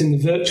doing this in the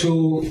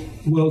virtual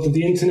world of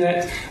the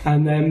internet,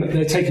 and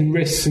they're taking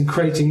risks and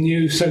creating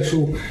new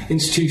social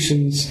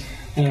institutions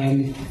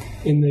in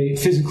the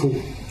physical,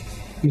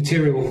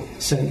 material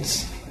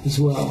sense as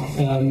well.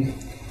 And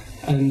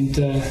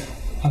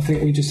I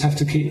think we just have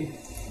to keep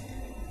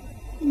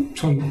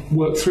trying to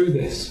work through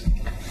this.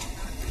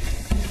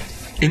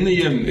 In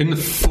the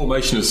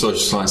formation of social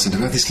science centre,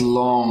 we had this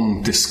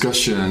long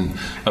discussion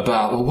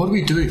about, well, what do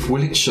we do if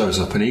Willett shows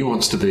up and he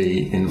wants to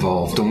be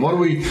involved, and what do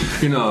we,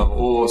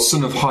 or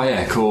son of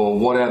Hayek or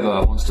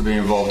whatever wants to be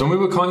involved, and it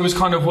was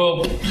kind of,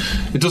 well,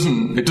 it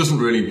doesn't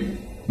really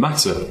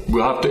matter.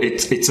 We'll have to.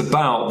 It's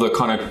about the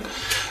kind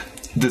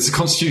of there's a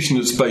constitution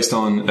that's based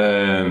on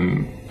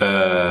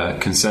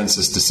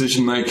consensus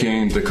decision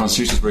making. The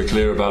constitution is very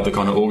clear about the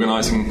kind of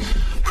organising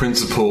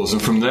principles,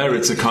 and from there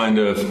it's a kind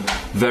of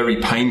very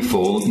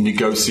painful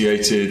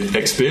negotiated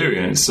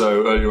experience.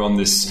 So earlier on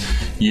this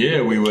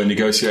year we were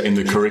negotiating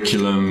the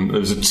curriculum. It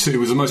was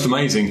the most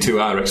amazing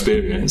 2-hour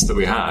experience that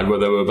we had, where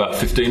there were about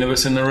 15 of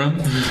us in the room,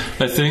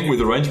 I think,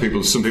 with a range of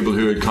people. Some people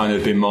who had kind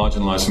of been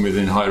marginalised from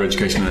within higher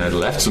education and had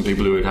left, some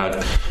people who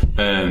had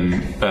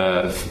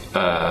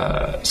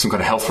some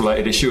kind of health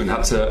related issue and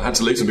had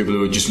to leave, some people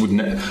who just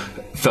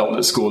felt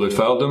that school had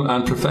failed them,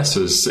 and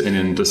professors sitting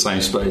in the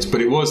same space. But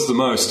it was the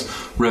most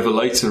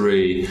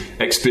revelatory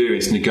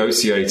experience,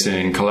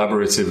 negotiating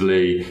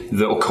cooperatively,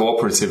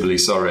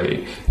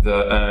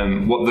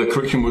 what the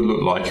curriculum would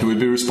look like, who would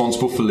be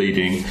responsible for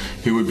leading,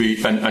 who would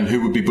be and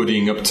who would be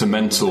buddying up to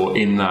mentor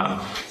in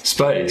that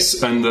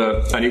space, and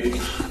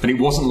it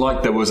wasn't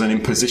like there was an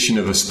imposition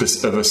of a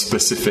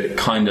specific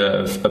kind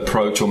of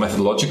approach or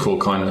methodological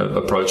kind of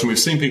approach. And we've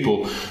seen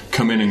people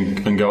come in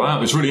and go out.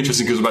 It was really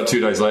interesting because about 2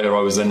 days later I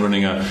was then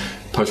running a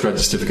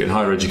postgraduate certificate in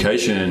higher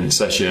education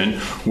session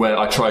where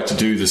I tried to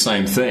do the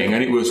same thing,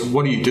 and it was,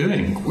 what are you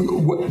doing?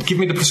 Give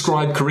me the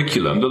prescribed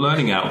curriculum, the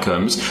learning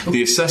outcomes,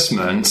 the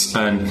assessments,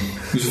 and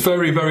it was a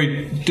very,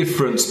 very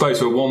different space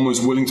where one was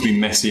willing to be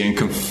messy and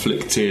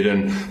conflicted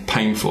and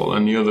painful,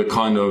 and the other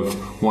kind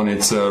of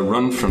wanted to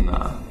run from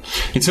that.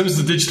 In terms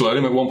of the digital, I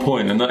only make one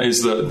point, and that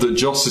is that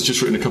Joss has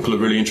just written a couple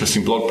of really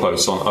interesting blog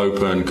posts on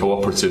open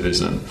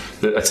cooperativism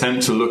that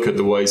attempt to look at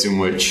the ways in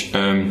which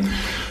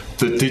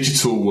the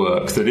digital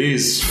work that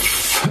is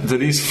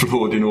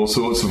flawed in all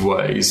sorts of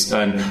ways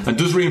and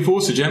does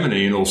reinforce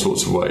hegemony in all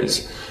sorts of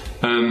ways,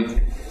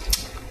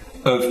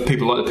 of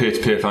people like the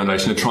Peer-to-Peer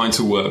Foundation are trying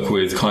to work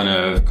with kind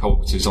of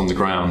cooperatives on the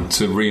ground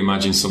to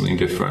reimagine something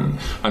different.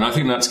 And I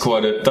think that's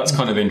kind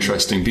of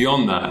interesting.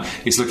 Beyond that,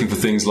 it's looking for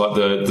things like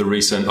the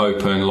recent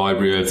Open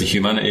Library of the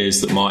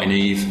Humanities that Martin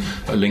Eve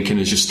at Lincoln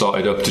has just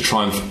started up to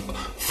try and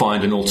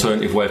find an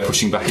alternative way of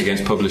pushing back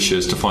against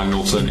publishers, to find an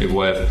alternative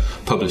way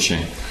of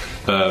publishing.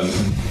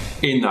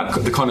 In that,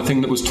 the kind of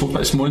thing that was talked about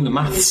this morning, the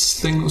maths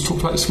thing that was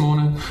talked about this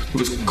morning, it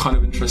was kind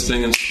of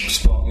interesting and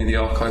sparked me the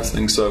archive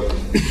thing. So,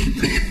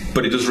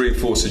 but it does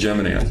reinforce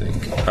hegemony, I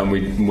think, and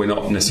we're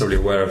not necessarily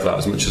aware of that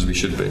as much as we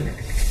should be.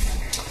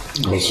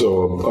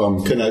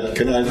 Also, can I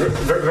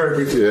very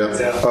briefly? Yeah.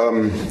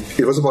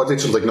 It was about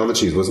digital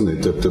technologies, wasn't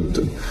it?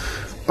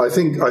 I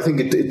think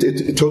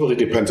it totally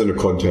depends on the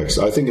context.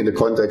 I think in the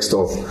context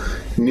of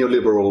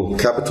neoliberal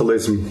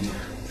capitalism,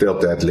 they're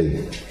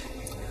deadly.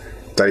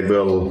 They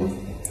will.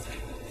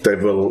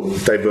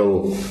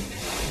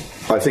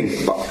 I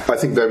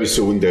think very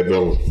soon they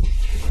will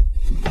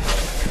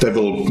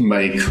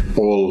make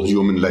all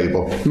human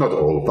labor, not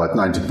all, but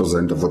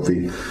 90% of what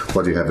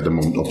we have at the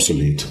moment,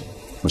 obsolete.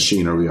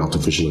 Machinery,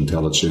 artificial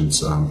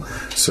intelligence. I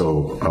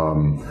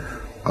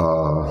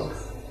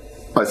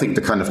think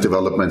the kind of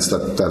developments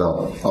that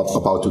are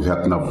about to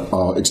happen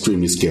are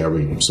extremely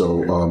scary.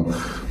 So,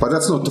 but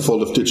that's not the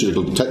fault of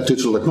digital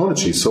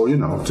technology. So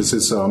this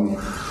is.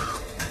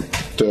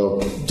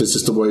 This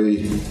is the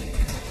way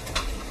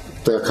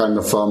they're kind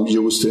of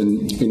used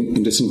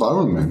in this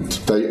environment.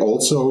 They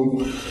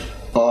also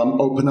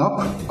open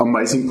up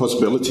amazing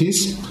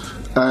possibilities,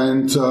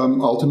 and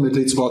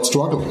ultimately it's about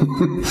struggle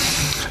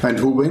and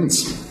who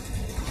wins.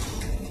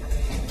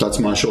 That's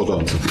my short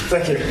answer.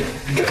 Thank you.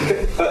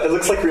 It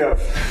looks like we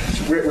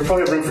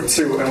probably have room for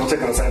two, and we'll take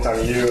them at the same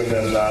time. You and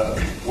then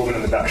the woman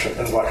in the black shirt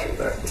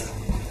there.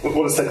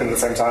 We'll just take them at the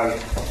same time.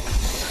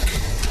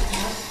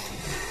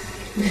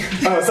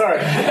 Oh, sorry.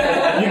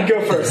 You can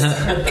go first.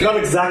 Not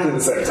exactly the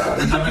same time.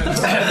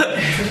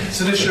 It's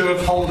an issue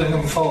of holding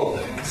and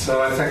folding. So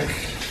I think,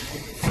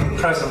 for the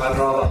present, I'd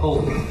rather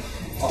hold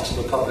onto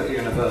the public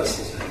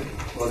university,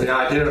 or the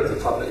idea of the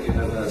public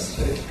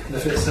university. And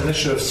if it's an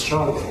issue of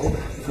struggle,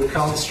 if we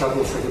can't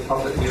struggle for the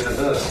public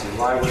university,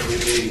 why would we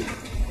be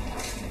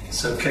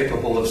so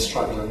capable of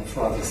struggling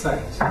for other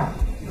things?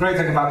 The great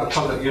thing about the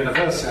public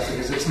university, I think,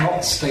 is it's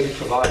not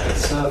state-provided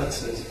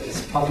services,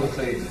 it's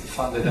publicly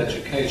funded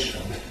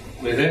education,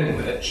 within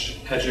which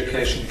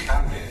education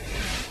can be.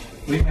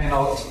 We may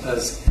not,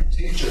 as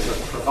teachers,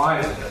 have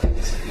provided it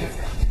as a gift,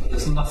 but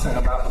there's nothing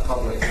about the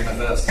public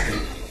university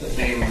that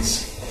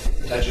means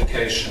that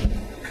education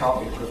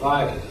can't be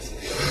provided as a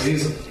gift.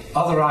 These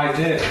other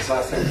ideas,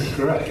 I think,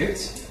 are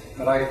great,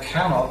 but I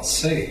cannot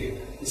see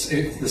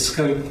the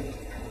scope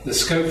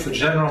for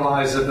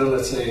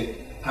generalizability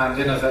and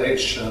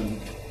innovation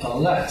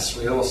unless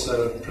we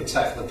also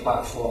protect the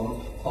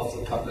platform of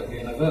the public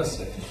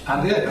university.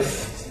 And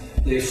if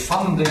the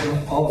funding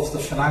of the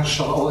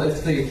financial, or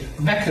if the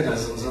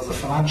mechanisms of the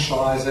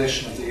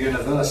financialization of the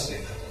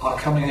university are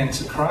coming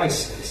into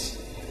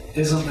crisis,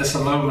 isn't this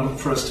a moment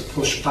for us to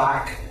push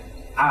back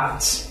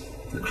at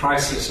the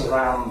crisis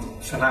around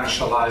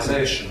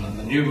financialization and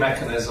the new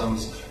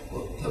mechanisms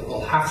that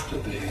will have to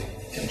be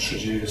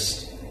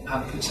introduced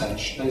and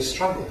potentially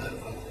struggled over?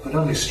 But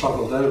only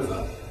struggled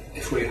over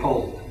if we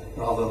hold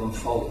rather than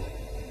fold.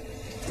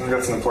 I think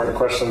that's an important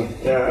question.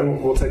 Yeah,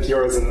 and we'll take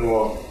yours and then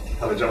we'll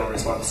have a general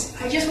response.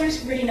 I just wanted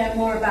to really know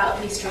more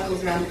about these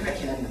struggles around the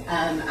curriculum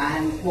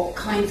and what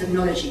kinds of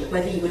knowledge,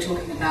 whether you were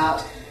talking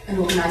about an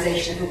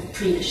organisation of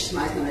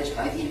pre-legitimised knowledge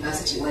by the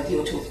university, whether you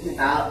were talking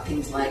about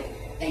things like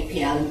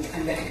APL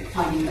and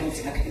finding ways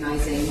of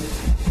recognising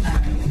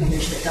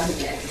knowledge that doesn't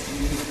get from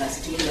the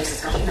university, and those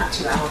discussions that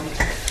 2 hour.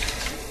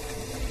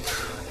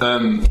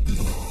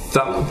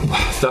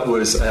 That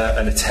was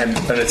an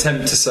attempt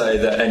to say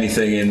that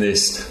anything in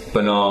this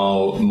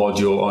banal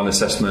module on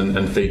assessment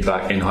and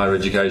feedback in higher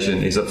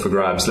education is up for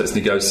grabs. Let's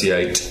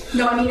negotiate.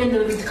 No, I mean in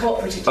the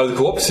cooperative. Oh, the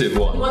cooperative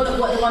one. The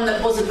one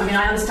that wasn't. I mean,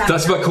 I understand.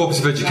 That's about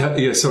cooperative education.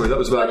 Yeah, sorry, that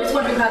was about. I was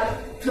wondering about.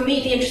 For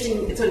me, the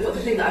interesting sort of the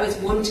thing that I was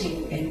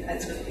wanting in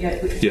sort of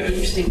which was really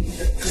interesting,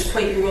 the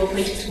point you were all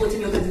pointing towards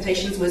in your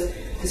presentations was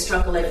the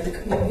struggle over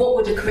what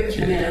would a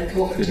curriculum in a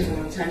cooperative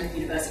or alternative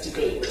university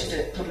be, which is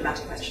a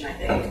problematic question, I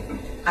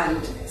think.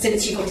 And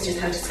since you've obviously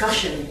just had a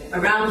discussion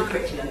around the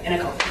curriculum in a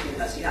cooperative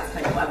university, that's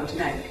kind of what I want to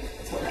know,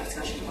 is what that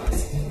discussion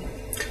was.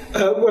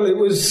 Well, it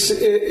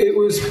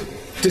was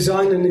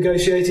designed and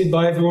negotiated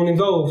by everyone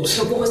involved.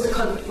 So what was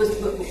what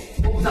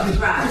was up the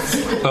grads?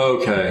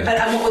 Okay.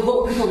 And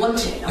what were people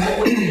wanting?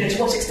 And to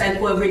what extent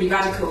were really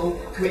radical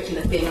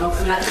curricula being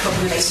offered? Like the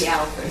problem of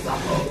ACL, for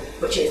example,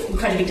 which is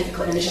incredibly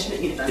difficult in a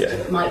legitimate university,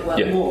 but might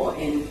work more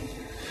in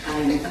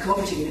a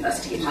cooperative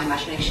university, in my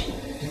imagination.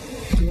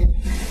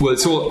 Well,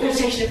 it's all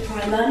interpretation of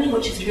prior learning,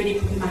 which is really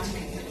problematic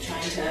in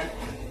trying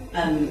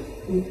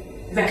to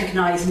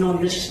recognise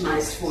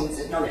non-legitimised forms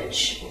of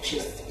knowledge, which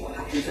is what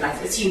happens. But I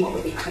assume what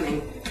would be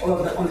happening or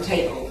on the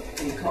table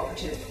in the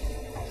cooperative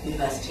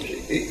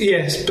university.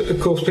 Yes, but of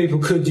course people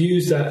could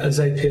use that as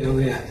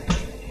APL.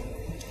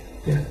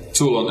 Yeah.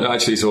 It's all on.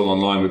 Actually, it's all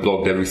online. We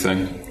blogged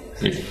everything.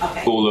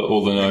 Okay.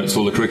 All the notes,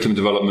 all the curriculum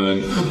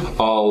development.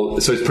 So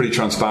it's pretty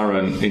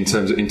transparent in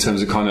terms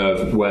of kind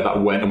of where that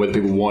went and whether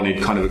people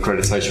wanted kind of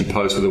accreditation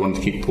posts, whether they wanted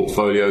to keep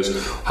portfolios,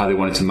 how they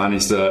wanted to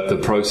manage the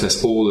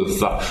process, all of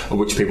that,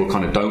 which people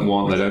kind of don't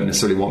want. They don't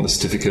necessarily want the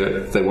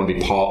certificate. They want to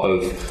be part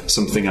of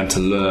something and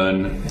to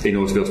learn in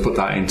order to be able to put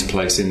that into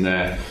place in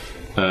their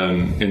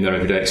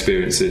everyday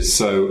experiences.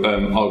 So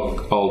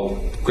I'll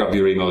grab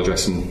your email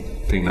address and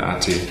ping that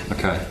out to you.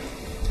 Okay.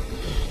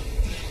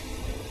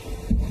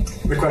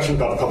 The question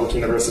about the public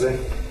university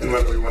and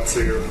whether we want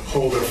to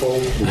hold or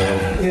fold.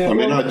 Yeah. I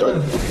mean, I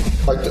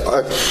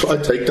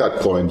take that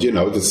point. You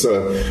know, this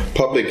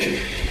public.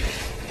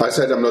 I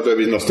said I'm not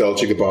very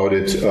nostalgic about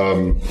it,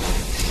 and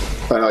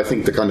I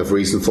think the kind of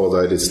reason for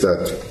that is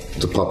that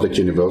the public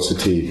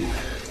university,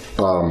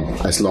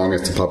 as long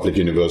as the public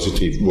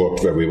university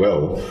worked very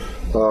well,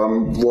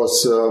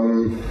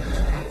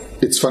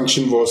 its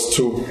function was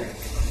to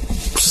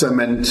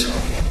cement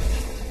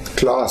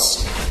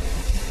class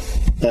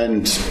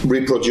and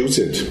reproduce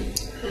it.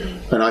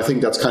 And I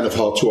think that's kind of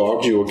hard to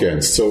argue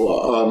against.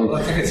 So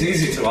I think it's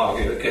easy to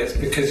argue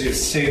against because you've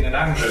seen in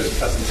Andrew's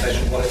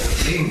presentation what it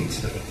would mean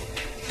to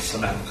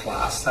cement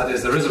class. That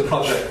is, there is a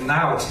project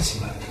now to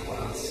cement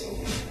class.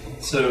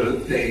 So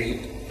the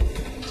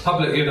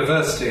public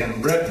university in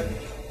Britain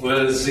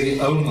was the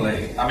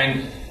only... I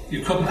mean,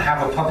 you couldn't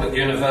have a public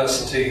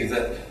university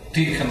that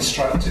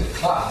deconstructed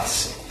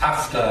class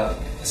after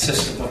a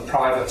system of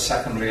private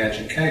secondary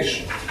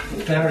education.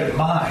 But bear in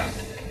mind,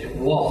 it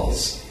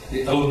was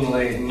the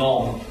only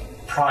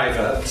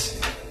non-private,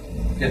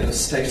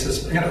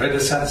 status. In a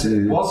sense,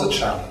 it was a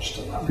challenge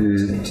to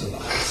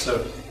that.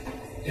 So,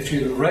 if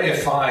you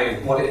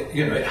reify what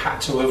it had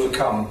to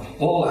overcome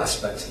all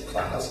aspects of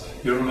class,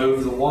 you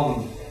remove the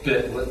one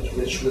bit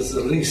which was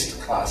the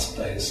least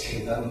class-based,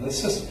 and then the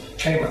system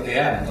came at the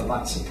end, and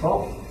that's a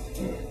problem.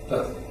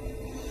 But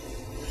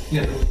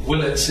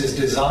Willits is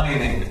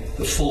designing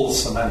the full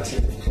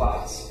cementing of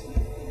class.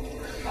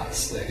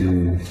 That's the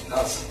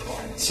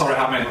point. Sorry,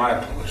 I mean, my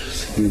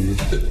apologies.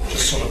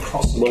 Just sort of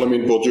cross. Well, I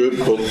mean, Bourdieu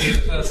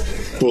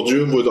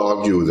would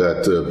argue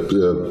that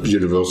the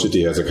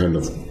university has a kind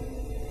of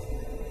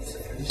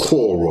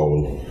core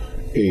role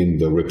in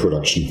the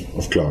reproduction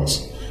of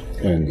class,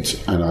 and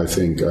I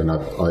think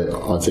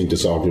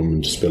this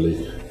argument is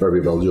very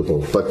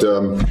valuable. But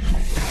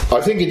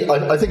I think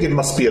it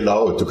must be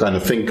allowed to kind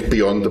of think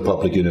beyond the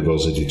public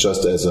university,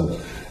 just as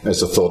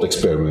a thought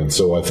experiment.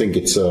 So I think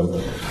it's,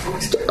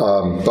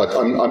 but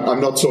I'm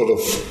not sort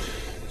of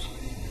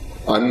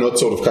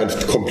kind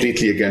of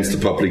completely against the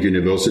public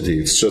university.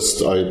 It's just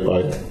that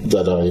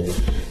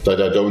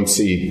I don't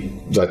see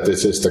that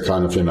this is the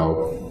kind of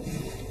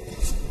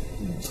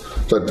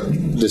that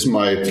this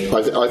might.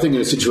 I think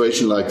in a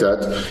situation like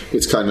that,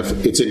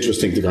 it's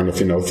interesting to kind of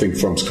think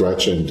from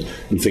scratch and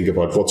think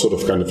about what sort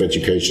of kind of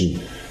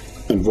education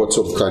and what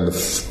sort of kind of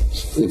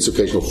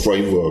institutional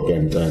framework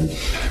and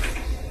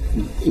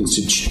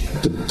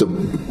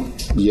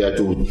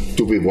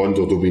do we want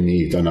or do we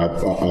need? And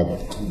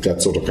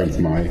that's sort of kind of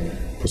my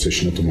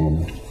position at the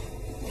moment.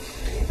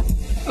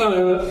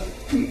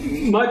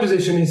 My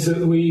position is that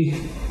we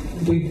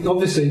we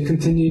obviously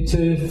continue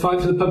to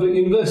fight for the public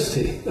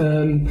university,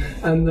 and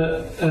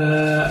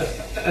that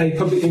a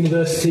public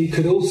university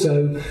could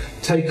also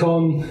take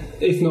on,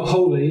 if not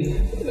wholly,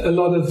 a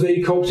lot of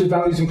the cooperative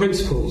values and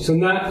principles,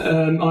 and that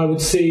I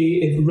would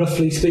see,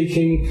 roughly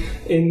speaking,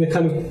 in the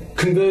kind of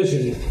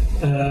conversion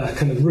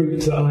kind of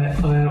route that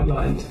I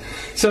outlined.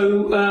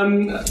 So,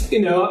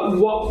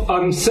 what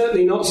I'm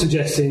certainly not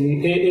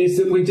suggesting is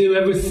that we do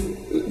everything,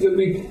 that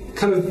we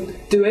kind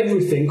of do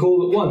everything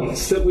all at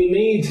once, that we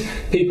need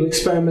people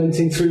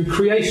experimenting through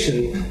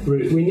creation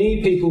route. We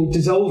need people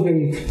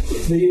dissolving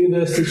the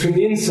universities from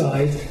the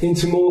inside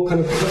into more kind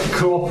of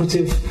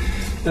cooperative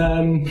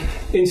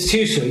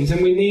institutions,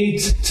 and we need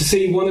to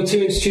see one or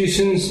two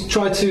institutions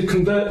try to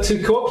convert to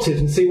cooperatives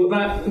and see what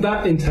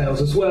that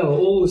entails as well,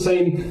 all the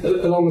same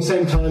along the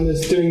same time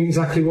as doing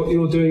exactly what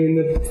you're doing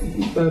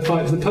in the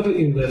fight for the public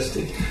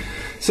university.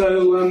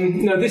 So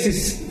no, this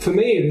is, for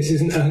me, this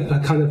isn't a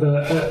kind of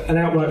an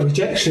outright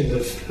rejection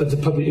of the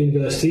public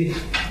university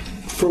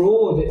for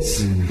all of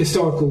its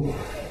historical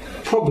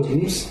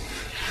problems,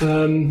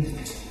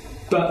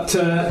 but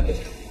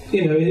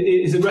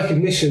it is a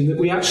recognition that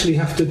we actually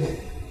have to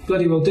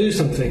bloody well do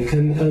something,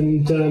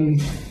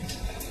 and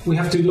we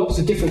have to do lots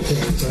of different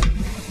things. So.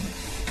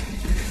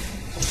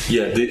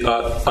 Yeah,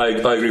 I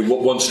agree.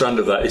 One strand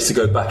of that is to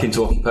go back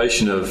into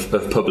occupation of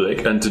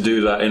public, and to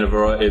do that in a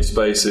variety of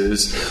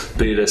spaces,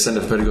 be it a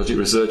Centre for Pedagogic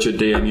Research at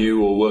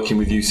DMU, or working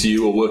with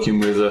UCU, or working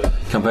with a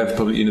Campaign for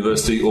Public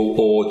University,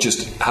 or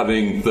just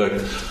having the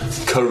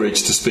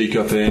courage to speak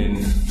up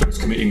in those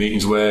committee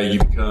meetings where you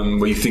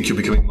think you're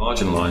becoming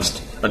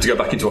marginalised. And to go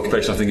back into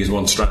occupation, I think, is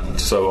one strand.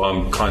 So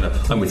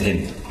I'm with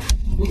him.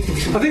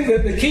 I think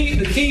that the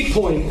key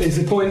point is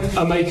the point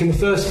I make in the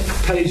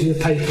first page of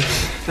the paper,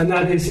 and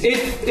that is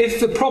if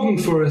the problem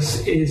for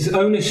us is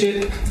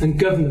ownership and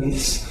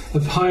governance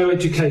of higher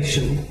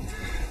education,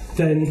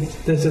 then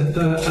there's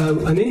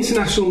an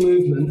international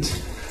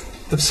movement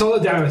of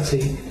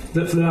solidarity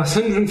that for the last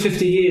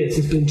 150 years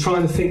has been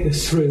trying to think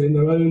this through in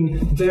their own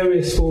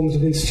various forms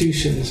of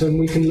institutions, and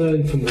we can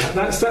learn from that.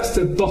 That's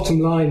the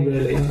bottom line,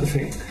 really, I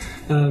think.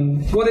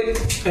 What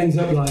it ends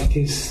up like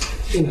is,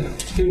 who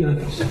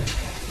knows?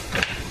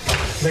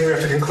 I think we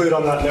have to conclude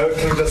on that note.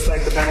 Can we just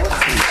thank the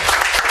panelists?